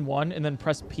smithing stone 1 and then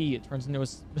press P, it turns into a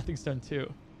smithing stone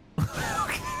 2.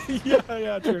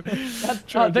 yeah, true.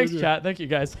 Thanks, chat. Thank you,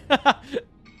 guys.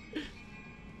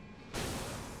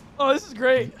 Oh, this is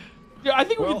great. Yeah, I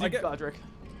think we can do Godric.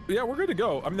 Yeah, we're good to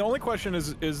go. I mean, the only question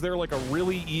is there like a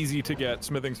really easy to get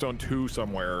smithing stone 2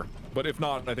 somewhere? But if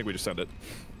not, I think we just send it.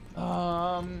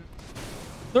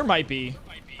 There might be.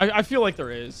 I feel like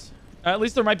there is. At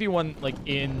least there might be one like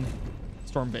in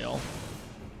Stormvale.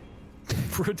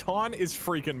 Radon is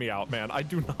freaking me out, man. I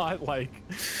do not like...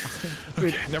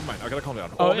 Okay, never mind. I gotta calm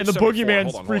down. Oh, and the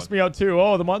boogeyman freaks me out too.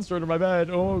 Oh, the monster under my bed.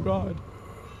 Oh, God.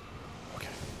 Okay.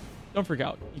 Don't freak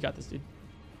out. You got this, dude.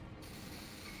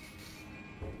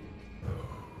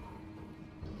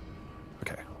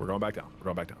 Okay, we're going back down. We're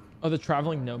going back down. Oh, the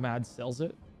traveling nomad sells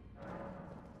it?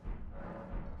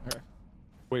 Okay.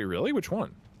 Wait, really? Which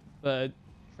one? The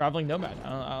traveling nomad.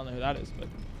 I don't know who that is, but...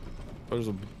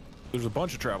 There's a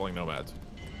bunch of traveling nomads.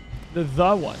 The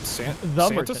one.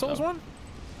 Santa sells one?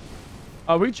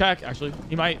 Oh, we can check, actually.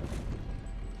 He might.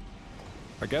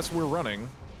 I guess we're running.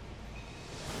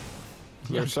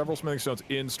 Yeah. There's several smithing stones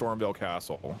in Stormvale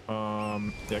Castle. Yeah,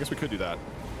 I guess we could do that.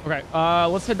 Okay,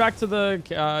 let's head back to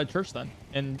the church then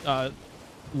and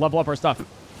level up our stuff.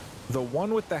 The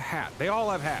one with the hat. They all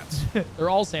have hats. They're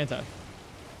all Santa.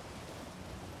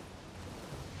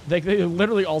 They're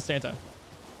literally all Santa.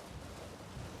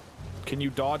 Can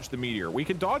you dodge the meteor? We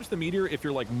can dodge the meteor if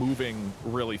you're like moving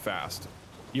really fast.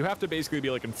 You have to basically be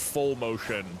like in full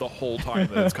motion the whole time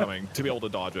that it's coming to be able to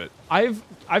dodge it. I've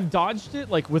dodged it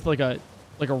like with like a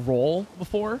roll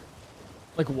before,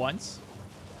 like once.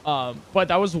 But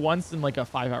that was once in like a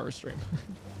 5-hour stream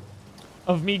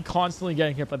of me constantly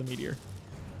getting hit by the meteor.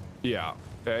 Yeah,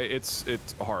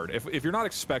 it's hard. If you're not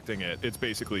expecting it, it's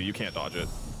basically you can't dodge it.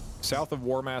 South of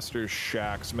Warmaster's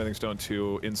Shack, Smithing Stone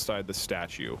 2, inside the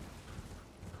statue.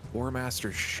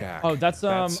 Warmaster's Shack. Oh, that's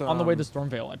on the way to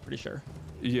Stormvale, I'm pretty sure.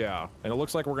 Yeah, and it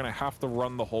looks like we're gonna have to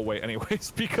run the whole way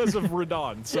anyways because of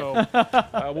Radon. So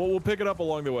we'll pick it up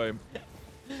along the way.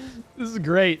 This is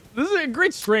great. This is a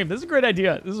great stream. This is a great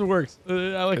idea. This works.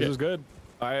 I like it. This is good.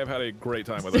 I have had a great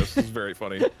time with this. This is very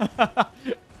funny.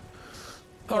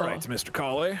 All right, Mr.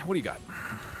 Colley, what do you got?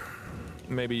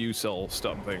 Maybe you sell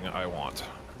something I want.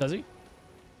 Does he?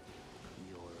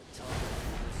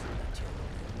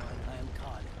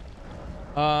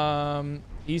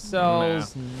 He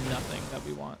sells nothing that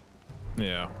we want.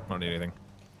 Yeah, I don't need anything.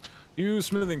 Use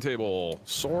smithing table.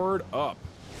 Sword up.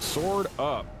 Sword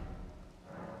up.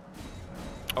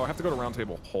 Oh, I have to go to round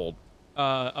table. Hold. Oh,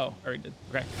 I already did.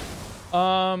 Okay.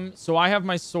 So I have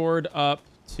my sword up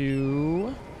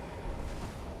to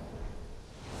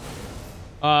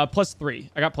 +3.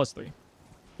 I got +3.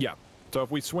 Yeah. So if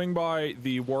we swing by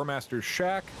the Warmaster's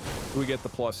Shack, we get the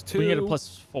 +2. We get a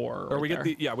 +4. Or we get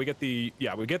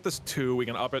we get this 2. We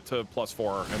can up it to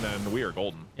 +4, and then we are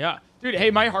golden. Yeah, dude. Hey,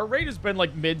 my heart rate has been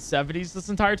like mid-70s this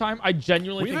entire time. I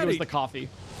genuinely think it was the coffee.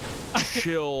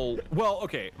 Chill. Well,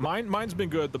 okay. Mine's been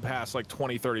good the past like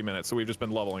 20-30 minutes, so we've just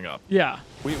been leveling up. Yeah.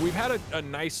 We've had a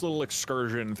nice little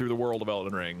excursion through the world of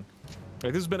Elden Ring.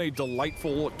 Like, this has been a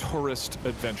delightful tourist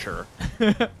adventure.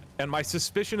 And my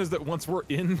suspicion is that once we're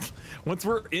in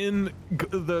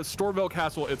the Stormvale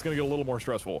Castle, it's gonna get a little more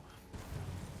stressful.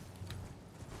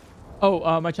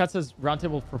 Oh, my chat says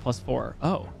roundtable for +4.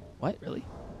 Oh, what? Really?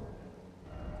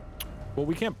 Well,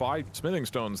 we can't buy smithing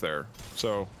stones there,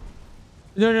 so.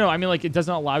 No. I mean, like, it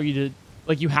doesn't allow you to,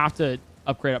 like, you have to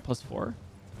upgrade at +4.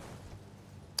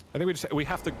 I think we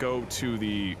have to go to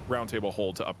the roundtable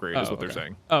hold to upgrade. Is what they're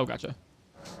saying. Oh, gotcha.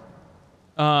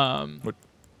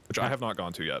 Which I have not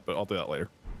gone to yet, but I'll do that later.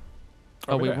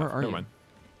 Oh, wait, maybe I where have. are Never you? mind.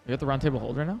 You at the round table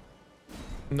hold right now?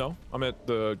 No, I'm at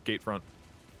the gate front.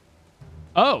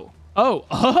 Oh. Okay.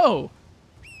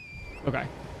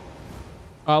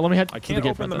 Let me head I to can't the gate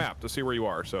open front the then. map to see where you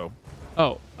are, so.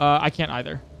 Oh, I can't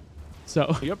either.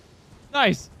 So. Yep.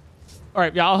 Nice. All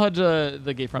right, yeah, I'll head to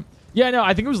the gate front. Yeah, no,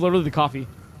 I think it was literally the coffee.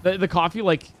 The coffee,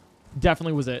 like,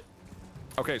 definitely was it.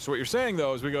 Okay, so what you're saying,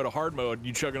 though, is we go to hard mode,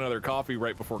 you chug another coffee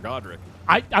right before Godric.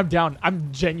 I'm down. I'm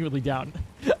genuinely down.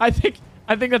 I think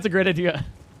that's a great idea.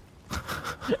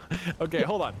 Okay,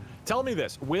 hold on. Tell me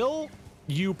this. Will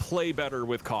you play better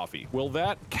with coffee? Will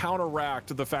that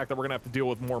counteract the fact that we're going to have to deal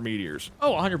with more meteors?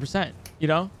 Oh, 100%. You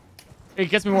know? It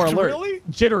gets me more alert. Really?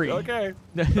 Jittery. Okay.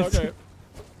 Okay.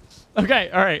 Okay,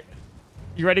 all right.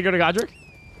 You ready to go to Godric?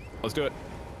 Let's do it.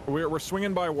 We're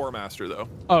swinging by War Master, though.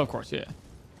 Oh, of course, yeah.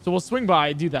 So we'll swing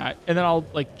by, do that, and then I'll,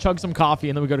 like, chug some coffee,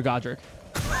 and then we go to Godric.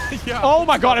 Yeah. Oh,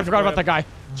 my God, I forgot about that guy.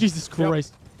 Jesus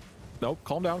Christ. Yep. Nope,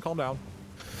 calm down, calm down.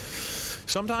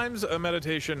 Sometimes a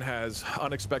meditation has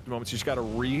unexpected moments. You just got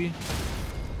to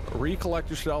recollect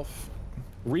yourself,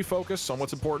 refocus on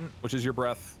what's important, which is your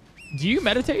breath. Do you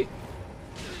meditate?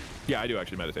 Yeah, I do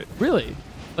actually meditate. Really?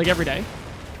 Like every day?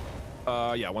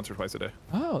 Yeah, once or twice a day.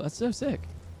 Oh, that's so sick.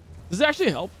 Does it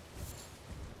actually help?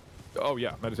 Oh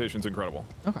yeah, meditation's incredible.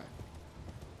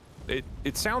 Okay.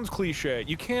 It sounds cliche.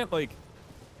 You can't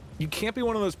be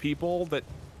one of those people that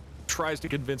tries to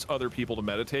convince other people to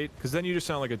meditate, because then you just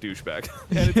sound like a douchebag.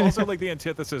 And it's also like the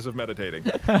antithesis of meditating.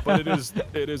 But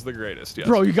it is the greatest, yes.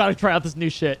 Bro, you gotta try out this new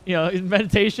shit. You know, in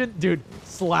meditation, dude,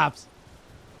 slaps.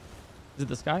 Is it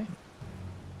this guy?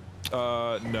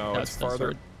 No, it's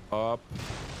farther up.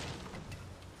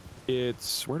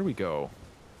 It's, where do we go?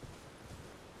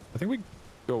 I think we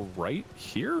go right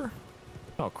here?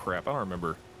 Oh crap, I don't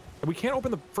remember. We can't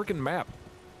open the freaking map.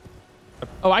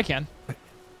 Oh, I can.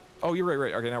 Oh, you're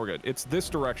right. Okay, now we're good. It's this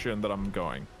direction that I'm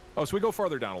going. Oh, so we go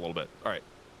farther down a little bit. All right.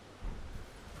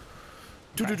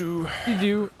 Do.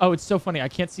 Oh, it's so funny. I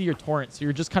can't see your torrent, so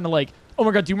you're just kind of like, oh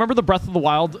my God, do you remember the Breath of the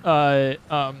Wild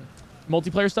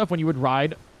multiplayer stuff when you would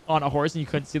ride on a horse and you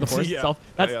couldn't see the horse Yeah. itself?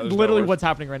 That's there's literally no horse. what's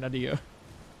happening right now to you.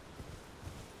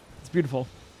 It's beautiful.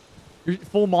 You're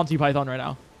full Monty Python right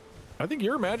now. I think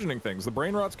you're imagining things. The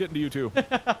brain rot's getting to you too.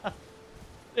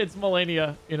 It's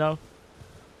Melania, you know?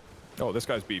 Oh, this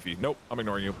guy's beefy. Nope, I'm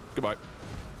ignoring you. Goodbye.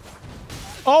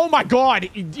 Oh my God,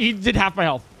 he did half my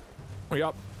health.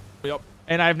 Yep. Yep.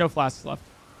 And I have no flasks left.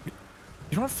 You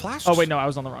don't have flashes? Oh wait, no, I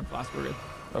was on the wrong flask. We're good.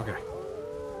 Okay.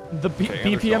 The Okay,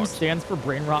 and there's BPM dogs. stands for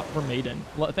brain rot for maiden.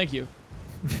 Thank you.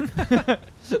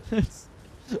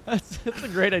 that's a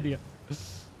great idea.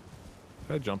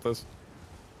 Can I jump this?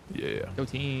 Yeah. Go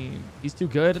team. He's too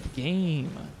good at the game.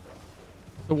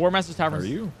 The War Master's Tavern. Are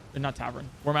you? Not Tavern.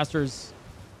 War Master's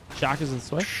Shack is in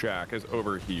Swift. Shack is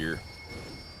over here.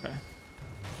 Okay.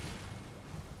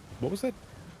 What was that?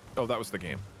 Oh, that was the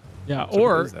game. Yeah, So what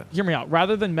or, is that? hear me out,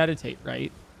 rather than meditate,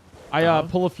 right? I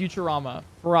pull a Futurama,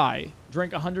 fry,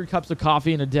 drink 100 cups of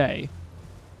coffee in a day,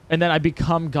 and then I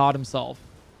become God himself.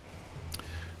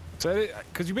 So,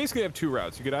 because you basically have two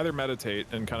routes. You could either meditate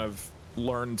and kind of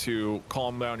learn to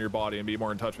calm down your body and be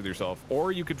more in touch with yourself,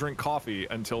 or you could drink coffee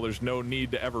until there's no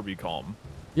need to ever be calm.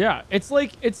 Yeah, it's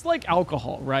like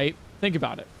alcohol, right? Think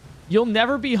about it. You'll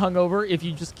never be hungover if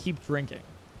you just keep drinking.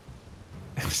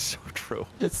 It's so true.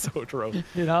 It's so true.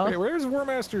 You know? Okay, where's War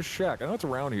Master's Shack? I know it's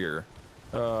around here.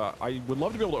 I would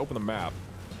love to be able to open the map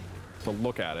to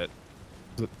look at it.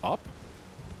 Is it up?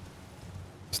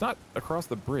 It's not across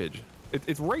the bridge.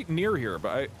 It's right near here,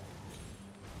 but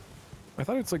I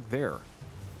thought it's like there.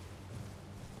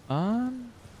 I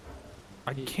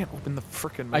can't open the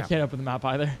frickin' map. I can't open the map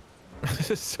either.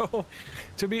 So,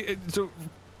 so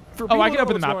for Oh, I people can that know open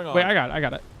the what's map. going Wait, on- I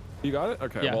got it. You got it?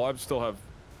 Okay. Yeah. Well, I still have.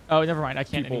 Oh, never mind. I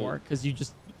can't People- anymore because you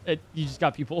just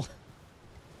got people.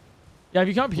 Yeah, if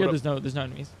you come up here, What up? there's no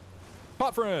enemies.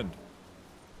 Pot friend.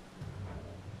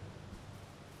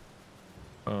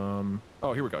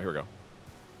 Oh, here we go. Here we go.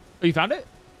 Oh, you found it?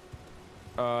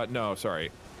 No,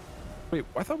 sorry. Wait,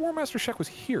 I thought War Master Shack was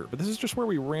here, but this is just where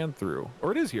we ran through.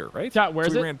 Or it is here, right? Yeah, where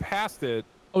so is we it? ran past it.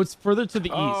 Oh, it's further to the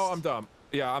east. Oh, I'm dumb.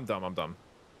 Yeah, I'm dumb. I'm dumb.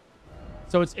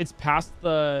 So it's past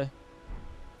the.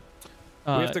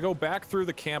 We have to go back through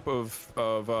the camp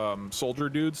of soldier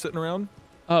dudes sitting around.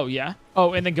 Oh yeah.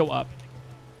 Oh, and then go up.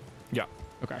 Yeah.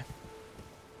 Okay.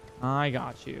 I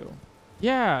got you.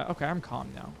 Yeah. Okay, I'm calm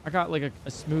now. I got like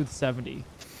a smooth 70.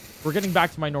 We're getting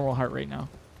back to my normal heart rate now.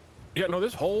 Yeah. No,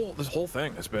 this whole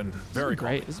thing has been very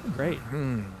Great. This has been great.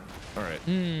 All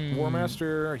right. War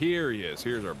Master. Here he is.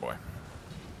 Here's our boy.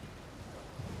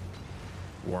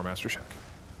 War Master Shack.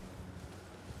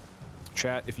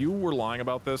 Chat, if you were lying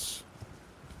about this,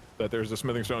 that there's a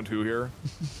smithing stone 2 here?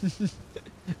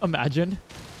 Imagine.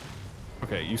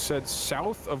 Okay, you said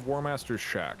south of War Master's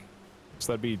shack.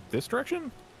 So that'd be this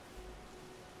direction?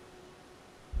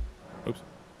 Oops.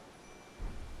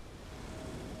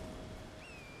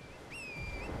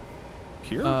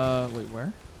 Here? Wait,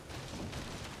 where?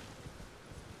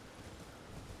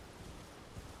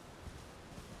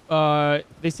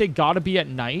 They say gotta be at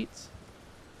night.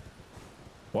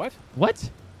 What? What?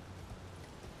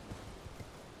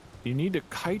 You need to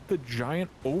kite the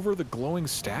giant over the glowing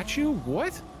statue?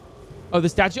 What? Oh, the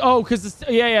statue. Oh, because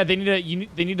yeah, they need to.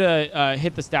 They need to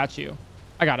hit the statue.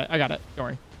 I got it. Don't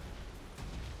worry.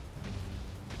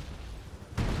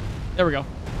 There we go.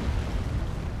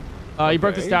 You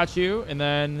broke the statue, and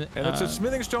then. And it's a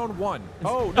smithing stone 1.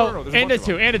 Oh no, there's and a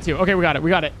 2, and a 2. Okay, we got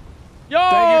it. Yo!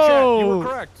 Thank you, chat. You were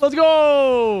correct. Let's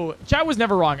go. Chat was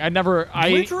never wrong. I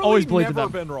always believed in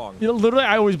them. Never been wrong. Literally,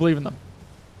 I always believe in them.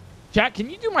 Chat, can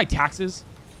you do my taxes?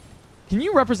 Can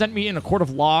you represent me in a court of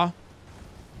law?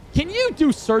 Can you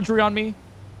do surgery on me?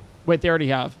 Wait, they already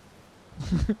have.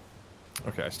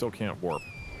 Okay, I still can't warp.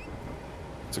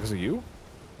 Is it because of you?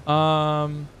 I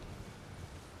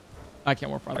can't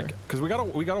warp either. Because we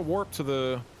gotta warp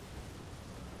to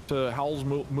Howl's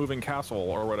moving castle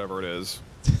or whatever it is.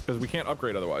 Because we can't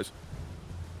upgrade otherwise.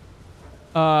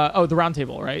 Oh, the round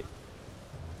table, right?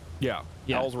 Yeah.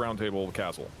 Howl's round table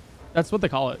castle. That's what they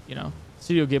call it, you know.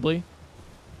 Studio Ghibli.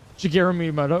 Shigeru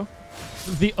Miyamoto.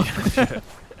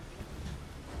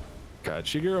 God,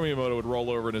 Shigeru Miyamoto would roll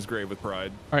over in his grave with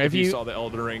pride. All right, if he saw the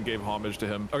Elden Ring gave homage to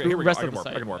him. Okay, here we go. I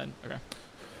can warp. Okay.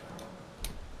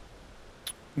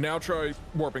 Now try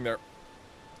warping there.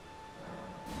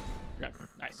 Okay,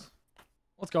 nice.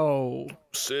 Let's go.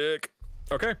 Sick.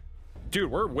 Okay. Dude,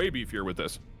 we're way beefier with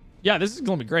this. Yeah, this is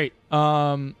gonna be great.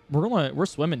 We're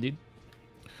swimming, dude.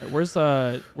 Right, where's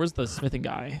the smithing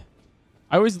guy?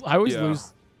 I always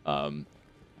lose my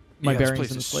bearings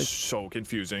in this place. So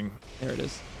confusing. There it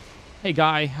is. Hey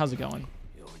guy, how's it going?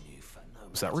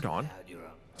 Is that Radon?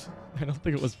 I don't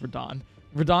think it was Radon.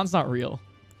 Radon's not real.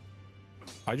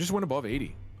 I just went above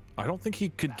 80. I don't think he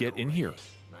could get in here.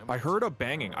 I heard a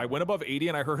banging. I went above 80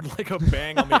 and I heard like a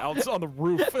bang on the outside on the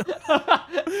roof.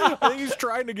 I think he's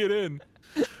trying to get in.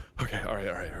 Okay, all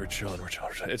right. We're chilling.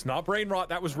 It's not brain rot.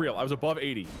 That was real. I was above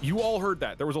 80. You all heard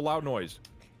that. There was a loud noise.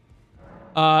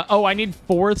 Oh, I need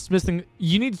 4 smithing.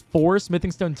 You need 4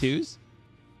 smithing stone 2s?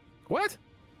 What?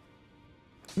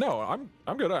 No,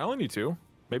 I'm good. I only need 2.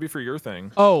 Maybe for your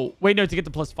thing. Oh, wait, no. To get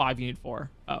the +5, you need 4.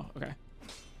 Oh, okay.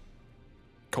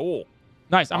 Cool.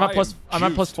 Nice. I'm at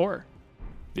 +4.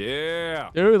 Yeah.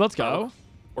 Dude, let's go.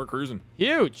 We're cruising.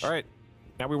 Huge. All right.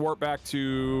 Now we warp back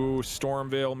to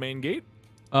Stormvale main gate.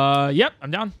 Yep,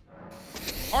 I'm down.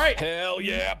 All right. Hell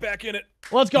yeah, back in it.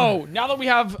 Let's go. Now that we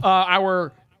have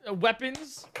our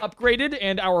weapons upgraded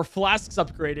and our flasks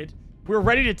upgraded, we're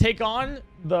ready to take on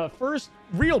the first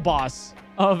real boss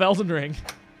of Elden Ring.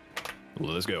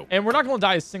 Let's go. And we're not going to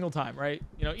die a single time, right?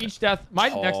 You know, each death. My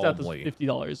next death is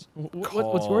 $50.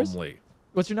 What's yours?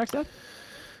 What's your next death?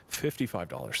 $55.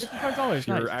 $55.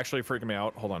 You're nice. actually freaking me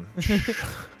out. Hold on.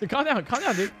 Dude, calm down,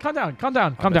 dude. Calm down. Calm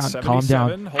down. Hold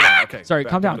on. Okay. Sorry.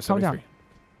 Calm down.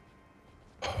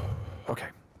 Okay.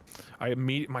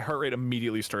 My heart rate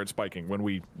immediately started spiking when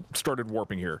we started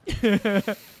warping here.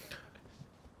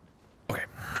 Okay.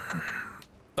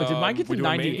 Did mine get to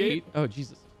 98? Oh,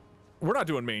 Jesus. We're not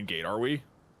doing main gate, are we?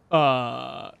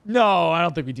 No, I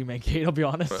don't think we do main gate, I'll be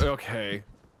honest. Okay.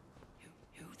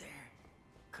 You there?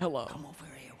 Hello. Come over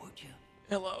here, would you?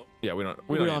 Hello. Yeah, we don't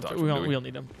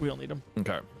need him. We don't need him.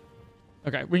 Okay.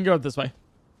 Okay, we can go this way.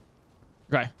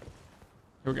 Okay.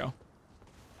 Here we go.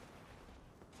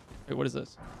 Wait, what is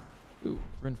this? Ooh,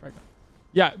 rune fragment.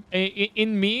 Yeah,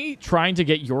 in me trying to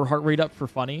get your heart rate up for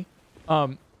funny,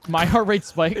 my heart rate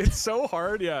spiked. It's so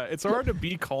hard, yeah. It's hard to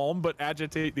be calm but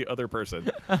agitate the other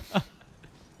person.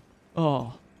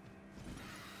 Oh.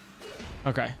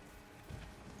 Okay.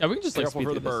 Yeah, we can just like speed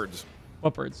through the birds.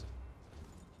 What birds?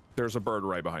 There's a bird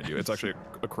right behind you. It's actually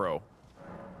a crow.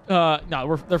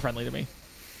 No, they're friendly to me.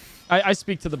 I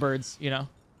speak to the birds, you know.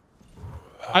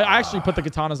 I actually put the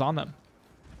katanas on them.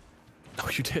 Oh,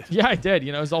 you did? Yeah, I did.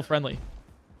 You know, it was all friendly.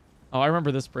 Oh, I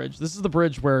remember this bridge. This is the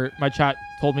bridge where my chat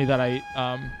told me that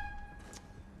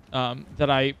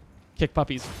I kick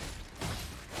puppies.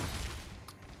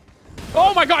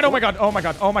 Oh my god! Oh my god! Oh my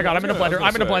god! Oh my god! I'm in a blender.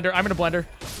 I'm in a blender. I'm in a blender.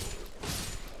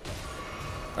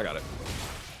 I got it.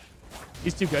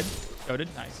 He's too good. Goaded.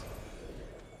 Nice.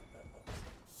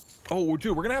 Oh,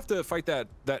 dude, we're gonna have to fight that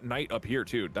knight up here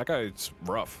too. That guy's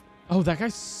rough. Oh, that guy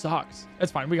sucks.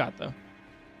 That's fine. We got it though.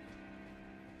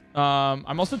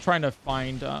 I'm also trying to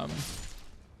find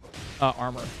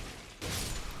armor.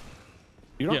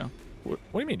 You don't? Yeah. What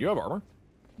do you mean? You have armor?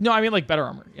 No, I mean like better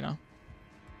armor, you know?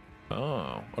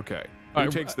 Oh, okay. All Who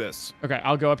right, takes this? Okay,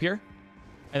 I'll go up here.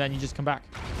 And then you just come back.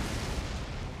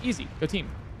 Easy. Go team.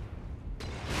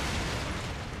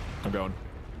 I'm going.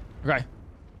 Okay.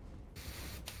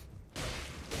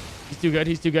 He's too good.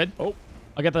 He's too good. Oh.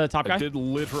 I'll get the top guy. I did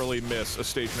literally miss a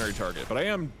stationary target, but I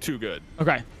am too good.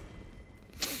 Okay.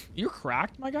 You're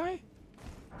cracked, my guy?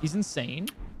 He's insane.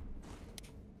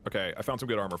 Okay, I found some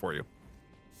good armor for you.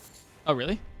 Oh,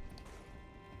 really?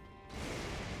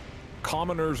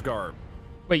 Commoner's Garb.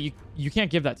 Wait, you can't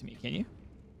give that to me, can you?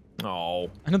 Oh.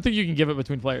 I don't think you can give it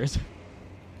between players.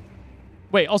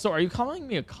 Wait, also, are you calling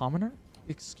me a commoner?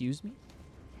 Excuse me?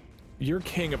 You're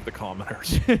king of the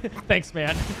commoners. Thanks,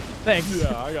 man. Thanks.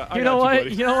 Yeah, I got you know you, what?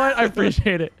 buddy. You know what? I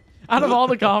appreciate it. Out of all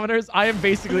the commoners, I am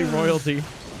basically royalty.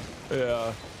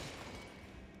 Yeah.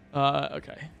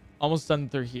 Okay. Almost done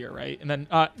through here, right? And then,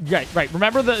 right.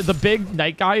 Remember the big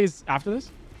knight guy is after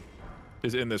this?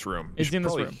 Is in this room. Is in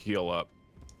this room. Heal up.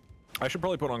 I should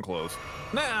probably put on clothes.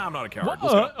 Nah, I'm not a coward.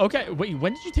 Let's go. Okay. Wait,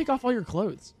 when did you take off all your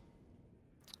clothes?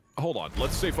 Hold on.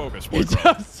 Let's stay focused.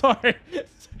 I'm sorry.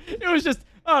 It was just,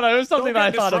 I don't know. It was something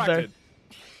that I thought of there. Distracted.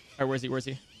 All right, where's he? Where's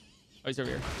he? Oh, he's over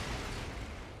here.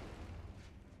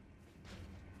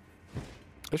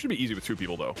 That should be easy with 2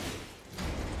 people, though.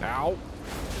 Ow.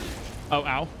 Oh,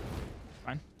 ow.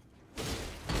 Fine.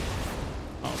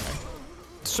 Oh, okay.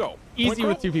 So, Easy PointCrow,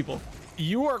 with 2 people.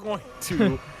 You are going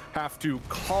to have to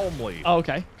calmly. Oh,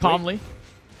 okay. Calmly.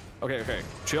 Okay.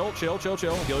 Chill. Heal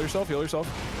yourself.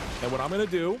 And what I'm going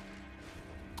to do.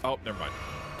 Oh, never mind.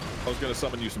 I was going to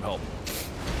summon you some help.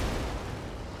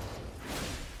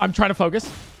 I'm trying to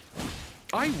focus.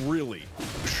 I really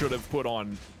should have put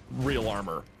on real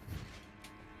armor.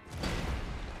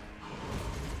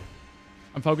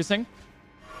 I'm focusing.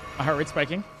 My heart rate's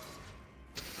spiking.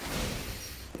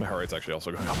 My heart rate's actually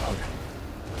also going up. Okay.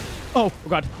 Oh,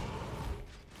 God.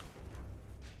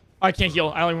 I can't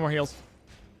heal. I only have more heals.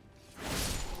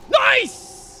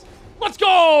 Nice! Let's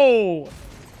go!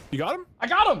 You got him? I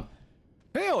got him!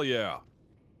 Hell yeah.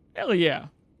 Hell yeah.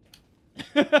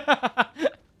 This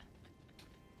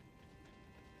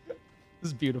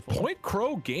is beautiful.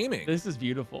 PointCrow Gaming. This is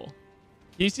beautiful.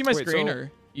 Can you see my screen so-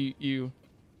 or you?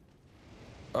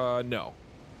 No.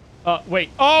 Wait.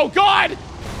 Oh, God!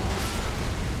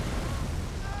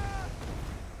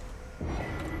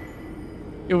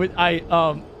 It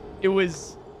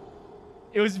was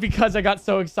because I got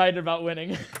so excited about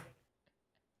winning.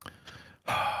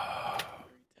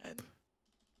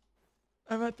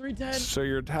 I'm at 310. So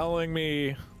you're telling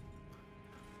me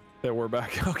that we're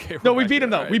back? Okay. No, we beat him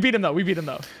though. We beat him though.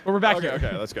 But we're back Okay, here.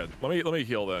 okay, that's good. Let me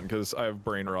heal then, because I have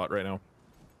brain rot right now.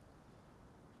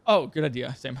 Oh, good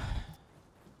idea. Same.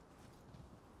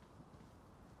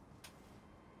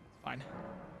 Fine.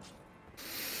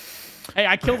 Hey,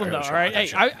 I killed him though. All right.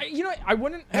 Hey, you know, I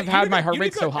wouldn't have had my heart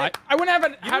rate so high. I wouldn't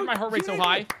have had my heart rate so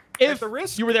high if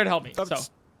you were there to help me. So.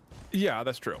 Yeah,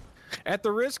 that's true. At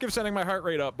the risk of sending my heart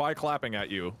rate up by clapping at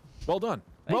you, well done.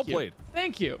 Well played.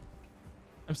 Thank you.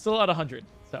 I'm still at 100,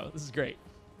 so this is great.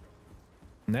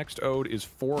 Next ode is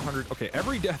 400. Okay,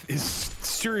 every death is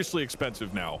seriously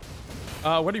expensive now.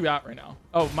 What are you at right now?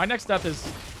 Oh, my next death is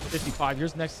 55.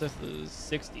 Yours next death is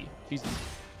 60. Jesus.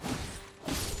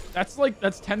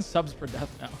 That's 10 subs per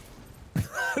death now.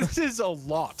 This is a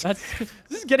lot. This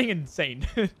is getting insane.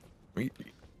 We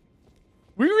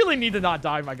really need to not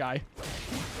die, my guy.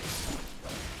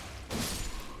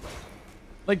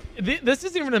 Like this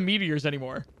isn't even the meteors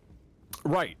anymore.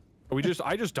 Right.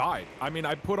 I just died. I mean,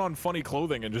 I put on funny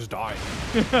clothing and just died.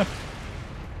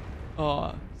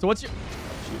 So what's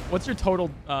your total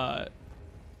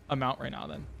amount right now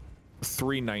then?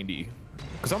 390.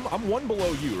 Because I'm 1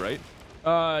 below you, right?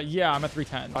 Yeah, I'm at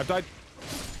 310. I've died.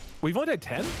 We've only died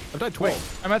 10? I've died 12.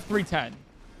 Wait, I'm at 310.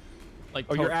 Like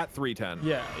oh, you're at 310.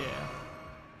 Yeah.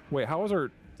 Wait, how was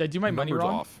our Did I do my money numbers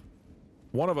wrong? off?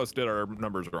 One of us did our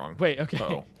numbers wrong. Wait, okay.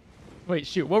 Uh-oh. Wait,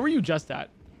 shoot. What were you just at?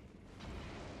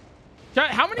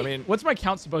 How many? What's my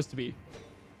count supposed to be?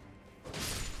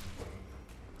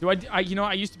 Do I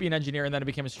used to be an engineer and then I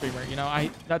became a streamer. You know,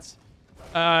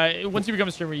 once you become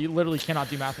a streamer, you literally cannot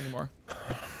do math anymore.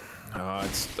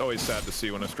 It's always sad to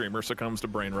see when a streamer succumbs to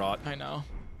brain rot. I know.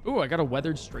 Ooh, I got a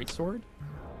weathered straight sword.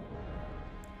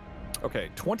 Okay,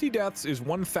 20 deaths is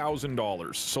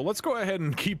 $1,000. So let's go ahead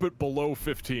and keep it below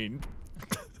 15.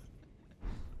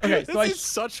 Okay, so this is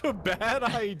such a bad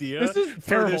idea. This is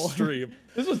terrible. For this stream.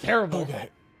 This was terrible. Okay.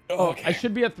 Oh, I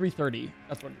should be at 330.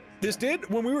 That's what it is. This did,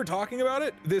 when we were talking about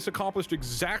it, this accomplished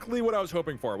exactly what I was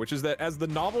hoping for, which is that as the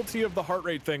novelty of the heart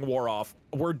rate thing wore off,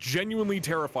 we're genuinely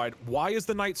terrified. Why is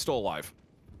the knight still alive?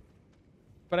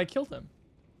 But I killed him.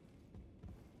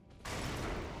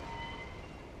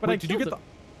 But Wait, I killed him.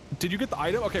 Did you get the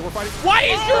item? Okay, we're fighting. Why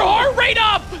is your heart rate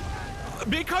up?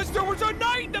 Because there was a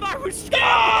knight that I was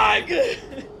scared. Dog!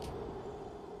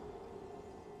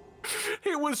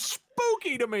 It was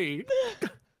spooky to me.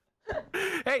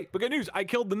 Hey, but good news, I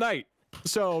killed the knight.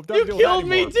 So don't You deal with that killed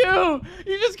me anymore. too.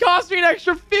 You just cost me an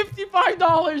extra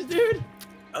 $55, dude.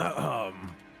 I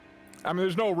mean,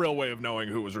 there's no real way of knowing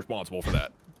who was responsible for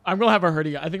that. I'm gonna have a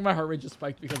hurting. I think my heart rate just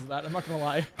spiked because of that. I'm not gonna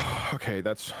lie. Okay,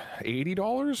 that's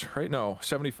 $80, right? No,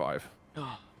 75.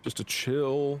 Just a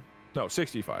chill. No,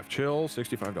 65. Chill,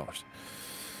 $65.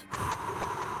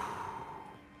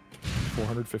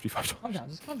 $455. Calm down.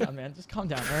 Just calm down, man. Just calm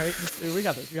down. All right. We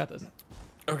got this. We got this.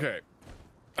 Okay.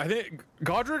 I think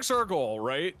Godric's our goal,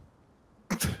 right?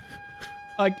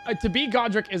 To be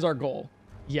Godric is our goal.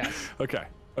 Yes. Okay.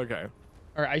 Okay.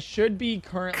 All right. I should be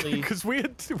currently. Because we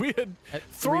had At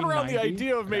thrown around the 390?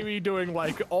 idea of maybe doing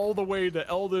like all the way to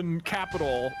Elden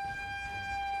capital.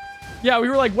 Yeah, we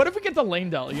were like, what if we get to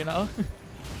Lanedell? You know.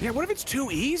 Yeah. What if it's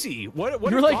too easy? What We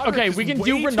if were like, Godric okay, is we can way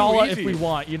do too Renala if easy? we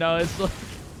want. You know. It's like.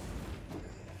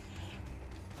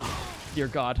 Dear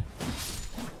God.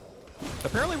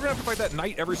 Apparently, we're gonna have to fight that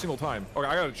knight every single time. Okay,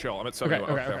 I gotta chill. I'm at 70.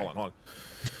 Okay, Hold on, hold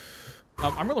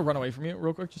I'm gonna run away from you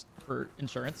real quick just for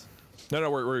insurance. on. No,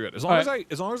 we're good. As long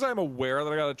as I'm aware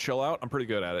that I gotta chill out, I'm pretty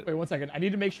good at it. Wait 1 second. I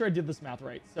need to make sure I did this math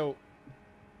right. So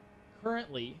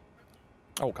currently,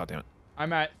 Oh god damn it.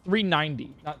 I'm at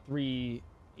 390, not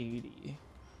 385.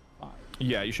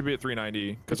 Yeah, you should be at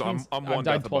 390 because Which I'm means one I've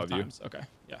died death 12 above you. times. Okay,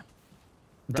 yeah.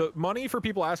 The money for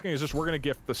people asking is just we're gonna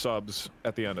gift the subs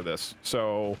at the end of this.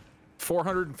 So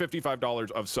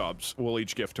 $455 of subs we'll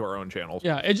each gift to our own channels.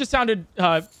 Yeah, it just sounded,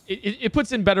 it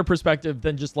puts in better perspective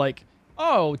than just like,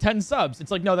 oh, 10 subs.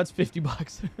 It's like, no, that's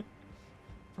 $50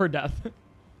 per death.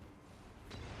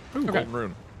 Ooh, Okay. golden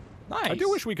rune. Nice. I do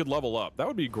wish we could level up. That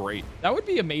would be great. That would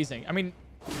be amazing. I mean,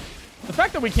 the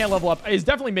fact that we can't level up is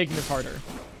definitely making this harder.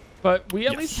 But we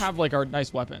at least have like our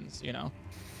nice weapons, you know,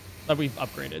 that we've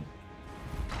upgraded.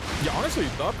 Yeah, honestly,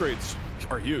 the upgrades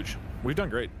are huge. We've done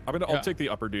great. I'll take the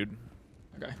upper dude.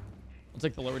 Okay. I'll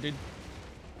take the lower dude.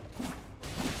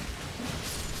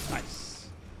 Nice.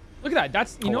 Look at that.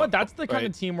 That's, you know what? That's the kind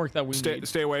of teamwork that we need.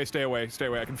 Stay away, stay away, stay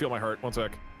away. I can feel my heart. 1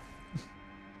 sec.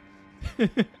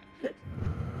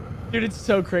 Dude, it's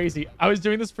so crazy. I was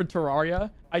doing this for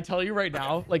Terraria. I tell you right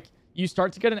now, like, you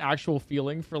start to get an actual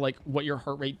feeling for, like, what your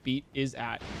heart rate beat is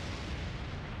at.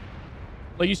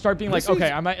 Like, you start being like,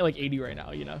 okay, I'm at, like, 80 right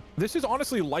now, you know? This is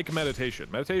honestly like meditation.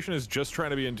 Meditation is just trying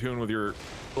to be in tune with your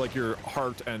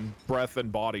heart and breath and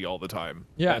body all the time.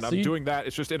 Yeah, and so I'm doing that.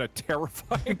 It's just in a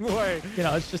terrifying way. You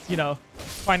know, it's just, you know,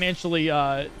 financially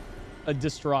a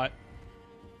distraught.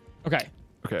 Okay.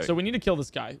 Okay. So we need to kill this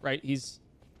guy, right?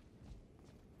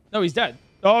 No, he's dead.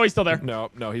 Oh, he's still there. No,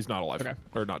 he's not alive. Okay.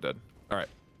 Or not dead. All right.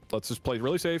 Let's just play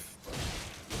really safe.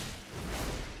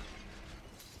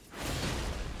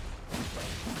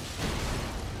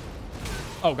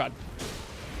 Oh, God.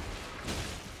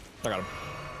 I got him.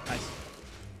 Nice.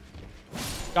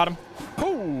 Got him.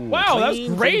 Oh, Wow, that was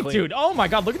clean, great, clean. dude. Oh, my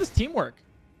God. Look at this teamwork.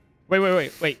 Wait.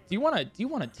 Do you want to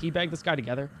teabag this guy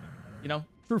together? You know,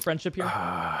 true friendship here.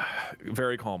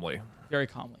 Very calmly. Very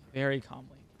calmly. Very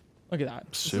calmly. Look at that.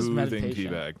 This is Soothing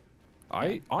meditation.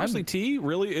 teabag. Honestly, tea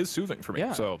really is soothing for me.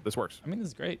 Yeah. So this works. I mean, this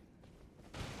is great.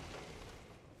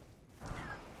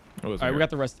 All All right, we got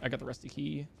the rest. I got the rusty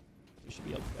key. We should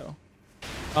be able to go.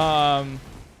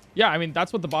 Yeah, I mean,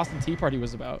 that's what the Boston Tea Party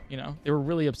was about. You know, they were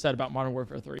really upset about Modern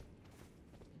Warfare 3.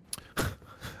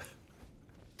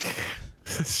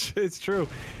 It's true.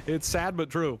 It's sad but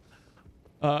true.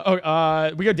 We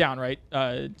go down, right?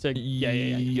 Yeah.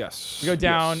 Yes. We go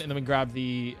down, yes. and then we grab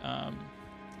the. I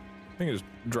think just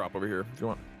drop over here if you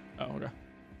want. Oh, okay.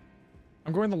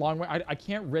 I'm going the long way. I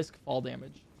can't risk fall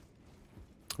damage.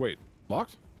 Wait,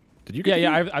 locked? Did you get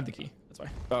Yeah, the key? I have the key. That's why.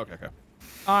 Oh, okay.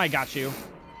 I got you.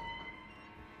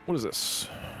 What is this?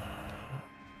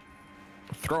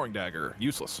 Throwing dagger.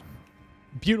 Useless.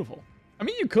 Beautiful. I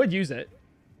mean, you could use it.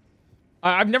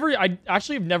 I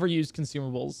actually have never used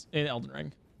consumables in Elden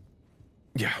Ring.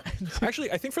 Yeah.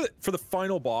 Actually, I think for the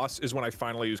final boss is when I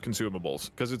finally use consumables,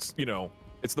 because it's, you know,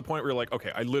 it's the point where you're like,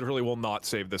 okay, I literally will not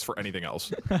save this for anything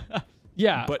else.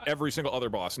 Yeah. But every single other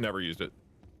boss never used it.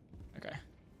 Okay.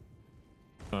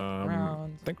 I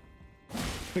think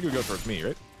we go towards me,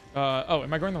 right? Oh,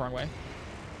 am I going the wrong way?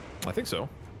 I think so.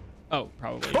 Oh,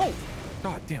 probably. Oh!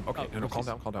 God damn. Okay, Oh, no, calm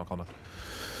oopsies. down.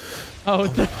 Oh,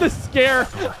 the scare.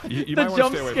 You The might want to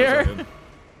jump stay away scare. for a second.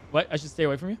 What? I should stay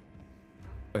away from you?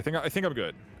 I think I'm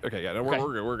good. Okay, yeah, no, Okay.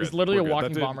 we're good. It's literally We're a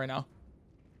good. walking bomb right now.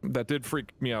 That did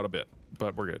freak me out a bit.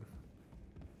 but we're good.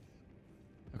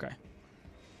 Okay.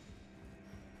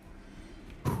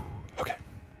 Okay.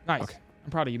 Nice. Okay.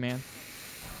 I'm proud of you, man.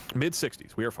 Mid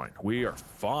 60s. We are fine. We are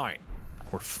fine.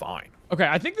 We're fine. Okay,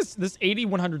 I think this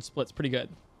 80-100 split's pretty good.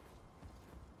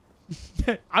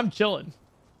 I'm chilling.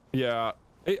 Yeah.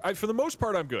 For the most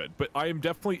part, I'm good, but I am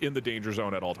definitely in the danger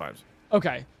zone at all times.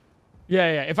 Okay.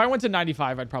 Yeah. If I went to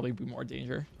 95, I'd probably be more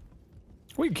danger.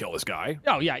 We can kill this guy.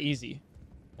 Oh, yeah, easy.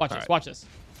 Watch this. right. Watch this.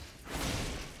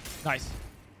 Nice.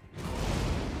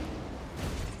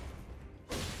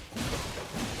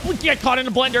 Get caught in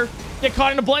a blender. Get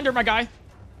caught in a blender, my guy.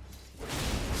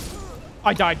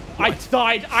 I died. I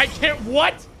died. I can't.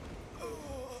 What?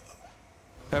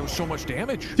 That was so much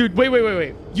damage. Dude,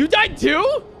 wait. You died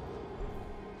too?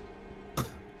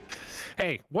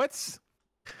 Hey, what's...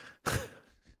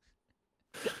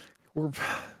 We're...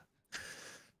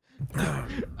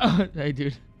 Hey,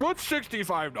 dude. What's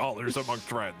 $65 amongst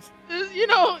friends? You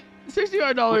know,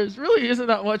 $65 really isn't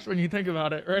that much when you think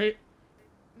about it, right?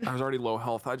 I was already low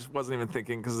health. I just wasn't even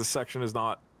thinking because this section is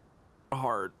not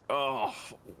hard. Oh,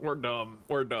 we're dumb.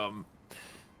 We're dumb.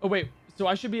 Oh, wait. So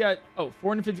I should be at,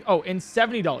 $450. Oh, and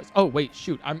 $70. Oh, wait.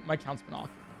 Shoot. My count's been off.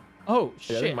 Oh,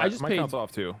 shit. Yeah, I just my paid. count's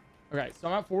off too. Okay, so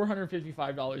I'm at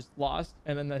 $455 lost,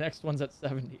 and then the next one's at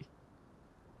 70.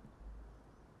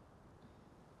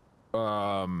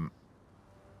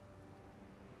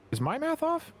 Is my math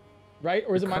off? Right?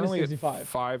 Or is it minus Currently at 65?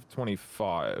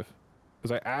 525.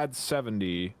 Because I add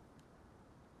 70.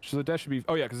 So the death should be...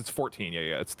 Oh, yeah, because it's 14.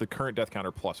 Yeah. It's the current death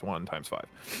counter plus 1 times 5.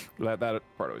 That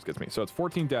part always gets me. So it's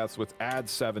 14 deaths with add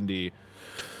 70.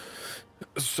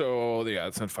 So, yeah,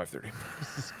 it's at 530.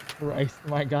 Jesus Christ,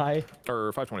 my guy.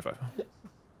 Or 525.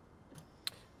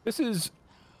 This is...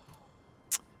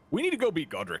 We need to go beat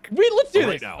Godric. Let's do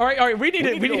Right this. now. All right. We need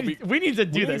to do We need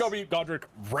this. to go beat Godric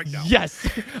right now. Yes.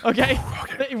 Okay.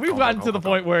 Okay. We've Calm gotten down, to the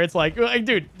calm point where it's like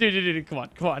dude, come on.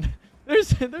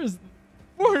 There's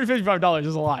 $455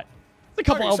 is a lot. It's a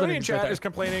couple Okay, Elden somebody in rings chat right there. is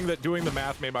complaining that doing the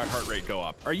math made my heart rate go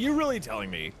up. Are you really telling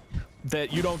me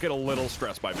that you don't get a little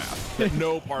stressed by math? That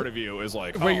no part of you is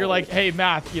like, Where you're oh. like, hey,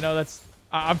 math, that's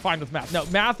I'm fine with math. No,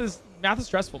 math is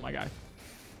stressful, my guy.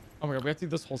 Oh my god, we have to do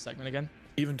this whole segment again.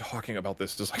 Even talking about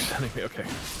this just like sending me, okay.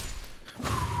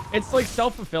 It's like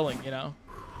self-fulfilling,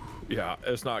 Yeah,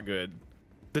 it's not good.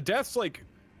 The deaths, like,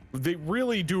 they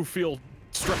really do feel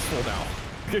stressful now.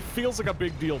 It feels like a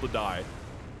big deal to die.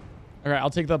 All right, I'll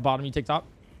take the bottom, you take top.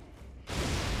 I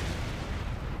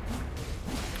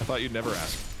thought you'd never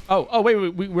ask. Oh, wait,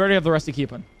 we already have the rest to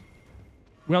keep on.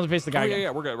 We don't have to face the guy Oh, yeah, again.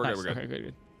 yeah, we're good, we're Nice. good, we're good. Okay,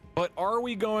 good. But are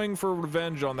we going for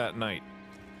revenge on that night?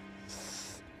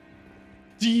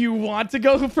 Do you want to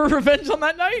go for revenge on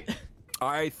that night?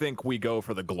 I think we go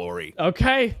for the glory.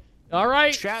 Okay. All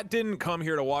right. Chat didn't come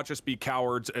here to watch us be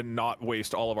cowards and not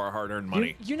waste all of our hard-earned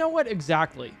money. You know what?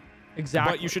 Exactly.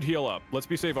 But you should heal up. Let's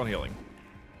be safe on healing.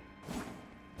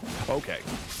 Okay.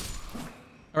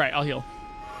 All right, I'll heal.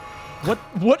 What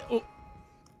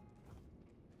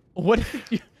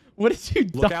did you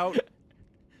Look die? out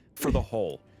for the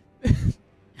hole.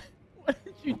 What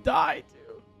did you die to?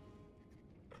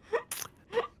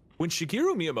 When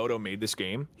Shigeru Miyamoto made this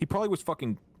game, he probably was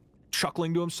fucking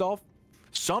chuckling to himself.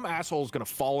 Some asshole's gonna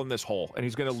fall in this hole and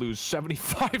he's gonna lose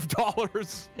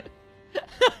 $75.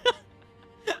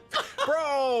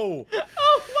 Bro!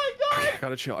 Oh my god! I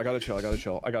gotta chill.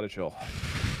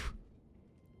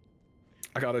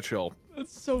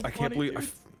 That's so funny. I can't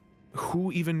believe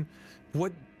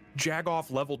what jagoff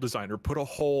level designer put a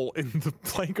hole in the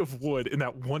plank of wood in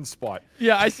that one spot.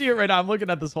 Yeah, I see it right now. I'm looking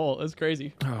at this hole. It's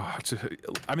crazy. Oh,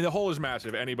 I mean, the hole is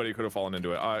massive. Anybody could have fallen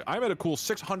into it. I'm at a cool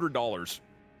 $600.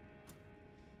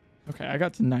 Okay, I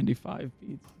got to 95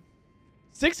 beats.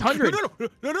 600. No.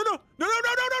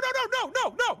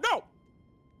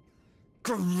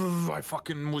 I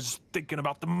fucking was thinking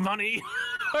about the money.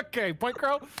 Okay,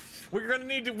 PointCrow,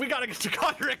 we gotta get to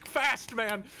Godric fast,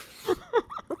 man.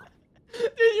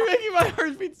 Dude, you're making my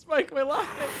heartbeat spike by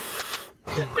laughing.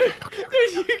 Dude,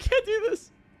 you can't do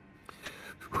this.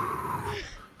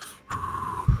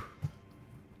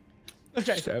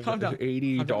 Okay, calm down.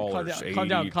 $80. Calm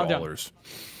down. $80. Calm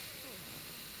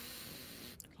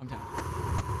down.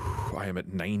 I am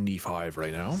at 95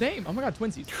 right now. Same. Oh my god,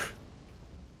 twinsies.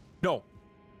 No.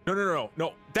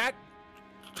 That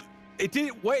it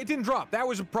didn't drop. That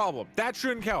was a problem. That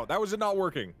shouldn't count. That was it not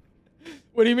working.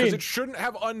 What do you mean? Because it shouldn't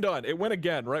have undone. It went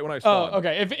again right when I Oh, spawned.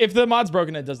 okay. If the mod's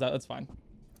broken, it does that. That's fine.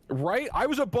 Right? I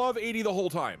was above 80 the whole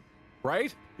time.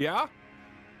 Right? Yeah?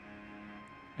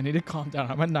 I need to calm down.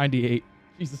 I'm at 98.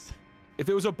 Jesus. If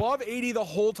it was above 80 the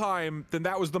whole time, then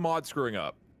that was the mod screwing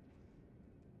up.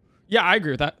 Yeah, I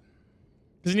agree with that.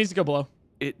 Because he needs to go below.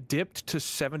 It dipped to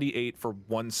 78 for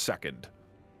 1 second.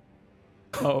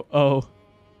 Oh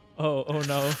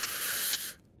no.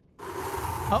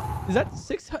 Oh, is that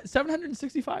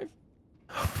 765?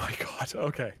 Oh my god.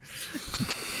 Okay.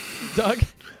 Doug,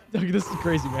 this is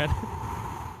crazy, man.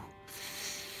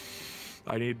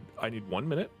 I need 1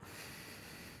 minute.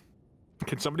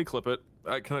 Can somebody clip it?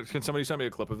 Can somebody send me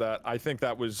a clip of that? I think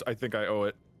I owe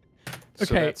it.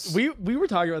 Okay, So we were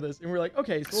talking about this and we are like,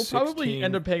 okay, so we'll probably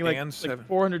end up paying like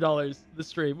 $400 this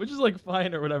stream, which is like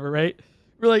fine or whatever, right?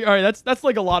 We're like, all right, that's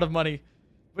like a lot of money,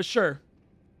 but sure.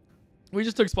 We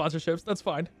just took sponsorships. That's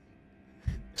fine.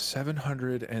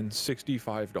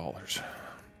 $765.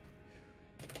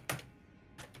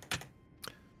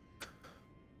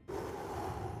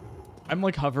 I'm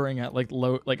like hovering at like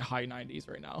high 90s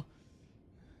right now.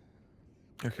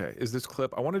 Okay, is this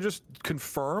clip? I want to just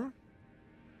confirm.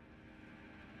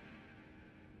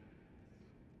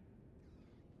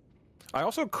 I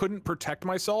also couldn't protect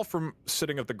myself from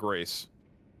sitting at the Grace.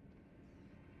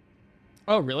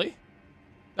 Oh, really?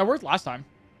 That worked last time.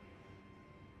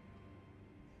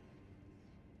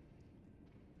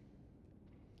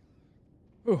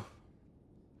 Ooh.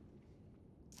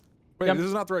 Wait, Yeah, this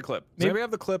is not the right clip. Does anybody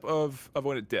have the clip of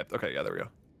when it dipped? Okay, yeah, there we go.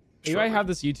 Maybe I have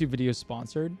this YouTube video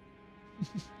sponsored.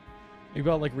 Maybe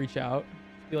I'll like reach out,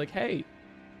 be like, hey.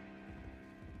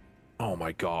 Oh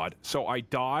my god. So I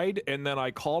died and then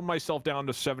I called myself down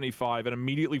to 75 and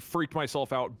immediately freaked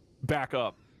myself out back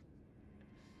up.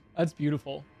 That's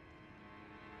beautiful.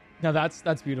 Now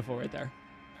that's beautiful right there.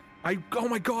 Oh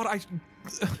my god, I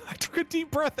took a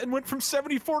deep breath and went from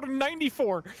 74 to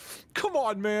 94. Come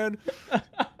on, man.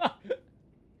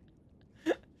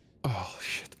 Oh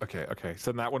shit. Okay.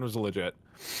 So that one was legit.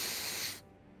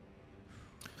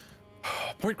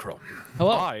 PointCrow.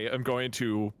 Hello. I am going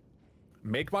to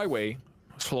make my way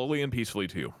slowly and peacefully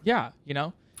to you. Yeah, you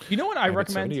know what I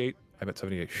recommend. 78. I'm at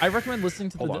 78. I recommend listening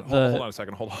to hold on a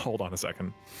second. Hold on a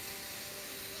second.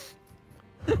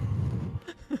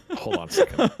 Hold on a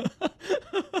second.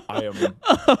 I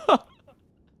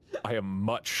am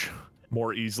much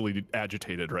more easily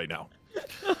agitated right now.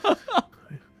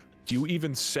 You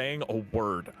even saying a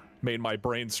word made my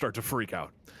brain start to freak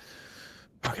out.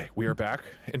 Okay, we are back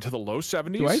into the low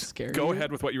 70s. Do I scare you? Go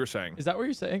ahead with what you were saying. Is that what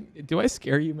you're saying? Do I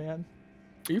scare you, man?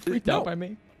 Are you freaked out by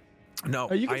me? No,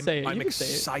 oh, you can say it. I'm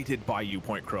excited by you,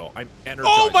 PointCrow. I'm energized.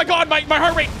 Oh my god, my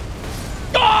heart rate!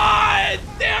 God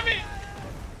damn it!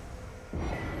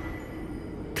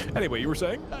 Anyway, you were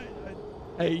saying?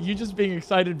 Hey, you just being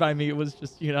excited by me was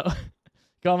just,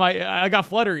 I got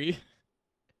fluttery.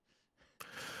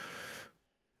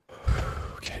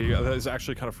 Okay, yeah, that is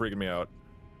actually kind of freaking me out.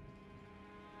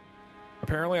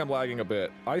 Apparently, I'm lagging a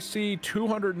bit. I see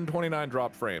 229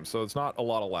 drop frames, so it's not a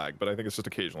lot of lag, but I think it's just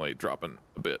occasionally dropping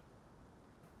a bit.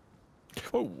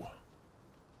 Oh.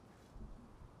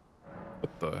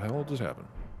 What the hell just happened?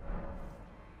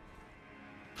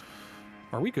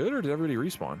 Are we good, or did everybody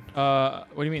respawn?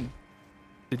 What do you mean?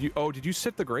 Did you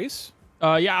sit the Grace?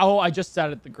 Yeah, I just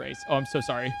sat at the Grace. Oh, I'm so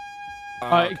sorry.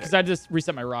 Because I just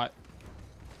reset my rot.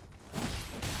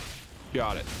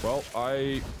 Got it. Well,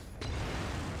 I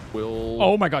will...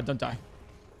 Oh my god, don't die.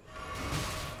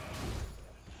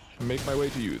 Make my way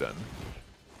to you, then.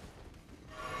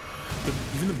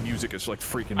 Even the music is, like,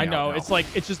 freaking me out I know. now. It's like,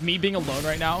 it's just me being alone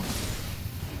right now.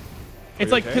 It's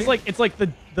you like, okay? because, like, it's like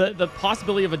the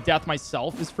possibility of a death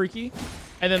myself is freaky.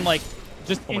 And then, like,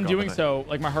 just in doing so,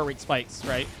 like, my heart rate spikes,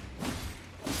 right?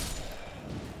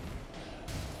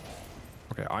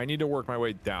 Okay, I need to work my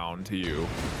way down to you.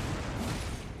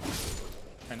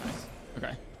 Okay, nice.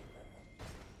 Okay.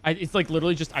 It's like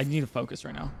literally just, I need to focus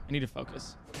right now. I need to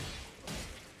focus.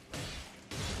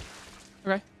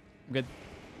 Okay, I'm good.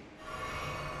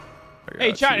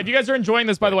 Hey, chat, if you guys are enjoying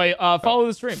this, by the way, follow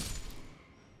the stream.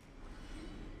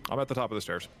 I'm at the top of the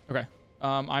stairs. Okay.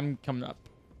 I'm coming up.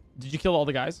 Did you kill all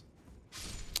the guys?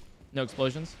 No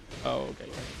explosions? Oh, okay.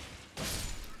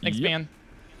 Thanks, Yep. man.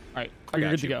 All right, I you're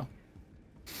got good to you.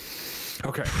 go.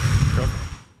 Okay.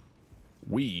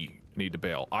 We need to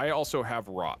bail. I also have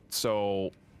rot,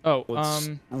 so let's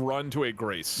run to a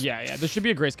Grace. Yeah. There should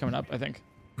be a Grace coming up, I think.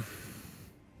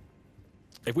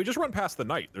 If we just run past the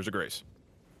Knight, there's a Grace.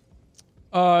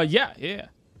 Yeah.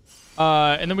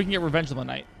 And then we can get Revenge on the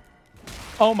Night.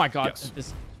 Oh my god. Yes.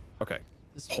 This Okay.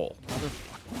 Hole.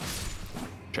 motherfucker.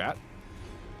 Chat.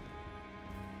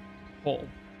 Hole.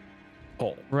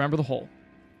 Hole. Remember the hole.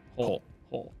 Hole.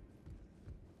 Hole.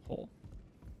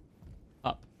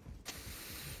 Up.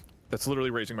 That's literally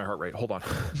raising my heart rate. Hold on.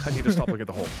 I need to stop looking at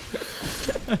the hole.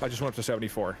 I just went up to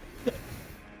 74.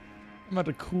 I'm at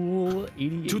a cool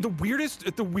 88. Dude, the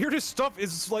weirdest stuff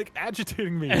is like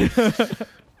agitating me.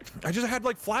 I just had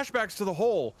like flashbacks to the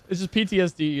hole. It's just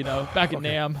PTSD, you know, back in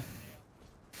NAM.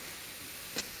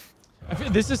 I feel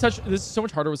this is so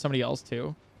much harder with somebody else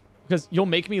too, because you'll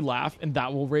make me laugh and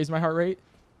that will raise my heart rate.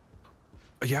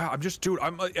 Yeah, I'm just, dude.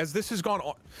 I'm as this has gone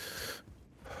on.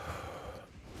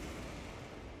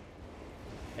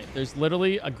 Okay, there's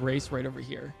literally a Grace right over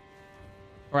here.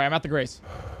 All right, I'm at the Grace.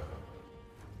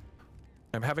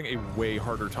 I'm having a way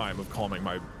harder time of calming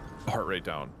my heart rate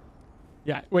down.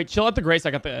 Yeah, wait, chill at the Grace.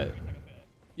 I got the.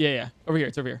 Yeah, over here.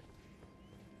 It's over here.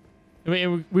 We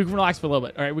can relax for a little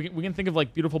bit. All right, we can think of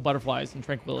like beautiful butterflies and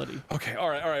tranquility. Okay, all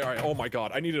right. Oh my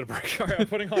god, I needed a break. All right, I'm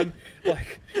putting on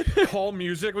like calm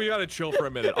music. We gotta chill for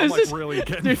a minute. I'm like really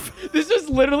getting. Dude, this is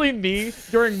literally me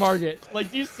during Margit.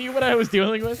 Like, do you see what I was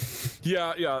dealing with?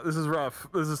 Yeah. This is rough.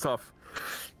 This is tough.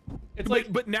 It's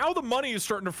like, but now the money is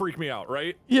starting to freak me out,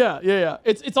 right? Yeah.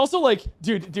 It's also like,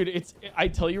 dude. I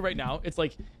tell you right now, it's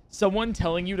like someone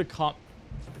telling you to calm.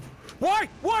 Why?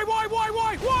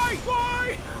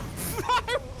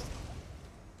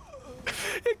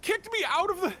 It kicked me out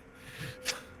of the.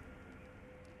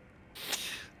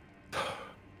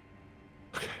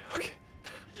 Okay.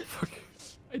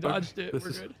 I dodged it. We're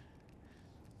good.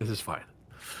 This is fine.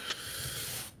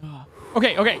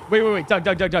 Okay. Wait.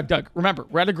 Doug. Remember,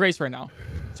 we're at a Grace right now,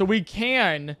 so we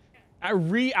can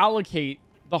reallocate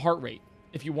the heart rate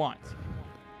if you want.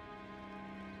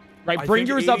 Right, bring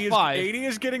yours up 5. 80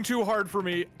 is getting too hard for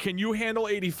me. Can you handle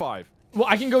 85? Well,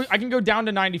 I can go down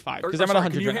to 95 because I'm at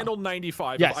 100. Can you right handle now.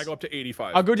 95? Yes. If I go up to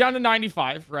 85. I'll go down to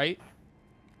 95, right?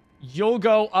 You'll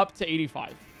go up to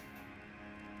 85.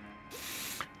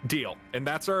 Deal. And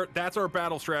that's our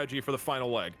battle strategy for the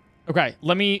final leg. Okay,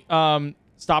 let me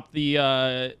stop the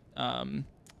heart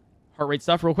rate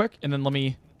stuff real quick, and then let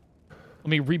me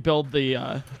rebuild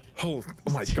the. Oh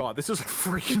my god, this is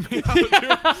freaking me out, dude.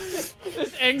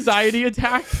 This anxiety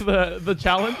attack, the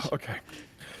challenge.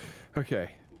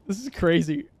 Okay. This is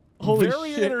crazy. Holy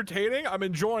Very shit. entertaining. I'm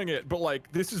enjoying it, but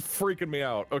like this is freaking me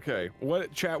out. Okay,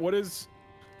 what is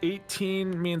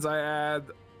 18 means I add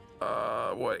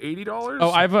what, $80?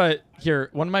 Oh, I have here,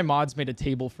 one of my mods made a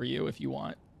table for you if you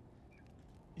want.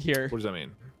 Here. What does that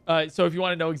mean? So if you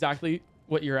want to know exactly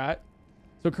what you're at.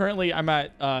 So currently I'm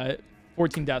at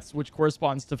 14 deaths, which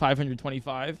corresponds to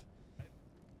 525.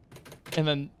 And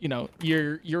then, you know,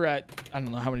 you're at, I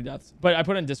don't know how many deaths, but I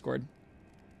put it in Discord.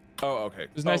 Oh, okay.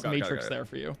 There's a nice matrix there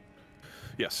for you.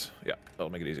 Yes. Yeah.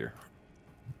 That'll make it easier.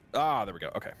 Ah, there we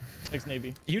go. Okay. Thanks,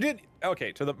 Navy. You did.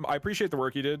 Okay. I appreciate the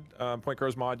work you did,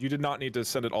 PointCrow's mod. You did not need to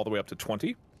send it all the way up to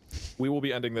 20. We will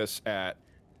be ending this at.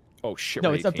 Oh shit.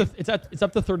 No, it's up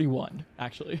to 31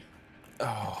 actually.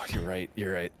 Oh, you're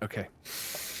right. Okay.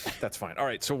 That's fine. All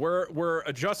right. So we're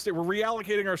adjusting. We're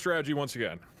reallocating our strategy once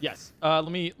again. Yes. Let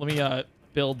me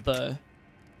build the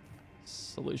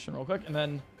solution real quick, and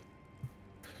then.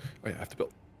 Oh yeah, I have to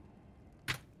build.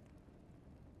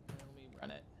 Let me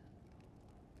run it.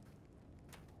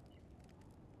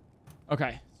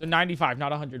 Okay, so 95, not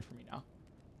 100 for me now.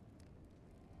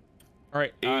 All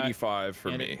right. 85 for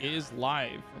and me. It is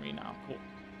live for me now. Cool.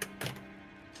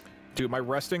 Dude, my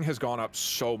resting has gone up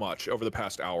so much over the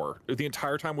past hour. The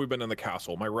entire time we've been in the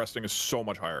castle, my resting is so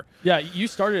much higher. Yeah, you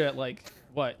started at like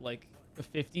what, like a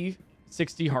 50,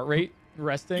 60 heart rate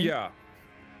resting? Yeah.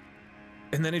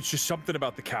 And then it's just something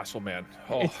about the castle, man.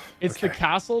 Oh, it's okay. the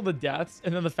castle, the deaths,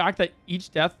 and then the fact that each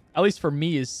death, at least for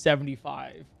me, is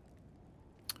 75.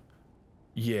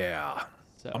 Yeah.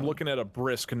 So, I'm looking at a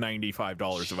brisk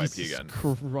 $95 if I pee again.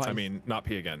 Christ. I mean, not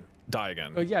pee again. Die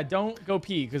again. Oh yeah, don't go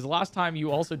pee, because the last time you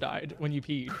also died when you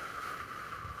peed.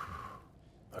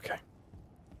 Okay.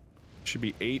 Should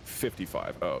be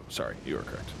 855. Oh, sorry. You are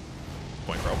correct.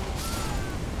 PointCrow.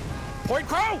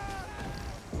 PointCrow!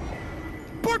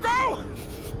 PointCrow!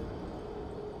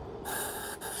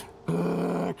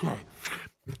 Okay.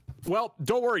 Well,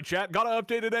 don't worry, chat. Gotta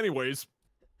update it anyways.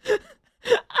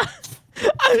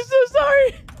 I'm so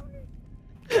sorry.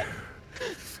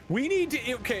 We need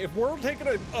to. Okay, if we're taking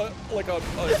a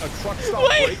truck stop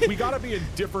break, we gotta be in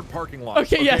different parking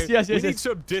lots. Okay, yes. We need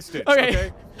some distance.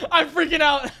 Okay. I'm freaking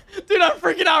out, dude. I'm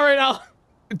freaking out right now.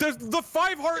 The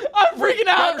 5 heart. I'm freaking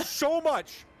out. There's so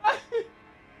much.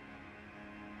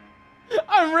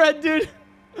 I'm red, dude.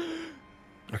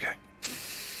 Okay.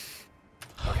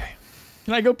 Okay.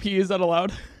 Can I go pee? Is that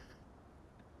allowed?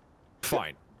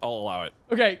 Fine. I'll allow it.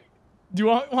 Okay. Do you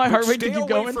want my heart rate to keep going?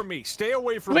 Stay away from me. Stay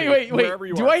away from me. Wait. Wherever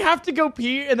you Do I have to go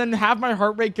pee and then have my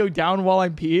heart rate go down while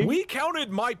I'm peeing? We counted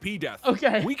my pee death.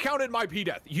 Okay. We counted my pee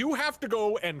death. You have to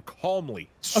go and calmly,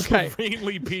 Okay.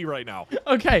 serenely pee right now.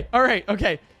 Okay. All right.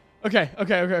 Okay.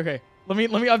 Let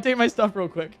Let me update my stuff real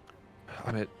quick.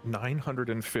 I'm at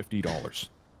 $950.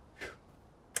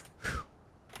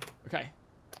 Okay.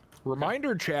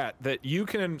 Reminder chat that you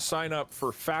can sign up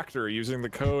for Factor using the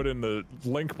code in the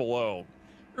link below.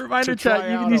 Reminder to chat,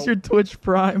 try you can out use your Twitch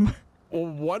Prime. a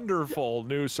wonderful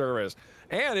new service.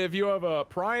 And if you have a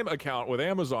Prime account with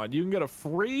Amazon, you can get a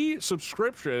free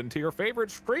subscription to your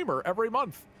favorite streamer every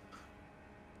month.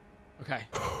 Okay.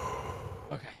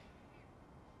 Okay.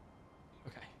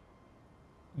 Okay.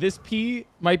 This pee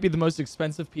might be the most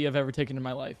expensive pee I've ever taken in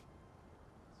my life.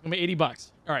 It's gonna be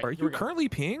 $80. All right. Are you currently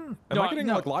peeing? Am No, I getting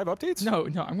no. like live updates? No.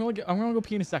 I'm gonna go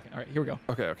pee in a second. All right. Here we go.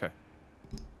 Okay. Okay.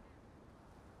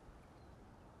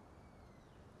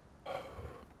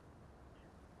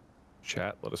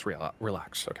 Chat, let us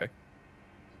relax. Okay.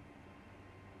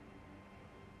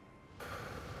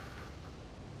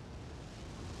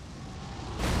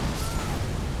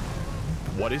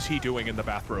 What is he doing in the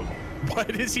bathroom?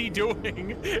 What is he doing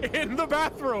in the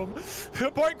bathroom?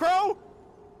 PointCrow?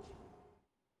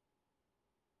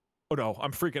 Oh no,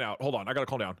 I'm freaking out. Hold on, I gotta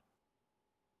calm down.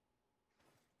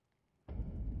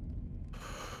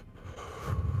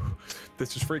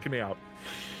 This is freaking me out.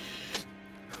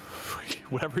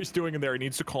 Whatever he's doing in there, he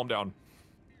needs to calm down.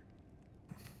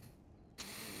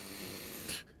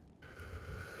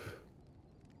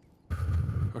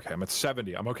 Okay, I'm at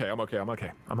 70. I'm okay.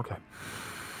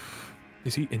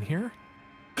 Is he in here?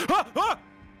 Ah! Ah!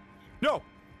 No!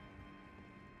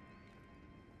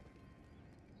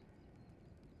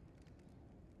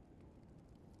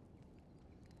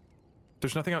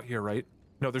 There's nothing out here, right?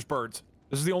 No, there's birds.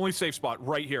 This is the only safe spot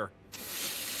right here.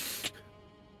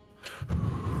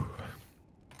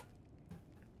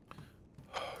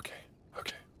 Okay.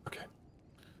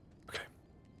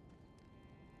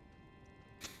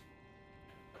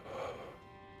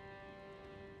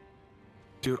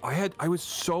 Dude, I was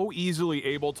so easily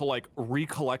able to like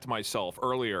recollect myself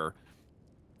earlier.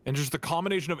 And just the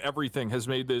combination of everything has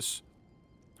made this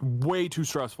way too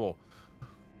stressful.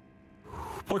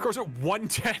 Of course at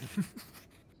 110.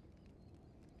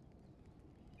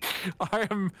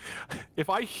 if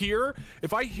I hear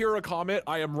a comet,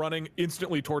 I am running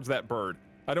instantly towards that bird.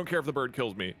 I don't care if the bird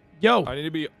kills me. Yo. I need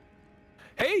to be.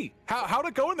 Hey, how'd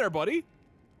it go in there, buddy?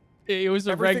 It was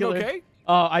a Everything regular. okay?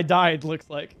 I died. Looks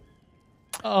like.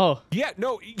 Oh. Yeah,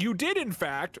 no, you did in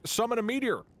fact summon a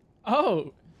meteor.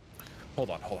 Oh. Hold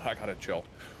on, I gotta chill.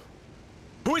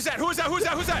 Who is that? Who's that?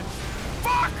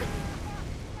 Fuck!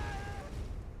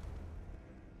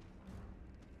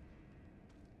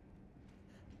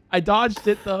 I dodged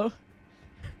it though.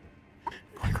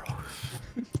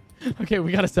 Okay,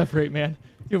 we gotta separate, man.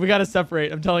 Dude, we gotta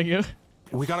separate. I'm telling you.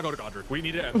 We gotta go to Godric. We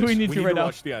need to end this. We need to right now.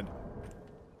 Watch the end.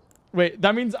 Wait,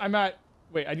 that means I'm at.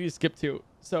 Wait, I need to skip 2.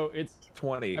 So it's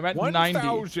 20. I'm at 90.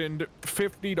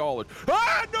 $1,050.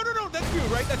 Ah, no, that's you,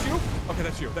 right? That's you. Okay,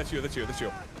 that's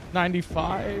you.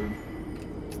 95.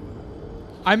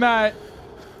 I'm at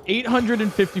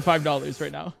 $855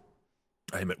 right now.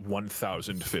 I'm at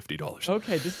 $1,050.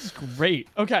 Okay, this is great.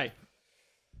 Okay.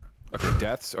 Okay,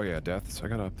 deaths. Oh yeah, deaths. I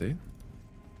gotta update.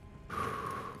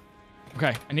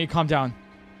 Okay, I need to calm down.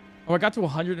 Oh, I got to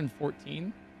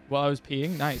 114 while I was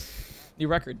peeing. Nice. New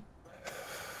record.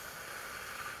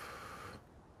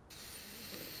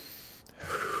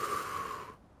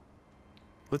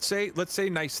 Let's say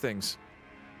nice things.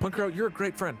 PointCrow, you're a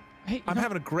great friend. Hey, I'm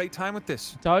having a great time with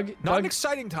this. Doug. Not an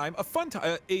exciting time, a fun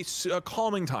time, a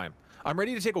calming time. I'm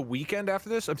ready to take a weekend after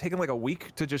this. I'm taking like a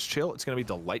week to just chill. It's gonna be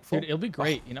delightful. Dude, it'll be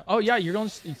great. You know. Oh yeah, you're going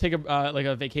to take a like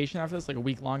a vacation after this, like a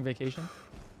week-long vacation.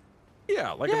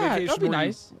 Yeah, like Yeah, a vacation. that'd be where you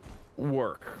nice.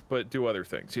 Work, but do other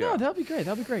things. Yeah. No, that'll be great.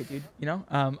 That'll be great, dude. You know,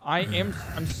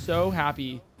 I'm so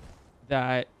happy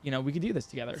that we could do this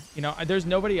together. There's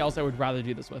nobody else I would rather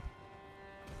do this with.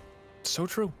 So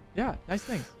true. Yeah, nice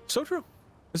things. So true.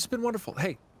 This has been wonderful.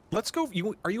 Hey, let's go.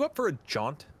 Are you up for a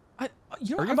jaunt? Are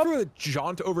you I'm up for a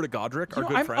jaunt over to Godric, our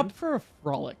good I'm friend? up for a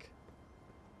frolic.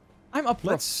 I'm up for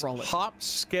Let's a frolic. hop,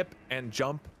 skip, and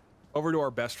jump over to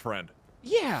our best friend.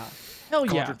 Yeah. Hell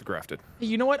yeah. Godric the Grafted. Hey,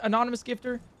 you know what, anonymous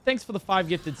gifter? Thanks for the 5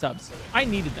 gifted subs. I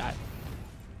needed that.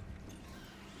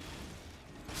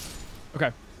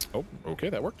 Okay. Oh, okay,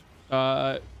 that worked.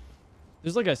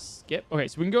 There's like a skip. Okay,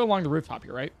 so we can go along the rooftop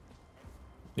here, right?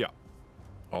 Yeah.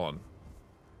 Hold on.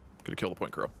 Gonna kill the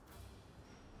PointCrow.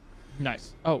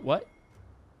 Nice. Oh, what?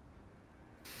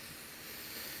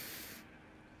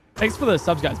 Thanks for the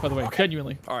subs, guys, by the way. Okay.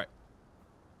 Genuinely. All right.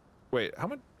 Wait, how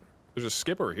much? There's a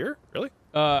skip over here? Really?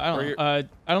 I don't know.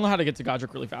 I don't know how to get to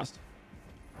Godric really fast.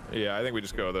 Yeah, I think we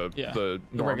just go the The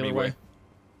normie regular way.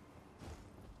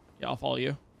 Yeah, I'll follow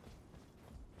you.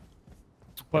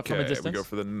 But Okay, from a distance. we go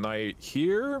for the night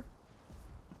here.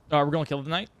 We're gonna kill the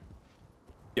knight.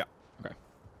 Yeah. Okay.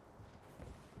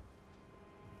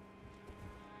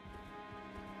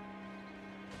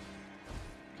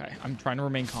 Okay, I'm trying to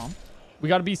remain calm. We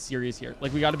got to be serious here.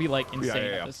 Like, we got to be, like,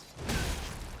 insane at this.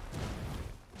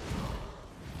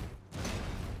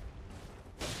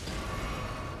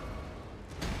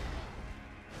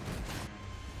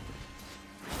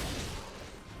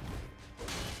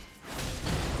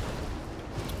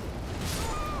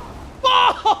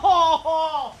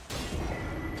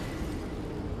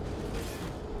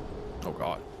 Oh,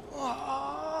 God.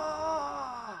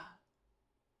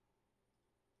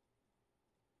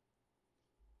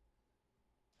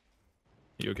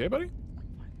 You okay, buddy?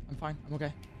 I'm fine. I'm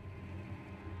okay.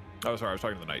 Oh, sorry. I was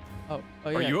talking to the knight. Oh,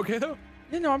 yeah. Are you okay, though?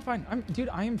 Yeah, no, I'm fine. Dude,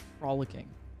 I am frolicking.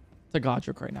 It's a god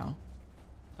joke right now.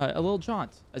 A little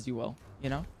jaunt, as you will,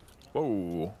 you know?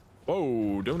 Whoa.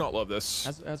 Whoa. Do not love this.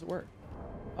 As it were.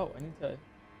 Oh, I need to...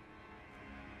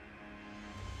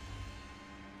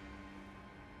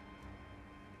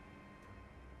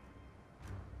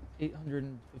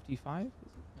 $855?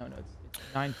 No, it's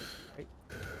 950, right?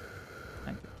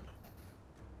 950.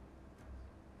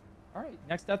 All right,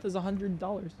 next death is $100.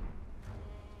 All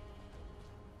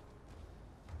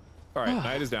right,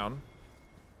 knight is down.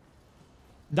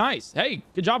 Nice. Hey,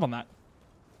 good job on that.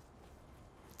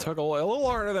 Took a little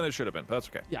harder than it should have been, but that's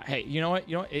okay. Yeah. Hey, you know what?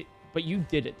 But you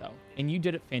did it though, and you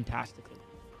did it fantastically.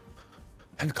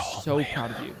 And calmly. So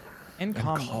proud of you. And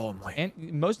calmly. And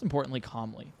most importantly,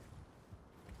 calmly.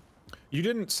 You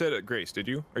didn't sit at Grace, did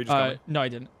you? Or you just coming? No, I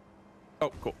didn't.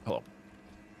 Oh, cool. Hello.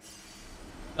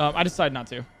 I decided not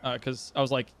to, because I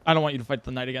was like, I don't want you to fight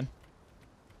the knight again.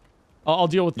 I'll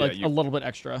deal with like a little bit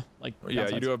extra, like. Yeah,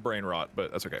 downsides. you do have brain rot,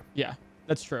 but that's okay. Yeah,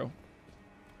 that's true.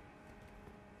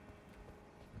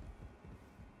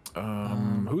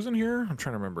 Who's in here? I'm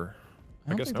trying to remember.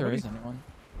 I guess think nobody. there is anyone.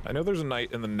 I know there's a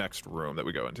knight in the next room that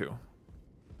we go into.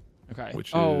 Okay.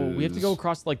 Which we have to go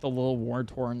across like the little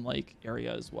war-torn like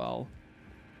area as well.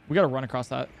 We got to run across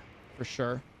that for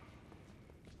sure.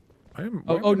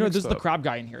 Oh no, there's the crab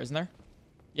guy in here, isn't there?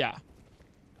 Yeah.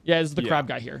 Yeah, this is the crab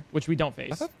guy here, which we don't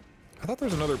face. I thought there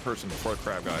was another person before the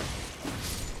crab guy.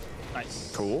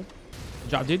 Nice. Cool. Good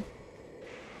job, dude.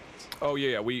 Oh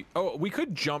yeah, we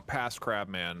could jump past crab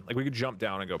man. Like we could jump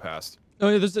down and go past. Oh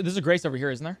yeah, there's a Grace over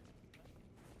here, isn't there?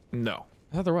 No.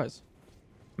 I thought there was.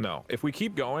 No. If we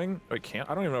keep going, I can't.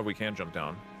 I don't even know if we can jump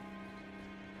down.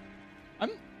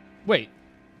 Wait.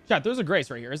 Chat, there's a Grace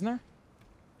right here, isn't there?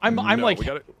 I'm like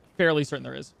fairly certain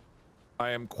there is.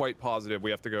 I am quite positive we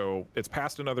have to go. It's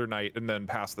past another knight and then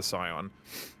past the Scion.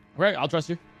 Right, I'll trust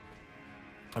you.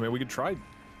 I mean, we could try.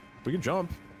 We could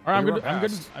jump. All right,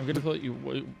 I'm good to let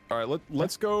you. All right,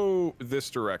 let's go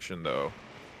this direction though.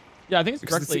 Yeah, I think it's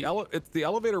directly. It's the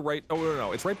elevator right. Oh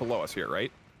no, it's right below us here,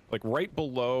 right? Like right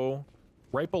below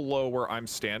where I'm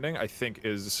standing. I think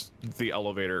is the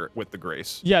elevator with the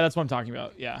Grace. Yeah, that's what I'm talking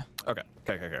about. Yeah. Okay.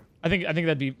 I think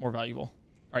that'd be more valuable.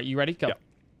 All right, you ready? Go. Yeah.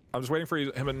 I'm just waiting for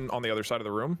him on the other side of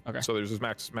the room. Okay. So there's his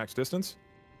max distance.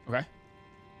 Okay.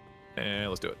 And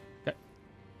let's do it. Okay.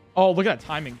 Oh, look at that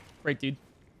timing. Great, dude.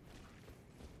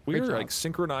 We're like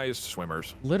synchronized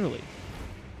swimmers. Literally.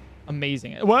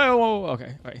 Amazing. Whoa.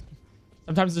 Okay.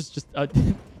 Sometimes it's just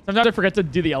sometimes I forget to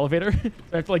do the elevator. So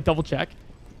I have to like double check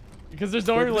because there's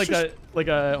nowhere like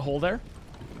a hole there.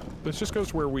 This just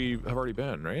goes where we have already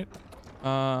been, right?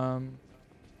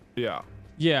 Yeah.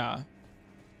 Yeah.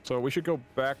 So we should go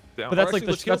back down. But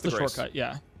that's that's the shortcut.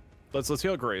 Yeah. Let's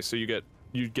heal Grace so you get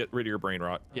rid of your brain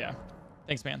rot. Yeah.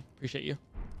 Thanks, man. Appreciate you.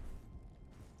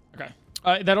 Okay.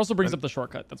 That also brings up the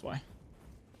shortcut. That's why.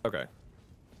 Okay.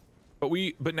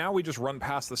 But now we just run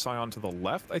past the Scion to the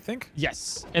left, I think.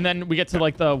 Yes. And then we get to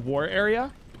like the war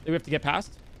area that we have to get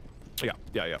past. Yeah.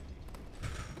 Okay.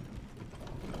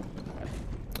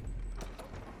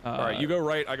 All right, you go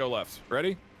right, I go left.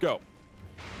 Ready? Go.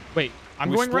 Wait,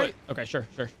 I'm going right? Okay, sure.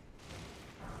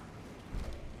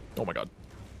 Oh my god.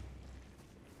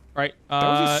 All right. That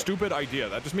was a stupid idea.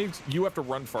 That just means you have to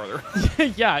run farther.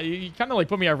 Yeah, you kind of like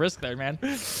put me at risk there, man.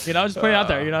 You know, just put it out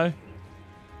there, you know?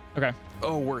 Okay.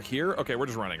 Oh, we're here? Okay, we're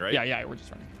just running, right? Yeah, we're just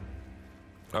running.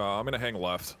 I'm going to hang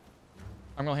left.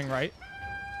 I'm going to hang right.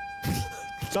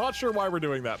 Not sure why we're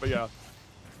doing that, but yeah.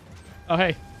 Oh,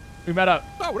 hey. We met up.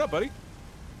 Oh, what up, buddy?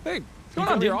 Hey, What's going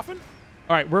on, here dude? often?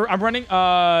 All right, I'm running.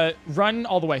 Run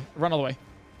all the way. Run all the way.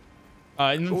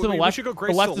 And then to the left. We should go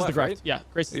Grace the left to the is left, the correct. right? Yeah,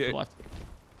 Grace is to the left.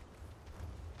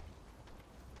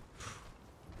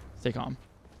 Stay calm.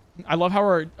 I love how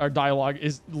our dialogue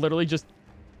is literally just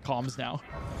calms now.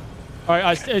 All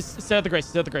right, stay at the Grace.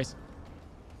 Stay at the Grace.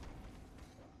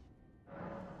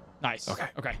 Nice. Nice. Okay.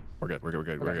 Okay. We're good. We're good. We're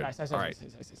good. We're Okay. good. Nice. Nice. All Nice,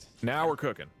 right. nice, nice, nice. Now we're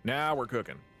cooking. Now we're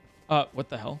cooking. What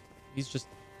the hell? He's just.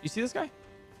 You see this guy?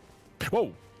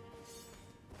 Whoa.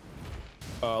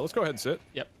 Let's go ahead and sit.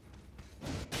 Yep.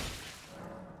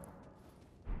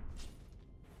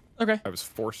 Okay. I was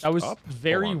forced That was up.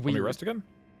 very Hold on. Let me weird. rest again.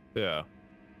 Yeah.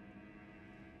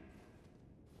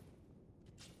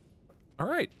 All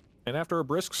right. And after a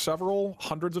brisk several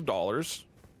hundreds of dollars,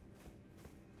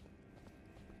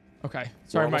 Okay. we're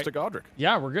Sorry, almost Mike. at Godric.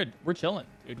 Yeah, we're good. We're chilling,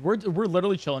 dude. We're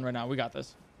literally chilling right now. We got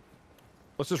this.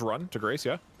 Let's just run to Grace,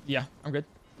 yeah? Yeah, I'm good.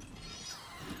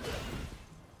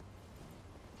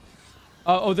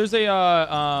 Oh, there's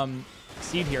a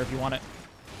seed here if you want it.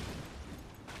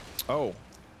 Oh,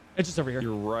 It's just over here.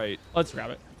 you're right. Let's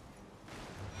grab it.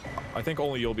 I think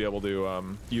only you'll be able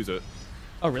to use it.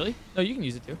 Oh, really? No, you can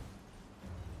use it too.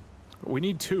 We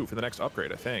need 2 for the next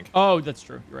upgrade, I think. Oh, that's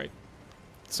true. You're right.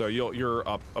 So you're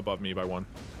up above me by 1.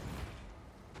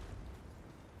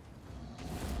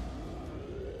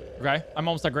 Okay. I'm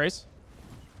almost at Grace.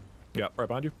 Yeah, right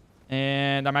behind you.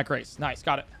 And I'm at Grace. Nice.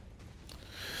 Got it.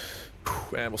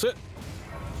 And we'll sit.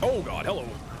 Oh God, hello.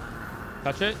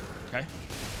 Touch it. Okay.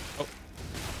 Oh,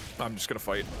 I'm just gonna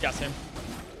fight. yeah, same.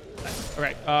 Nice. All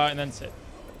right. And then sit.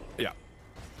 Yeah.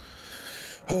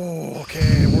 Oh,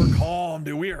 okay. We're calm,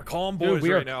 dude. We are calm boys Dude,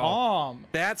 we are right now. calm.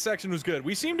 That section was good.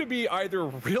 We seem to be either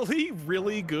really,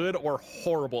 really good or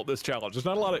horrible at this challenge. There's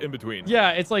not a lot of in between.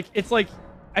 Yeah, it's like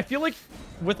I feel like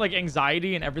with like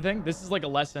anxiety and everything, this is like a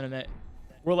lesson in it.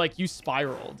 Where like you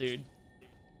spiral, dude.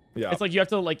 Yeah. It's like you have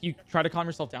to like you try to calm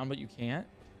yourself down, but you can't.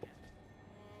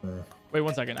 Wait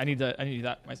 1 second. I need to do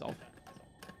that myself.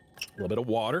 A little bit of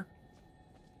water.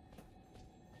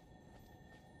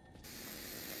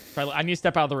 I need to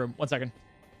step out of the room. 1 second.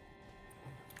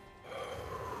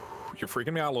 You're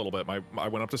freaking me out a little bit. I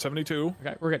went up to 72.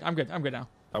 Okay, we're good. I'm good. I'm good now.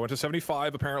 I went to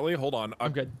 75 apparently. Hold on.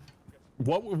 I'm good.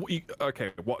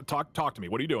 Okay. What? Talk to me.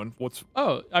 What are you doing? What's?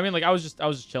 Oh, I mean, like I was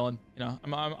just chilling. You know,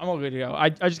 I'm all good to go. I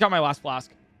just got my last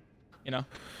flask. You know.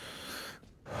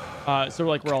 So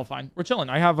we're all fine. We're chilling.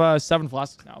 I have 7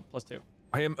 flasks now plus 2.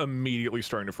 I am immediately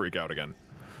starting to freak out again.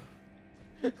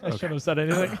 I shouldn't have said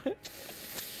anything.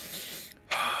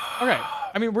 Okay.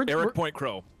 I mean, we're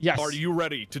PointCrow. Yes. Are you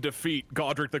ready to defeat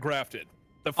Godric the Grafted,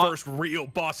 the first real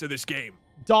boss of this game?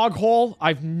 dog hole.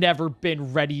 I've never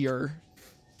been readier.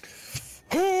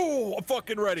 Oh, I'm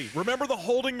fucking ready. Remember the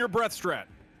holding your breath strat.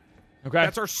 Okay.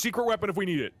 That's our secret weapon if we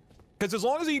need it. Because as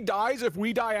long as he dies, if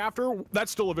we die after,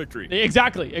 that's still a victory.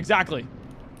 Exactly. Exactly.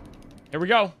 Here we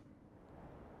go.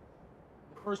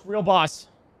 First real boss. Do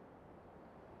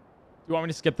you want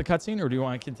me to skip the cutscene or do you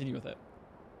want to continue with it?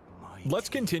 Let's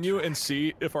continue and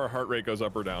see if our heart rate goes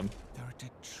up or down. Thou the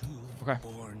true Okay.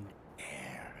 born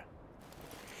heir.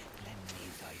 Lend me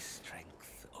thy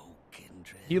strength, O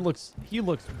kindred. He looks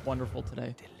wonderful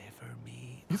today. Deliver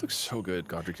me. You look so good,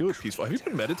 Godric. You look peaceful. Have you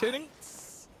been meditating?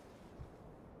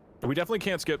 We definitely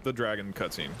can't skip the dragon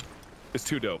cutscene. It's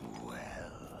too dope.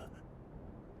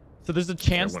 So there's a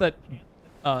chance that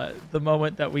the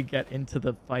moment that we get into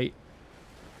the fight,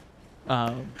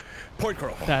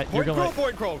 PointCrow. that you're gonna like,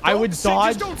 PointCrow. I would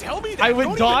dodge. Just don't tell me that. I would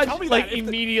Don't even dodge tell me like that. If the-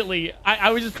 immediately.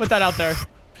 I would just put that out there.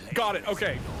 Got it.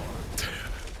 Okay.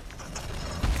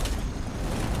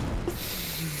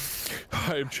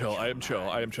 I am chill. I am chill.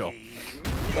 I am chill.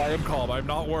 I am calm. I'm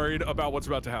not worried about what's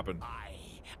about to happen. I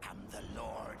am the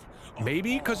Lord.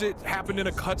 Maybe because it happened in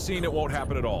a cutscene, it won't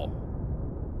happen at all.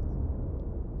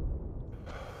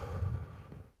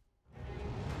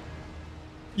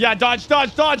 Yeah, dodge,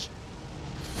 dodge, dodge.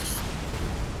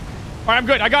 All right, I'm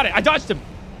good. I got it. I dodged him.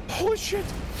 Holy shit.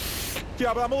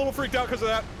 Yeah, but I'm a little freaked out because of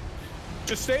that.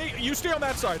 Just stay. You stay on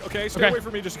that side, okay? Stay Okay. away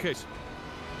from me just in case.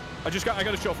 I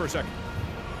gotta chill for a second.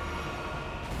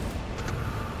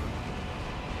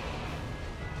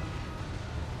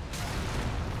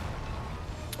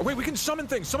 Oh, wait, we can summon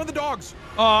things. Summon the dogs.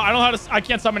 I don't know how to. I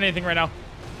can't summon anything right now.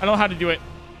 I don't know how to do it.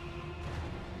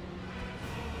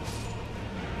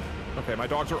 Okay, my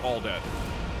dogs are all dead.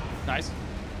 Nice.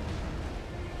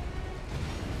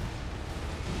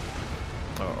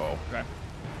 Uh-oh. Okay.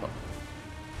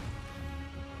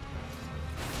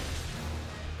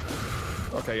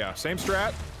 Okay, yeah. Same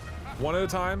strat. One at a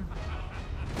time.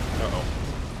 Uh-oh.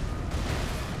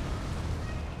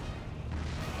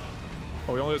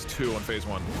 Oh, he only has 2 on phase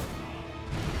 1.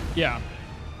 Yeah.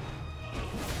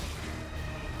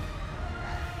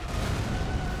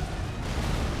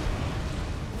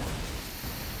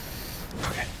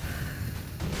 Okay.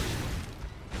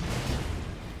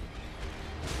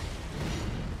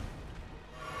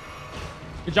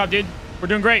 Good job, dude. We're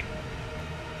doing great.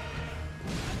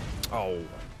 Oh.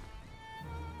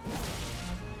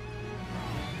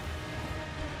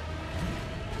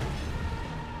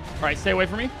 All right, stay away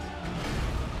from me.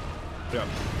 Yeah.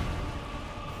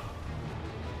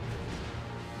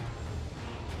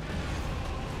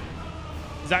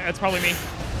 That's probably me.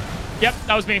 Yep,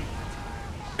 that was me.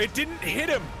 It didn't hit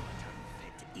him.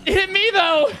 It hit me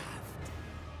though.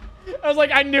 I was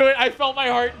like, I knew it. I felt my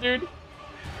heart, dude.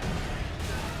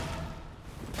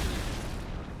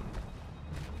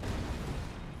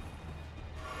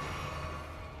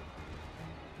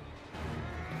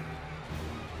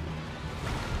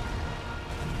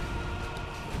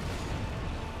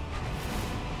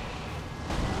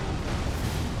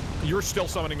 You're still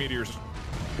summoning meteors.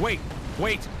 Wait.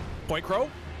 PointCrow?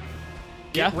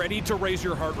 Get ready to raise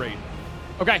your heart rate.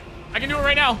 Okay, I can do it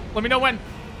right now. Let me know when.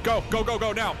 Go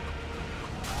now.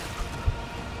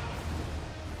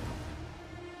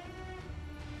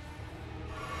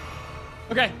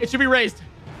 Okay, it should be raised.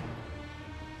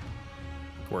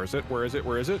 Where is it?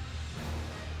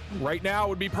 Right now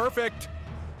would be perfect.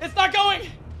 It's not going.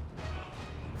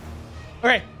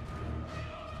 Okay.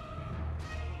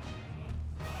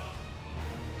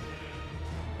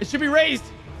 It should be raised.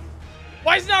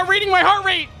 Why is it not reading my heart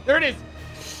rate? There it is.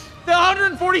 The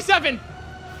 147.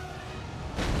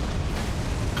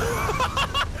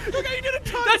 Okay, you did a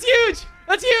ton. That's huge.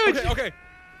 That's huge. Okay.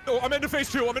 Oh, I'm into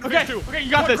phase 2. Phase 2. Okay, you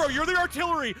got this. PointCrow, you're the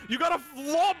artillery. You gotta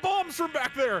lob bombs from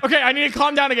back there. Okay, I need to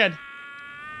calm down again.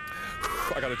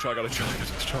 I gotta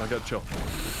chill.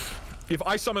 If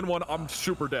I summon one, I'm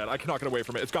super dead. I cannot get away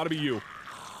from it. It's gotta be you.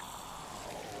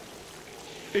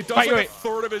 It does like a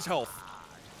third of his health.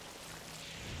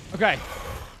 Okay.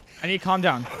 I need to calm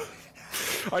down.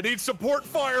 I need support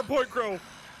fire, PointCrow.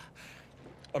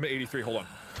 I'm at 83. Hold on.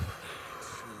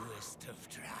 Truest of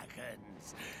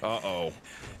dragons. Uh-oh.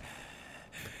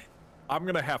 I'm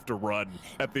gonna have to run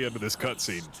at the end of this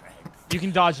cutscene. You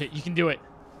can dodge it. You can do it.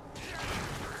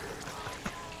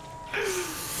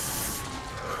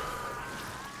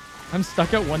 I'm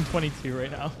stuck at 122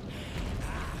 right now.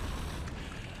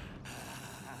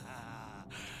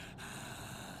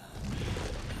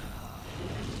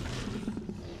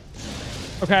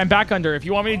 Okay, I'm back under. If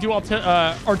you want me to do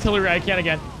artillery, I can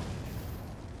again.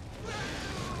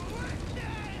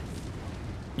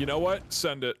 You know what?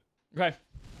 Send it. Okay.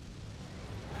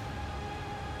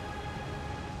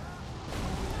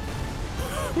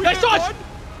 Nice dodge!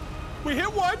 We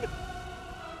hit one!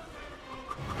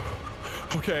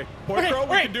 Okay, PointCrow,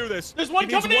 we can do this. There's one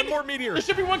coming in! One more meteor. There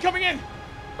should be one coming in.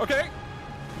 Okay.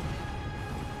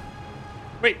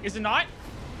 Wait, is it not?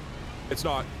 It's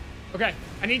not. Okay,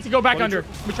 I need to go back under.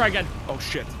 Let me try again. Oh,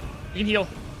 shit. You can heal.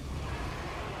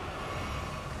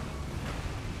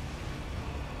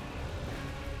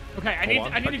 Okay, I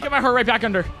need to get my heart right back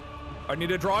under. I need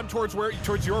to draw him towards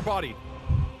your body.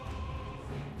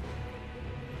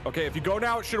 Okay, if you go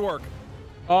now, it should work.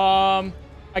 I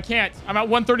can't. I'm at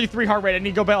 133 heart rate. I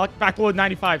need to go back below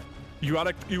 95. You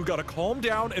gotta calm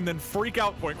down and then freak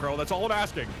out, PointCrow. That's all I'm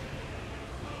asking.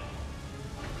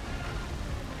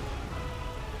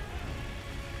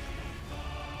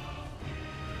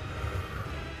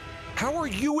 How are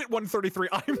you at 133?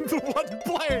 I'm the one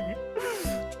playing.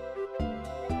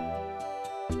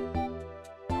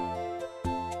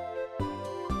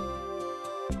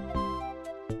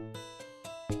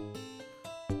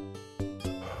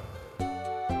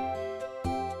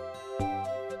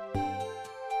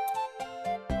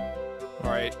 All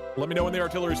right, let me know when the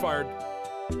artillery's fired.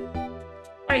 All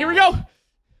right, here we go.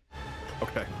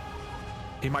 Okay.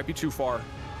 He might be too far.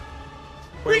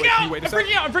 Freak out! I'm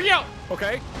freaking out!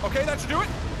 Okay, that should do it.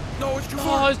 No, it's too Oh,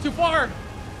 far. it's too far.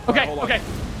 Okay, Right, okay.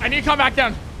 I need to come back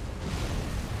down.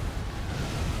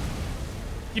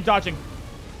 Keep dodging.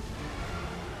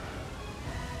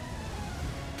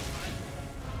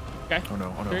 Okay. Oh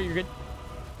no. Here, you're good.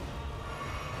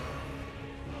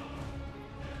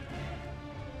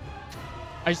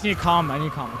 I just need to calm.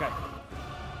 Okay.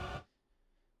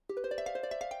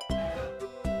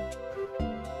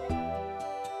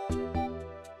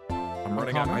 I'm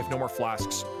running out. I have no more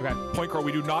flasks. Okay. PointCrow,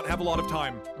 we do not have a lot of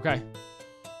time. Okay.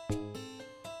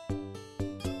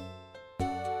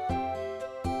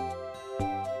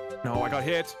 No, I got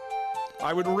hit.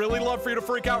 I would really love for you to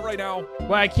freak out right now.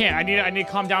 Well, I can't. I need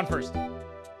to calm down first.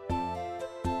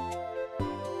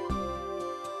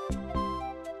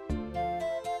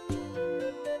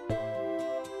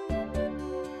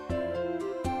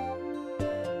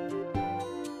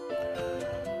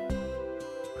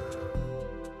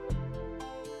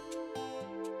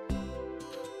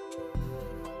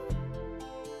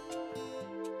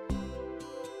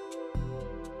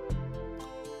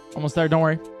 Almost there, don't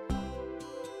worry.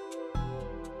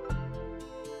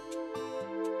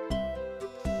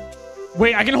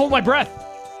 Wait, I can hold my breath.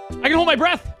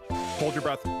 Hold your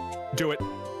breath. Do it. Oh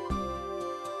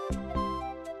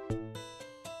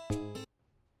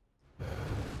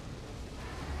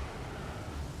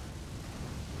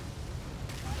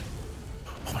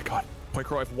my god.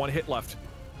 PointCrow, I have 1 hit left.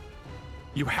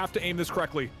 You have to aim this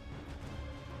correctly.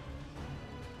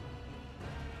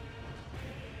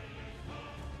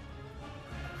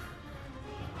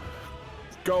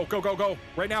 Go, go, go, go.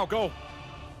 Right now, go.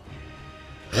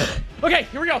 Okay,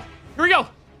 here we go. Here we go.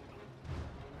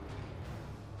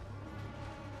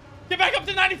 Get back up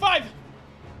to 95.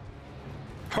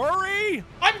 Hurry!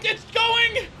 It's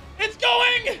going. It's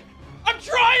going. I'm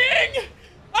trying.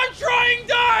 I'm trying,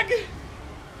 dog.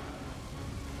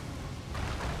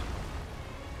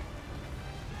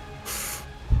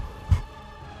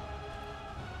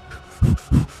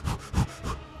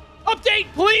 Update,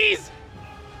 please.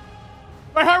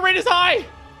 My heart rate is high.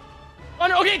 Oh,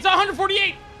 no, okay, it's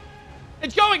 148.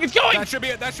 It's going. It's going. That should be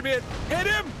it. That should be it. Hit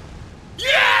him.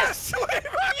 Yes! Yes!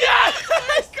 Yes! Oh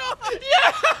my God!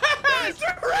 Yes!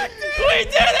 Directed! We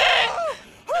did it!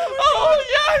 Oh,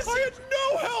 yes! I had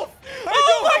no health!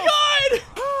 Oh my God!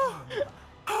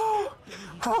 Oh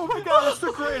my God, that's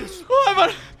the greatest!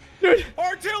 Oh, dude.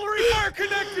 Artillery fire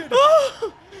connected!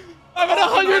 Oh, I'm at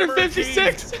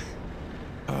 156.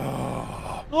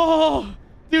 Oh,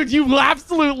 dude, you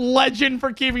absolute legend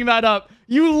for keeping that up.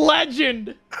 You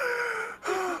legend.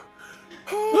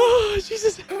 Oh,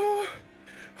 Jesus.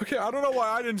 Okay, I don't know why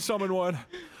I didn't summon one.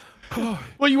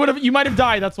 Well, you might have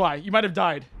died. That's why. You might have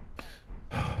died.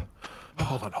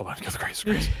 Hold on. Get the grace,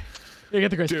 grace. Yeah,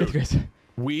 get the grace. Dude, get the grace.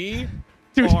 We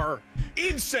Dude. are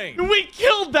insane. We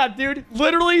killed that, dude.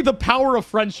 Literally the power of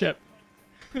friendship.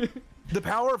 The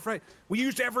power of friend. We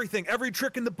used everything, every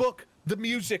trick in the book, the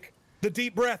music, the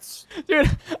deep breaths. Dude,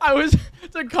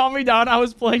 to calm me down, I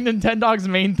was playing Nintendog's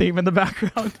main theme in the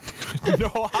background.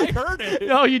 No, I heard it.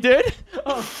 Oh, you did?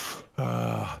 Oh.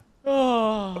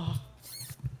 Oh.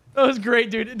 That was great,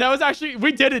 dude. That was actually,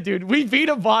 we did it, dude. We beat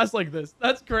a boss like this.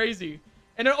 That's crazy.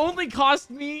 And it only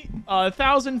cost me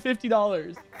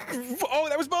 $1,050. Oh,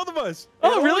 that was both of us.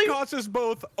 Oh, it really? It cost us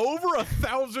both over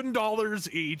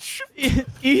 $1,000 each.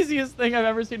 Easiest thing I've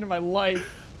ever seen in my life.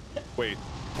 Wait.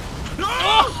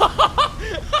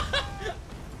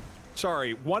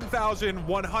 Sorry,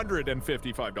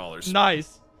 $1,155.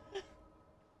 Nice.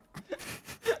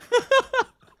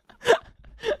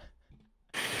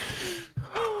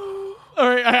 All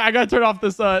right, I gotta turn off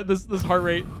this this heart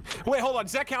rate. Wait, hold on.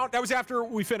 Does that count? That was after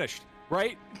we finished,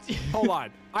 right? Hold on.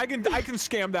 I can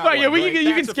scam that Oh, one. yeah, right? you can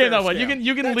That's a scam fair that one. scam.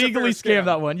 You can That's a legally fair scam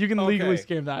that one. You can legally Okay.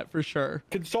 scam that for sure.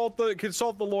 Consult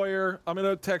the lawyer. I'm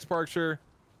gonna text Parkshire.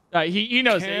 He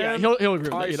knows it. Yeah, he'll agree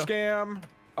with I that. You know? scam.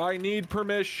 I need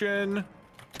permission.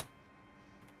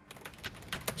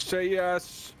 Say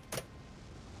yes.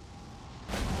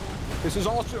 This is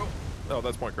also. Oh,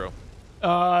 that's PointCrow.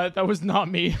 That was not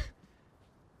me.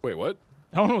 Wait, what?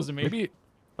 That one wasn't me. Maybe.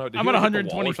 Oh, did I'm you at hit the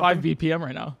wall or 125 something? BPM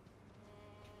right now.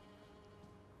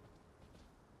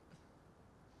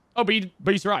 Oh, but you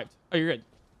survived. Oh, you're good.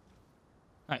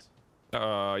 Nice. Yeah,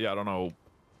 I don't know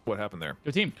what happened there.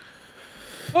 Good team.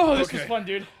 Oh, this was Okay. fun,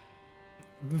 dude.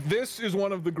 This is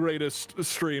one of the greatest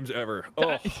streams ever.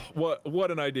 Oh,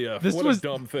 what an idea. This what was a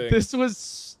dumb thing. This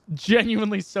was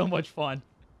genuinely so much fun.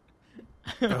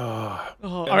 And all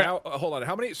right. now, hold on.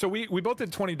 How many? So we both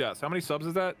did 20 deaths. How many subs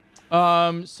is that?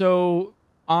 So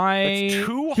I It's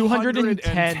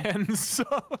 210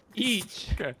 subs each.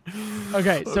 Okay.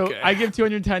 Okay, so Okay. I give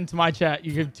 210 to my chat.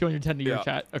 You give 210 to your Yeah,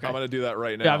 chat. Okay. I'm gonna do that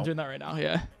right now. Yeah, I'm doing that right now.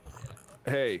 Yeah.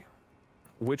 Hey,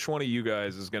 which one of you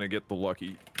guys is gonna get the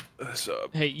lucky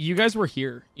sub? Hey, you guys were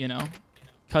here, you know.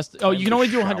 Oh, Time you can to only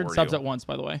do 100 shower subs you. at once,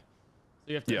 by the way. So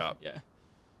you have to. Yeah. Yeah.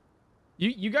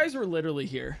 You guys were literally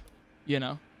here, you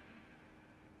know.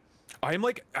 I'm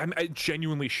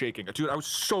genuinely shaking, dude.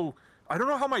 I don't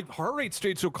know how my heart rate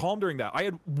stayed so calm during that. I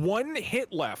had 1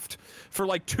 hit left for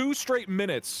like 2 straight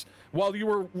minutes while you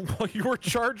were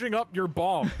charging up your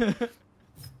bomb.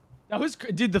 That was,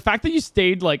 dude, the fact that you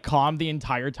stayed like calm the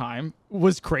entire time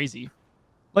was crazy.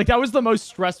 Like that was the most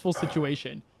stressful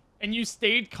situation. And you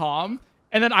stayed calm,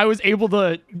 and then I was able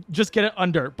to just get it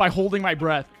under by holding my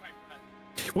breath.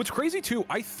 What's crazy too,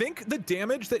 I think the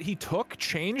damage that he took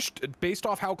changed based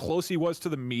off how close he was to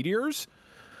the meteors.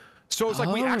 So it's like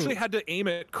we actually had to aim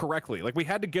it correctly. Like we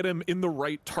had to get him in the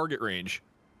right target range.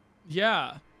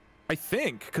 Yeah. I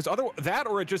think, because that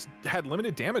or it just had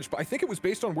limited damage, but I think it was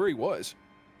based on where he was.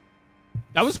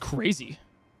 That was crazy.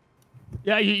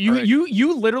 Yeah,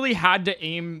 you literally had to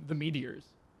aim the meteors.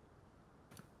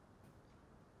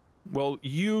 Well,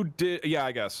 you did. Yeah,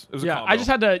 I guess it was a Yeah, combo. I just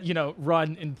had to, you know,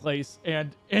 run in place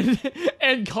and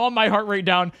and calm my heart rate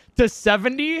down to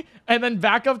 70 and then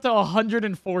back up to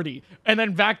 140 and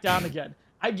then back down again.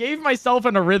 I gave myself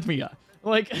an arrhythmia.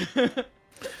 Like,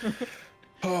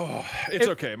 oh, it's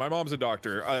okay. My mom's a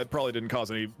doctor. It probably didn't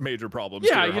cause any major problems.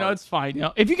 yeah, to you her know, heart. it's fine. You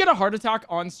know, if you get a heart attack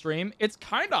on stream, it's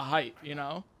kind of hype. You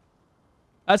know,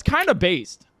 that's kind of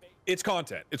based. It's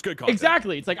content. It's good content.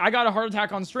 Exactly. It's like I got a heart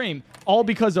attack on stream, all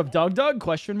because of Doug?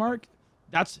 Question mark.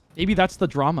 Maybe that's the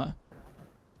drama.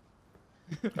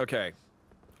 Okay.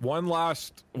 One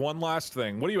last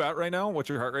thing. What are you at right now? What's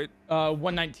your heart rate?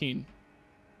 119.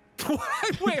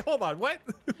 Wait, hold on. What?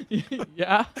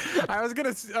 Yeah. I was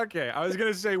gonna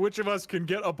say which of us can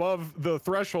get above the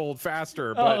threshold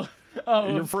faster, but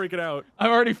you're freaking out. I'm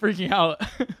already freaking out.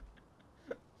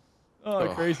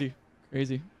 Ugh. Crazy.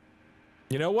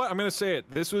 You know what? I'm gonna say it.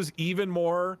 This was even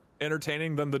more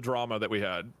entertaining than the drama that we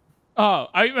had. Oh,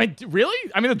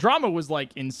 really? I mean, the drama was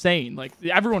like insane. Like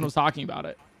everyone was talking about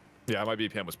it. Yeah, my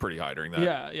BPM was pretty high during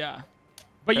that. Yeah.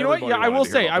 But you know what? Yeah, I will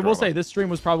say this stream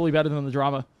was probably better than the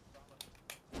drama.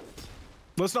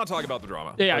 Let's not talk about the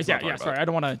drama. Yeah. Sorry, I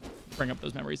don't want to bring up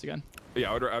those memories again.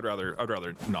 Yeah, I'd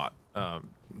rather not. I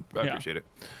appreciate it.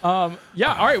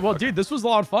 Yeah. All right. Well, dude, this was a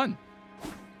lot of fun.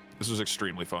 This was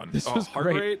extremely fun. This was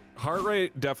great. Heart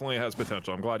rate definitely has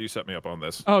potential. I'm glad you set me up on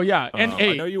this. Oh yeah, and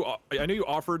I know you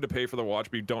offered to pay for the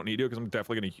watch, but you don't need to because I'm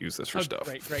definitely going to use this for stuff.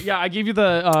 Great. Yeah, I gave you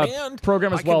the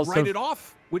program as well. I can write it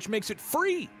off, which makes it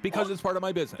free because it's part of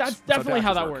my business. That's definitely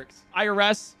how that works.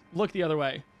 IRS, look the other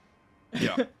way.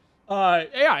 Yeah.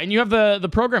 Yeah, and you have the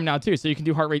program now too, so you can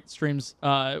do heart rate streams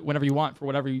whenever you want for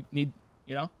whatever you need.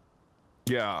 You know.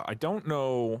 Yeah, I don't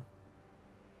know.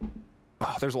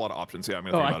 Oh, there's a lot of options. Yeah, I'm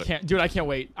gonna think about it. Dude, I can't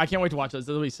wait. I can't wait to watch this.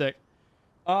 It'll be sick.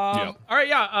 All right,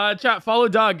 yeah. Chat, follow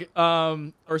Doug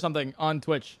or something on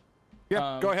Twitch.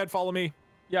 Yeah, go ahead, follow me.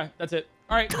 Yeah, that's it.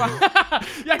 All right.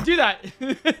 Yeah, do that.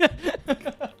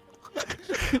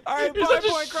 All right, bye,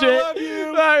 PointCrow. Love you.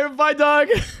 All right, bye, Doug.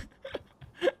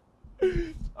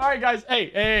 All right, guys.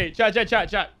 Hey,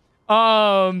 chat.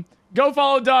 Go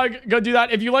follow Doug. Go do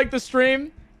that. If you like the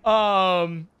stream,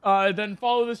 then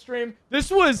follow the stream.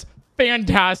 This was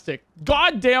fantastic.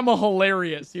 Goddamn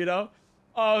hilarious, you know?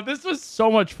 This was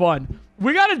so much fun.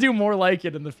 We got to do more like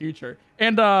it in the future.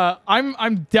 And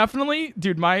I'm definitely,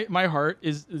 dude, my heart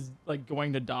is like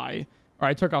going to die. All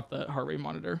right, I took off the heart rate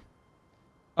monitor.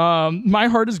 My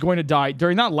heart is going to die.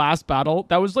 During that last battle,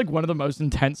 that was like one of the most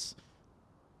intense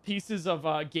pieces of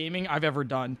gaming I've ever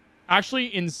done.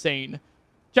 Actually insane.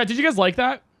 Chat, did you guys like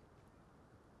that?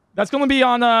 That's going to be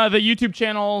on the YouTube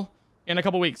channel in a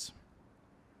couple weeks.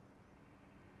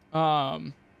 Yeah,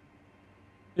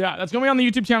 that's going to be on the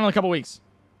YouTube channel in a couple weeks.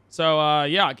 So,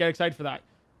 yeah, get excited for that.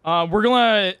 We're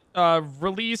going to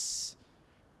release...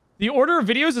 The order of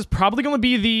videos is probably going to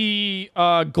be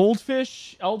the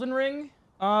Goldfish Elden Ring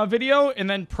video. And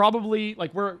then probably,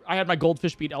 like, I had my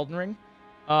Goldfish beat Elden Ring.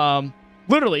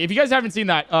 Literally, if you guys haven't seen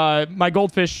that, my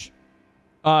Goldfish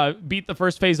beat the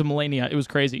first phase of Millennia. It was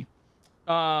crazy.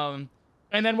 And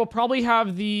then we'll probably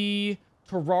have the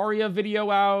Terraria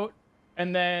video out.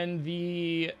 And then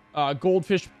the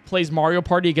Goldfish plays Mario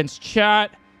Party against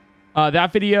chat.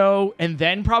 That video. And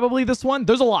then probably this one.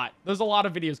 There's a lot. There's a lot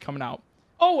of videos coming out.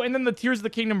 Oh, and then the Tears of the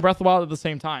Kingdom Breath of the Wild at the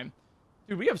same time.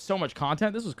 Dude, we have so much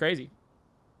content. This was crazy.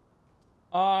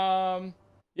 Yeah.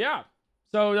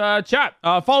 So, chat.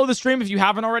 Follow the stream if you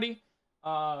haven't already.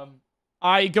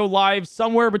 I go live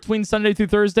somewhere between Sunday through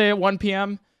Thursday at 1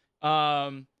 p.m.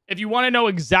 If you want to know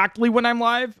exactly when I'm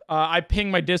live, I ping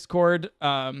my Discord.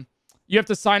 You have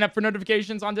to sign up for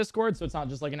notifications on Discord, so it's not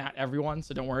just like an at everyone,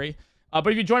 so don't worry. But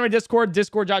if you join my Discord,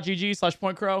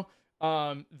 discord.gg/PointCrow,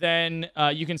 then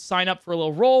you can sign up for a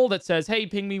little role that says, hey,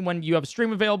 ping me when you have a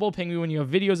stream available, ping me when you have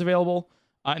videos available.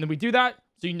 And then we do that,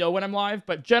 so you know when I'm live.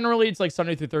 But generally, it's like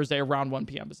Sunday through Thursday around 1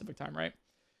 p.m. Pacific time, right?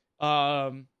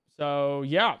 So,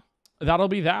 yeah, that'll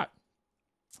be that.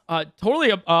 Totally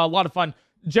a lot of fun.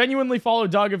 Genuinely follow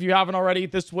Doug if you haven't already.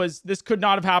 This could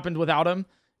not have happened without him.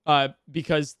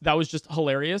 Because that was just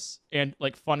hilarious and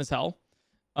like fun as hell.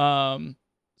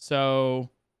 So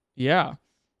yeah.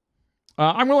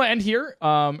 I'm going to end here.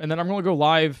 And then I'm going to go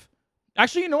live.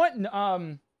 Actually, you know what?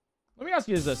 Let me ask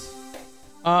you this.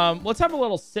 Let's have a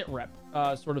little sit rep,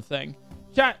 sort of thing.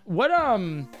 Chat, what,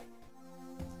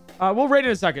 we'll rate it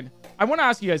in a second. I want to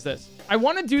ask you guys this. I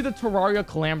want to do the Terraria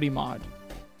Calamity mod.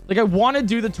 Like, I want to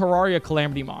do the Terraria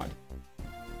Calamity mod.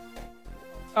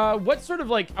 What sort of,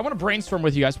 like, I want to brainstorm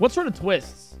with you guys. What sort of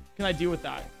twists can I do with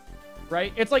that?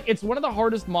 Right? It's like, it's one of the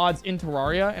hardest mods in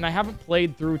Terraria, and I haven't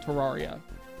played through Terraria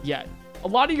yet. A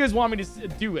lot of you guys want me to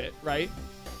do it, right?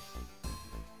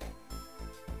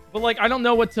 But like, I don't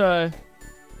know what to,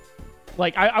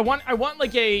 like, I want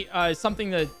like a,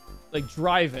 something to like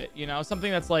drive it, you know,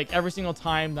 something that's like every single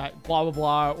time that blah, blah,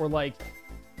 blah, or like,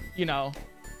 you know.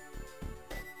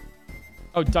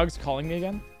 Oh, Doug's calling me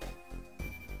again.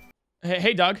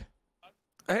 Hey, Doug.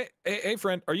 Hey,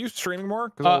 friend. Are you streaming more?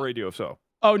 Because I'll radio if so.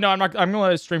 Oh no, I'm not. I'm gonna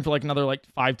let it stream for like another like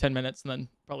 5-10 minutes, and then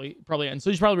probably end. So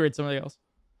you should probably read somebody else.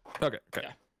 Okay.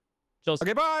 Yeah. Just,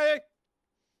 okay. Bye.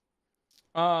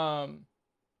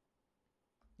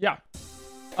 Yeah.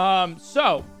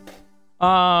 So,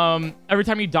 every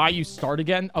time you die, you start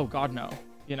again. Oh God, no.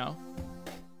 You know.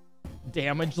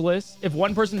 Damageless. If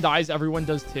one person dies, everyone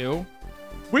does too.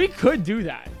 We could do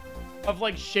that. Of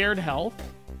like shared health.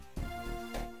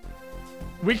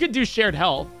 We could do shared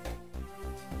health.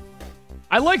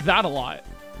 I like that a lot.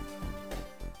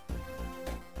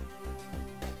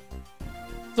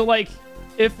 So like,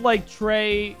 if like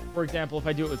Trey, for example, if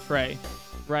I do it with Trey,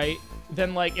 right?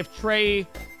 Then like, if Trey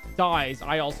dies,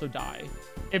 I also die.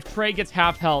 If Trey gets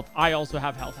half health, I also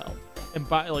have half health. And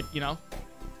by like, you know,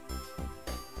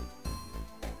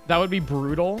 that would be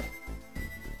brutal.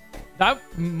 That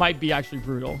might be actually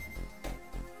brutal.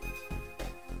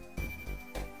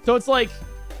 So it's like,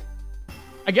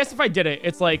 I guess if I did it,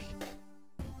 it's like,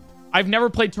 I've never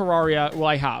played Terraria. Well,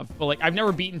 I have, but like, I've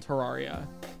never beaten Terraria.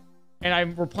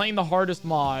 And we're playing the hardest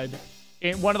mod,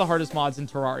 one of the hardest mods in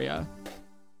Terraria.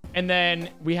 And then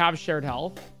we have shared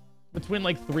health between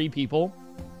like 3 people.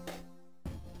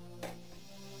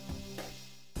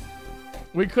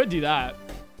 We could do that.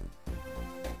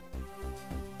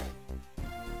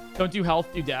 Don't do health,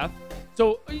 do death.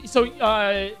 So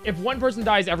if one person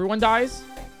dies, everyone dies.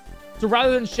 So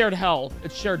rather than shared health,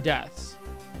 it's shared deaths.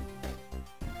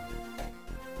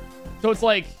 So it's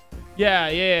like,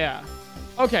 yeah.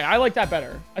 Okay, I like that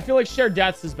better. I feel like shared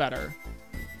deaths is better.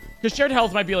 Because shared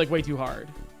health might be like way too hard.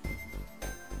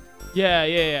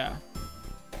 Yeah.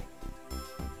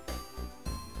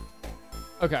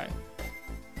 Okay.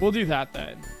 We'll do that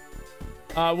then.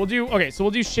 We'll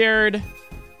do shared.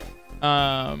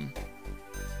 Let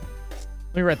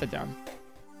me write that down.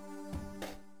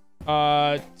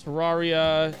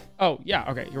 Terraria. Oh,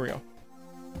 yeah. Okay, here we go.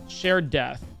 Shared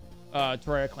death.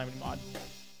 Terraria Calamity mod.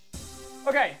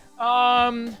 Okay.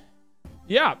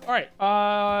 Yeah. All right.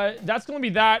 That's gonna be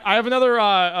that. I have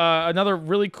another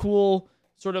really cool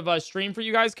sort of stream for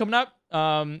you guys coming up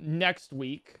next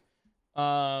week.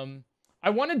 I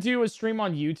want to do a stream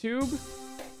on YouTube.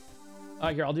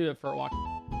 Here, I'll do it for a walk.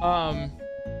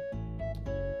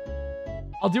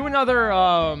 I'll do another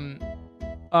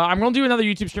I'm gonna do another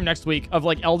YouTube stream next week of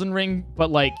like Elden Ring,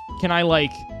 but like, can I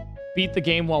like beat the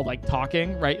game while like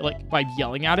talking, right? Like by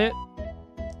yelling at it.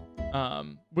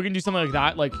 We can do something like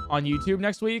that, like on YouTube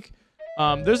next week.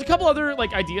 There's a couple other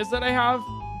like ideas that I have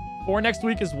for next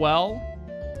week as well.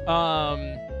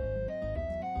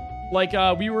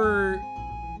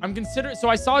 I'm considering, so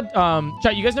I saw,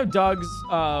 chat, you guys know Doug's,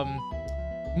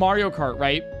 Mario Kart,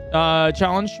 right?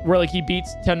 Challenge where like he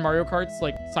beats 10 Mario Karts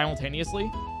like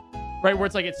simultaneously, right? Where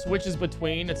it's like it switches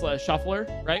between, it's like a shuffler,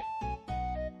 right?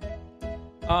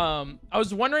 I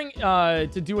was wondering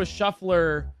to do a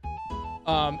shuffler,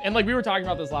 and like we were talking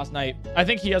about this last night. I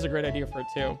think he has a great idea for it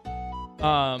too.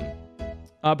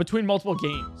 Between multiple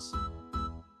games.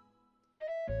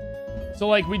 So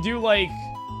like we do like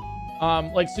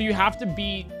so you have to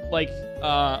beat like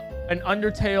an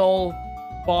Undertale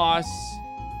boss,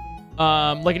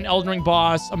 like an Elden Ring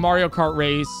boss, a Mario Kart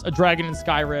race, a dragon in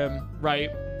Skyrim,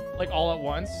 right? Like all at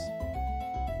once.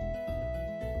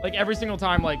 Like every single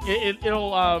time, like it'll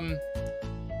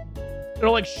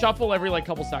like shuffle every like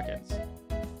couple seconds.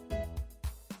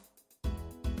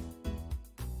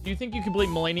 Do you think you could believe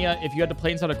Millennia if you had to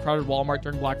play inside a crowded Walmart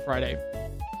during Black Friday?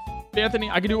 Anthony,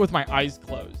 I could do it with my eyes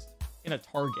closed in a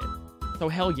Target. So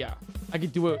hell yeah, I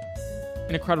could do it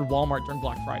in a crowded Walmart during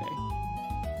Black Friday.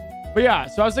 But yeah,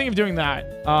 so I was thinking of doing that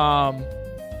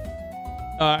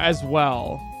as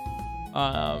well.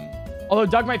 Although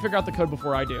Doug might figure out the code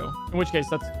before I do, in which case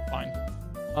that's fine.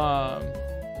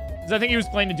 Because I think he was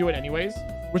planning to do it anyways,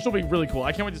 which will be really cool.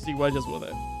 I can't wait to see what he does with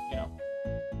it, you know.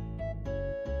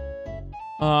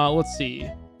 Let's see.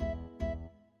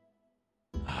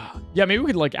 Yeah, maybe we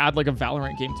could like add like a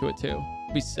Valorant game to it too.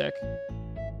 It'd be sick.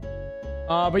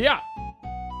 But yeah.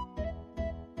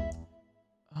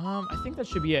 I think that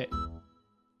should be it.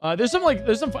 There's some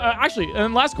actually,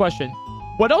 and last question.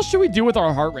 What else should we do with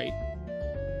our heart rate?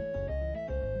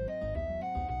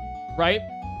 Right?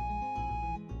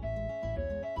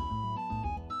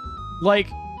 Like,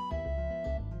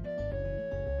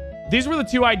 these were the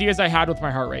 2 ideas I had with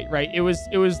my heart rate, right? It was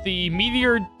the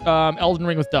Meteor Elden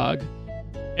Ring with Doug.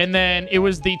 And then it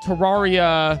was the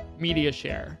Terraria media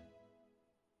share.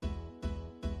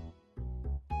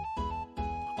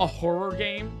 A horror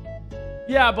game?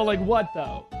 Yeah, but like what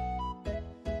though?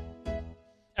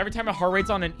 Every time a heart rate's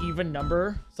on an even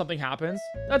number, something happens.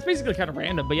 That's basically kind of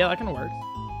random, but yeah, that kind of works.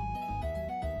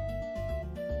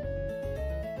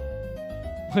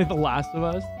 Like The Last of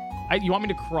Us. You want me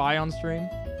to cry on stream?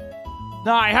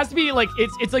 Nah, it has to be like,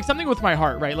 it's like something with my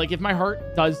heart, right? Like if my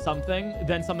heart does something,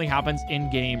 then something happens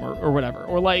in game or whatever.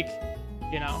 Or like,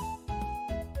 you know.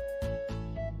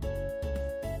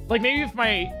 Like maybe if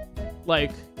my,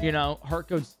 like, you know, heart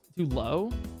goes too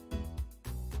low.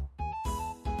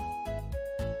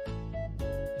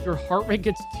 If your heart rate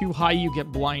gets too high, you get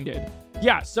blinded.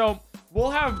 Yeah, so we'll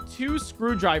have 2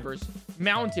 screwdrivers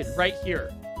mounted right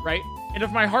here, right? And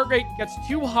if my heart rate gets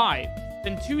too high,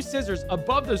 then 2 scissors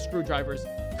above those screwdrivers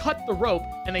cut the rope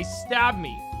and they stab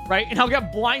me, right? And I'll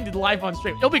get blinded live on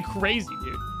stream. It'll be crazy,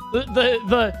 dude.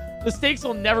 The stakes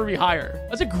will never be higher.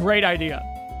 That's a great idea.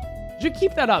 You should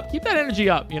keep that up. Keep that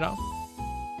energy up, you know?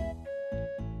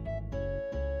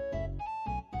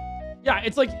 Yeah,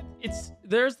 it's like,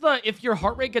 there's the, if your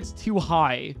heart rate gets too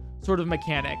high sort of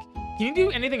mechanic. Can you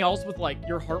do anything else with like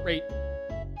your heart rate,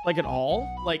 like at all?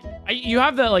 Like you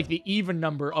have the, like the even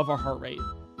number of a heart rate.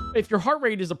 If your heart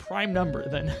rate is a prime number,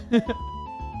 then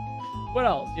what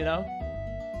else, you know?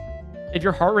 If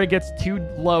your heart rate gets too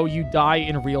low, you die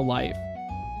in real life.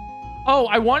 Oh,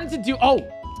 I wanted to do, oh,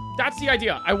 that's the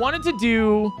idea. I wanted to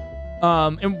do,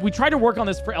 and we tried to work on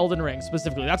this for Elden Ring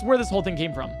specifically. That's where this whole thing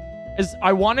came from. Is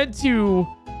I wanted to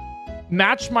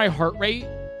match my heart rate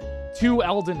to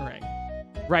Elden Ring,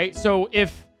 right? So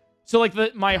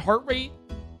like my heart rate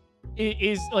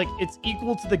is like, it's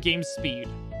equal to the game speed.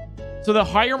 So the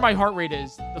higher my heart rate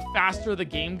is, the faster the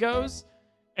game goes,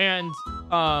 and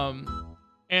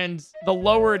the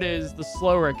lower it is, the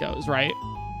slower it goes, right?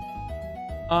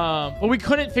 But we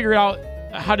couldn't figure out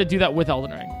how to do that with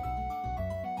Elden Ring.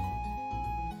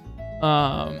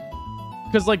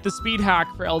 Because like the speed hack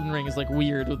for Elden Ring is like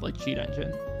weird with like cheat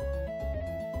engine.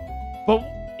 But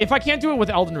if I can't do it with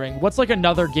Elden Ring, what's like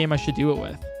another game I should do it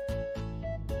with?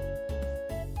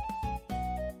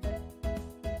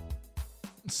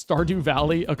 Stardew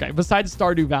Valley? Okay, besides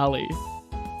Stardew Valley.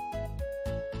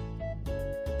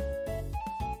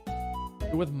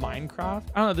 With Minecraft?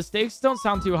 I don't know, the stakes don't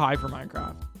sound too high for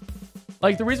Minecraft.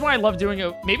 Like, the reason why I love doing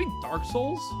it, maybe Dark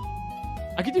Souls?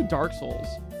 I could do Dark Souls.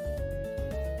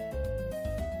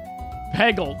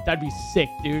 Peggle, that'd be sick,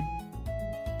 dude.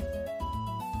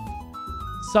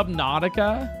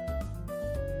 Subnautica?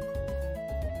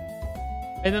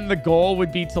 And then the goal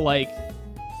would be to, like...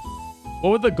 What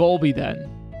would the goal be then?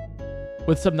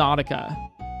 With Subnautica?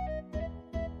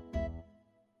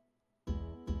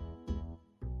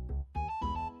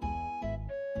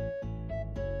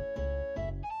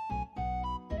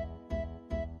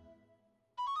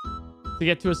 To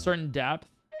get to a certain depth?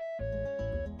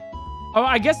 Oh,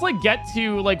 I guess like get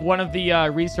to like one of the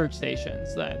research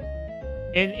stations then.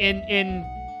 In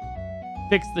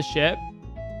fix the ship.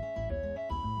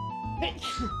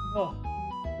 Oh.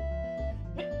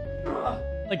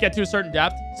 Like get to a certain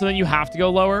depth, so then you have to go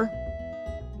lower.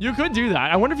 You could do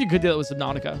that. I wonder if you could do that with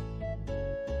Subnautica.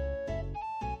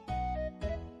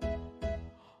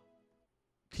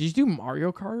 Could you do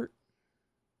Mario Kart?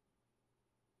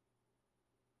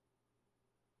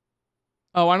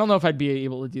 Oh, I don't know if I'd be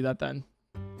able to do that then.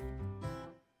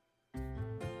 I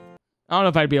don't know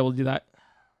if I'd be able to do that.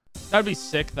 That'd be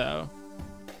sick though.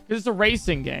 Because it's a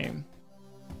racing game.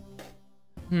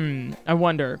 I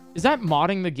wonder. Is that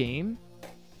modding the game?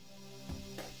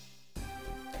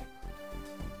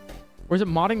 Or is it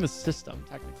modding the system,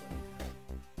 technically?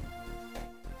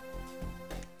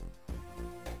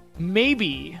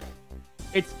 Maybe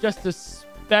it's just a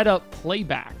sped up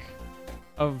playback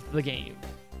of the game.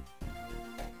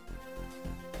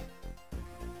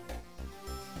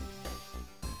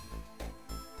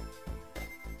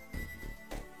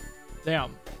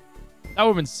 Damn. That would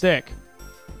have been sick.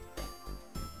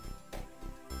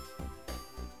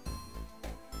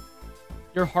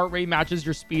 Your heart rate matches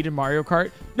your speed in Mario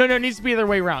Kart. No, it needs to be the other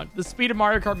way around. The speed of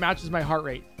Mario Kart matches my heart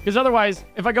rate. Because otherwise,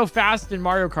 if I go fast in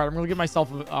Mario Kart, I'm going to give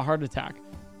myself a heart attack.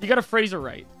 You got to phrase it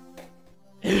right.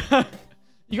 You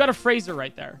got to phrase it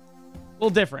right there. A little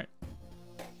different.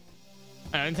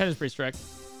 Nintendo's pretty strict.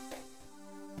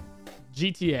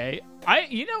 GTA.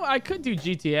 I could do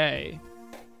GTA.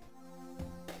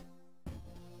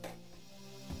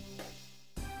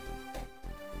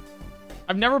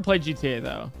 I've never played GTA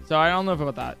though, so I don't know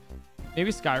about that.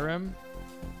 Maybe Skyrim.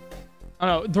 I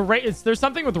don't know. There's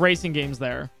something with racing games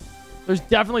there. There's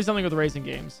definitely something with racing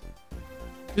games.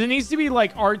 It needs to be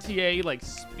like RTA, like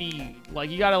speed. Like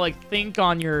you gotta like think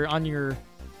on your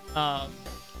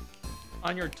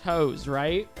toes,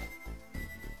 right?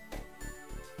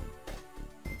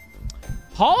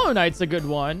 Hollow Knight's a good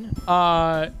one.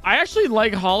 I actually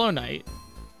like Hollow Knight.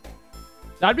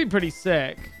 That'd be pretty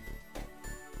sick.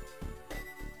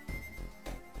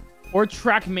 Or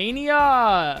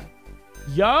Trackmania.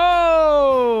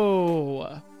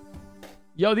 Yo,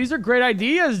 these are great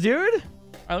ideas, dude. All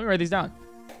right, let me write these down.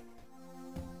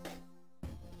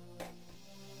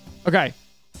 Okay.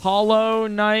 Hollow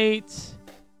Knight,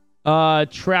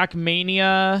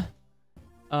 Trackmania,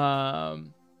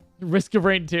 Risk of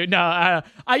Rain 2. No,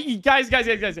 guys.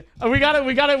 We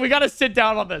gotta sit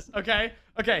down on this, okay?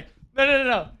 Okay.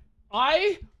 No.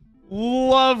 I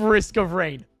love Risk of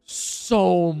Rain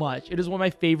so much. It is one of my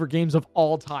favorite games of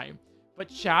all time. But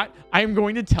chat, I am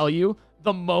going to tell you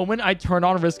the moment I turn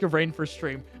on Risk of Rain for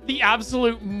stream, the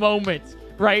absolute moment,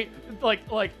 right? Like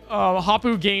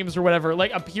Hapu Games or whatever,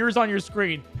 like appears on your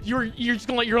screen. You're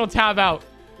gonna tab out.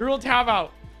 You're gonna tab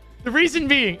out. The reason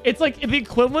being, it's like the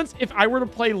equivalence if I were to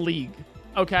play League,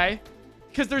 okay?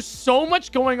 Because there's so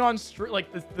much going on, like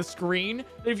the screen,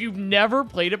 that if you've never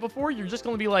played it before, you're just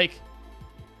gonna be like,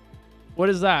 what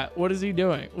is that? What is he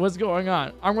doing? What's going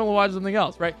on? I'm gonna watch something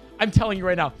else, right? I'm telling you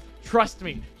right now. Trust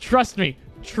me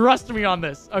on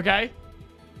this, okay?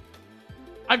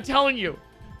 I'm telling you.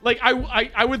 Like,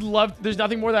 I would love, there's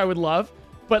nothing more that I would love,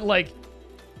 but like,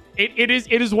 it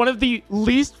is one of the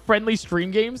least friendly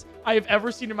stream games I have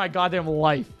ever seen in my goddamn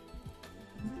life.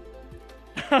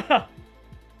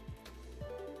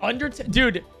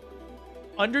 Dude,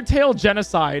 Undertale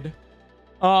Genocide,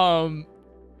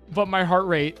 but my heart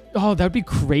rate, oh, that'd be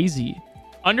crazy.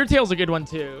 Undertale's a good one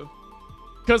too,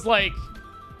 because like,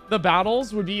 the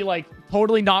battles would be like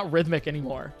totally not rhythmic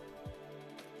anymore.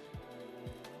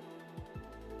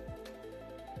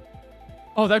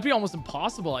 Oh, that'd be almost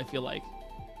impossible, I feel like.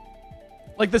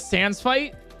 Like the Sans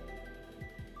fight?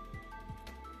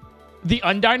 The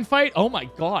Undyne fight? Oh my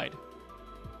god.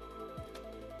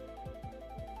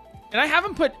 And I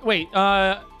haven't put... Wait,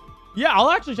 yeah,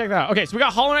 I'll actually check that out. Okay, so we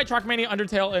got Hollow Knight, Trackmania,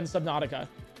 Undertale, and Subnautica.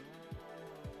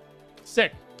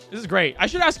 Sick. This is great. I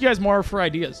should ask you guys more for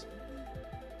ideas.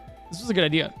 This was a good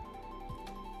idea.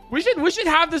 We should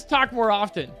have this talk more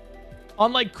often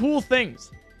on like cool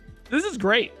things. This is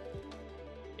great.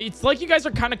 It's like you guys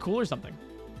are kind of cool or something.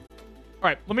 All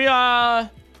right, let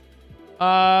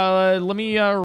me